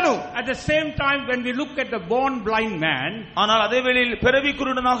పొందెను. At the same time, when we look at the born blind man, ஆனால் அதே வேளையில் பிறவி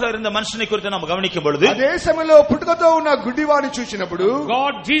குருடனாக இருந்த மனுஷனை குறித்து நாம் கவனிக்கும் பொழுது, అదే సమయంలో పుట్టుకతో ఉన్న గుడ్డివాడిని చూసినప్పుడు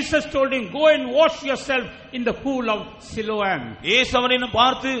Jesus told him, go and wash yourself in the pool of Siloam. இயேசு அவனை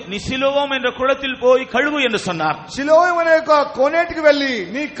பார்த்து நீ சிலோவாம் என்ற குளத்தில் போய் கழுவு என்று சொன்னார். సిలోయం అనే ఒక కోనేటికి వెళ్లి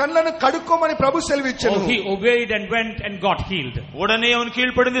నీ కళ్ళను కడుక్కోమని ప్రభు సెలవిచ్చెను. He obeyed and went and got healed. உடனே அவன்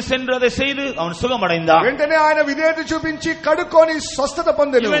கீழ்ப்படிந்து சென்று அதை செய்து அவன் சுகமடைந்தான். వెంటనే ఆయన విధేయత చూపించి కడుక్కొని స్వస్థత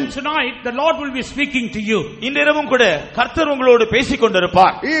పొందెను. Even tonight the Lord will be speaking to you. இன்றிரவும் கூட கர்த்தர் உங்களோடு பேசிக்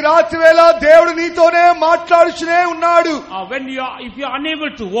கொண்டிருப்பார். ఈ రాత్రి వేళ దేవుడు నీతోనే మాట్లాడుచునే ఉన్నాడు. If you are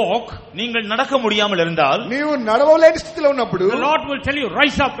unable to walk, நீங்கள் நடக்க முடியாமல் இருந்தால், నీవు నడవలేని స్థితిలో ఉన్నప్పుడు the Lord will tell you,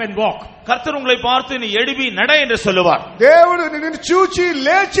 rise up and walk. கர்த்தர் உங்களை பார்த்து நீ எழும்பி நட என்று சொல்லுவார். దేవుడు నిన్ను చూచి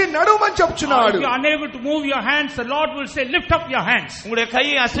లేచి నడువమని చెప్తున్నాడు. If you are unable to move your hands, the Lord will say, lift up your hands. உங்களுடைய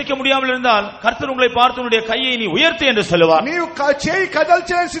கையை அசைக்க முடியாமல் இருந்தால் கர்த்தர் உங்களை பார்த்து உன்னுடைய கையை நீ உயர்த்து என்று சொல்லுவார். నీవు చేయి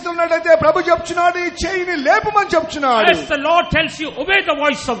కదల్చలేని స్థితిలో ఉన్నట్లయితే ప్రభు చెప్తున్నాడు నీ చేయిని లేపమని చెప్తున్నాడు. As the Lord tells you, obey the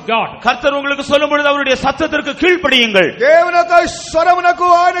voice of God. கர்த்தர் உங்களுக்கு சொல்லும் பொழுது அவருடைய சத்தத்திற்கு கீழ்ப்படியுங்கள். దేవుని యొక్క స్వరమునకు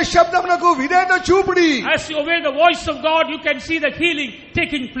ఆయన శబ్దమునకు విధేయత చూపుడి. As you obey the voice of God, you can see the healing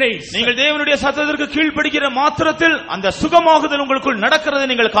taking place. நீங்கள் தேவனுடைய சத்தத்திற்கு கீழ்ப்படிகிற மாத்திரத்தில் அந்த சுகமாகுதல் உங்களுக்குள் நடக்கிறதை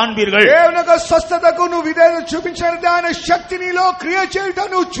நீங்கள் காண்பீர்கள். దేవుని యొక్క స్వస్థతకు నువ్వు విధేయత చూపించినట్లయితే ఆయన శక్తి నీలో క్రియ చేయడం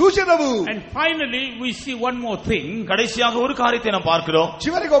నువ్వు చూచెదవు. And finally we see one more thing. கடைசியாக ஒரு காரியத்தை நாம் பார்க்கிறோம்.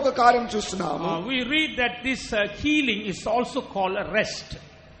 చివరికి ఒక కార్యం చూస్తున్నాము. We read that this healing is also called a rest.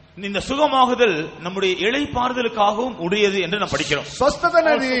 இந்த சுகமாகுதல் நம்முடைய இளைப்பாறுதலுக்காகவும் உடையது என்று நாம் படிக்கிறோம். స్వస్థత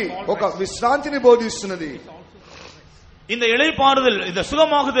అనేది ఒక విశ్రాంతిని బోధిస్తున్నది. இந்த இளைப்பாறுதல், இந்த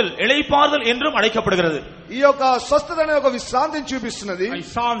சுகமாகுதல் இளைப்பாறுதல் என்றும் அழைக்கப்படுகிறது. ఈ యొక్క స్వస్థత అనే ఒక విశ్రాంతిని చూపిస్తున్నది.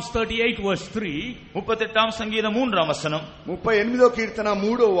 Psalms 38 verse 3, 38 సంగీతం 3 వచనం, 38వ కీర్తన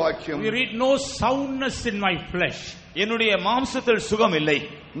 3వ వాక్యం. we read, no soundness in my flesh. என்னுடைய மாம்சத்தில் சுகம் இல்லை.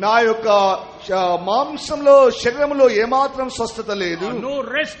 నా యొక్క మాంసంలో శరీరంలో ఏమాత్రం స్వస్థత లేదు. No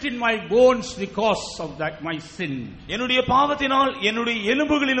rest in my bones because of that my sin. என்னுடைய பாவத்தினால் என்னுடைய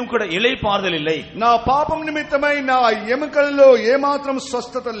எலும்புகளிலும் கூட இளைப்பாறுதல் இல்லை. నా పాపం నిమిత్తమై నా ఎముకల్లో ఏమాత్రం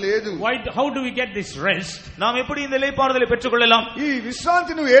స్వస్థత లేదు. How do we get this rest? நாம் எப்படி இந்த இளைப்பாறுதலை பெற்றுக்கொள்ளலாம்? ఈ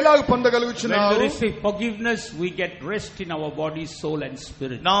విశ్రాంతి నువ్వు ఎలాగ పొందగలుగుచున్నావు? When we receive forgiveness, we get rest in our body, soul and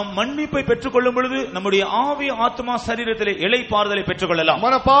spirit. நாம் மன்னிப்பை பெற்றுக்கொள்ளும் பொழுது நம்முடைய ஆவி, ஆத்மா, சரீரத்திலே இளைப்பாறுதலை பெற்றுக்கொள்ளலாம்.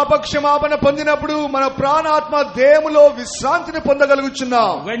 మన పాప క్షమాపణ పొందినప్పుడు మన ప్రాణాత్మ దేహములో విశ్రాంతిని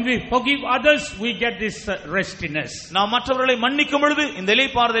పొందగలుగుచున్నాం. When we forgive others, we get this restiness. நாம் மற்றவர்களை மன்னிக்கும் பொழுது இந்த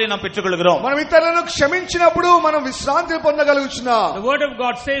இளைப்பாறுதலை நாம் பெற்றுக்கொள்கிறோம். మనం ఇతరులను క్షమించినప్పుడు మనం విశ్రాంతిని పొందగలుగుచున్నాం. The word of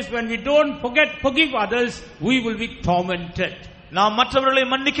God says, when we don't forgive others, we will be tormented. நாம் மற்றவர்களை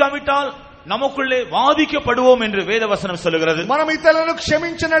மன்னிக்காவிட்டால் நமக்குள்ளே வாதிக்கப்படுவோம் என்று வேதவசனம் சொல்லுகிறது. మనం ఇతరులను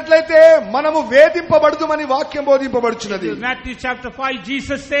క్షమించినట్లయితే మనము వేధింపబడుదుమని వాక్యం బోధింపబడుచున్నది. Matthew chapter 5,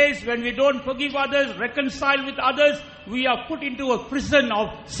 Jesus says, when we don't forgive others, reconcile with others, we are put into a prison of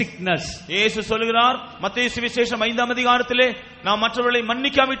sickness. இயேசு சொல்கிறார், மத்தேயு சுவிசேஷம் 5ஆம் அதிகாரத்திலே, நாம் மற்றவர்களை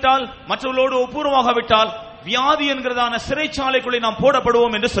மன்னிக்காவிட்டால், மற்றவர்களோடு ஒப்புரவாகாவிட்டால் வியாதி என்கிறதான சிறைச்சாலைக்குள்ளே நாம்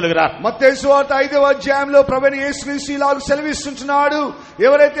போடப்படுவோம் என்று சொல்கிறார். మత్తయి సువార్త 5వ అధ్యాయంలో ప్రభువైన యేసుక్రీస్తు ఇలాగ సెలవిస్తున్నాడు,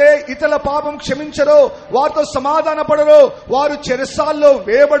 ఎవరైతే ఇతరుల పాపం క్షమించరో వారితో సమాధాన పడరో వారు చెరసాల్లో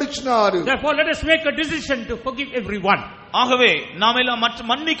వేయబడుచున్నారు. Therefore let us make a decision to forgive everyone. ஆகவே நாம் எல்லாம்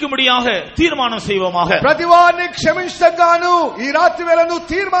மன்னிக்கும்படியாக தீர்மானம் செய்வோமாக. ప్రతి వారిని క్షమించగాను ఈ రాత్రి వేళ నువ్వు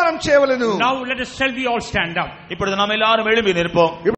తీర్మానం చేయవలెను. Now let us shall we all stand up. இப்பொழுது நாம் எல்லாரும் எழும்பி நிற்போம்.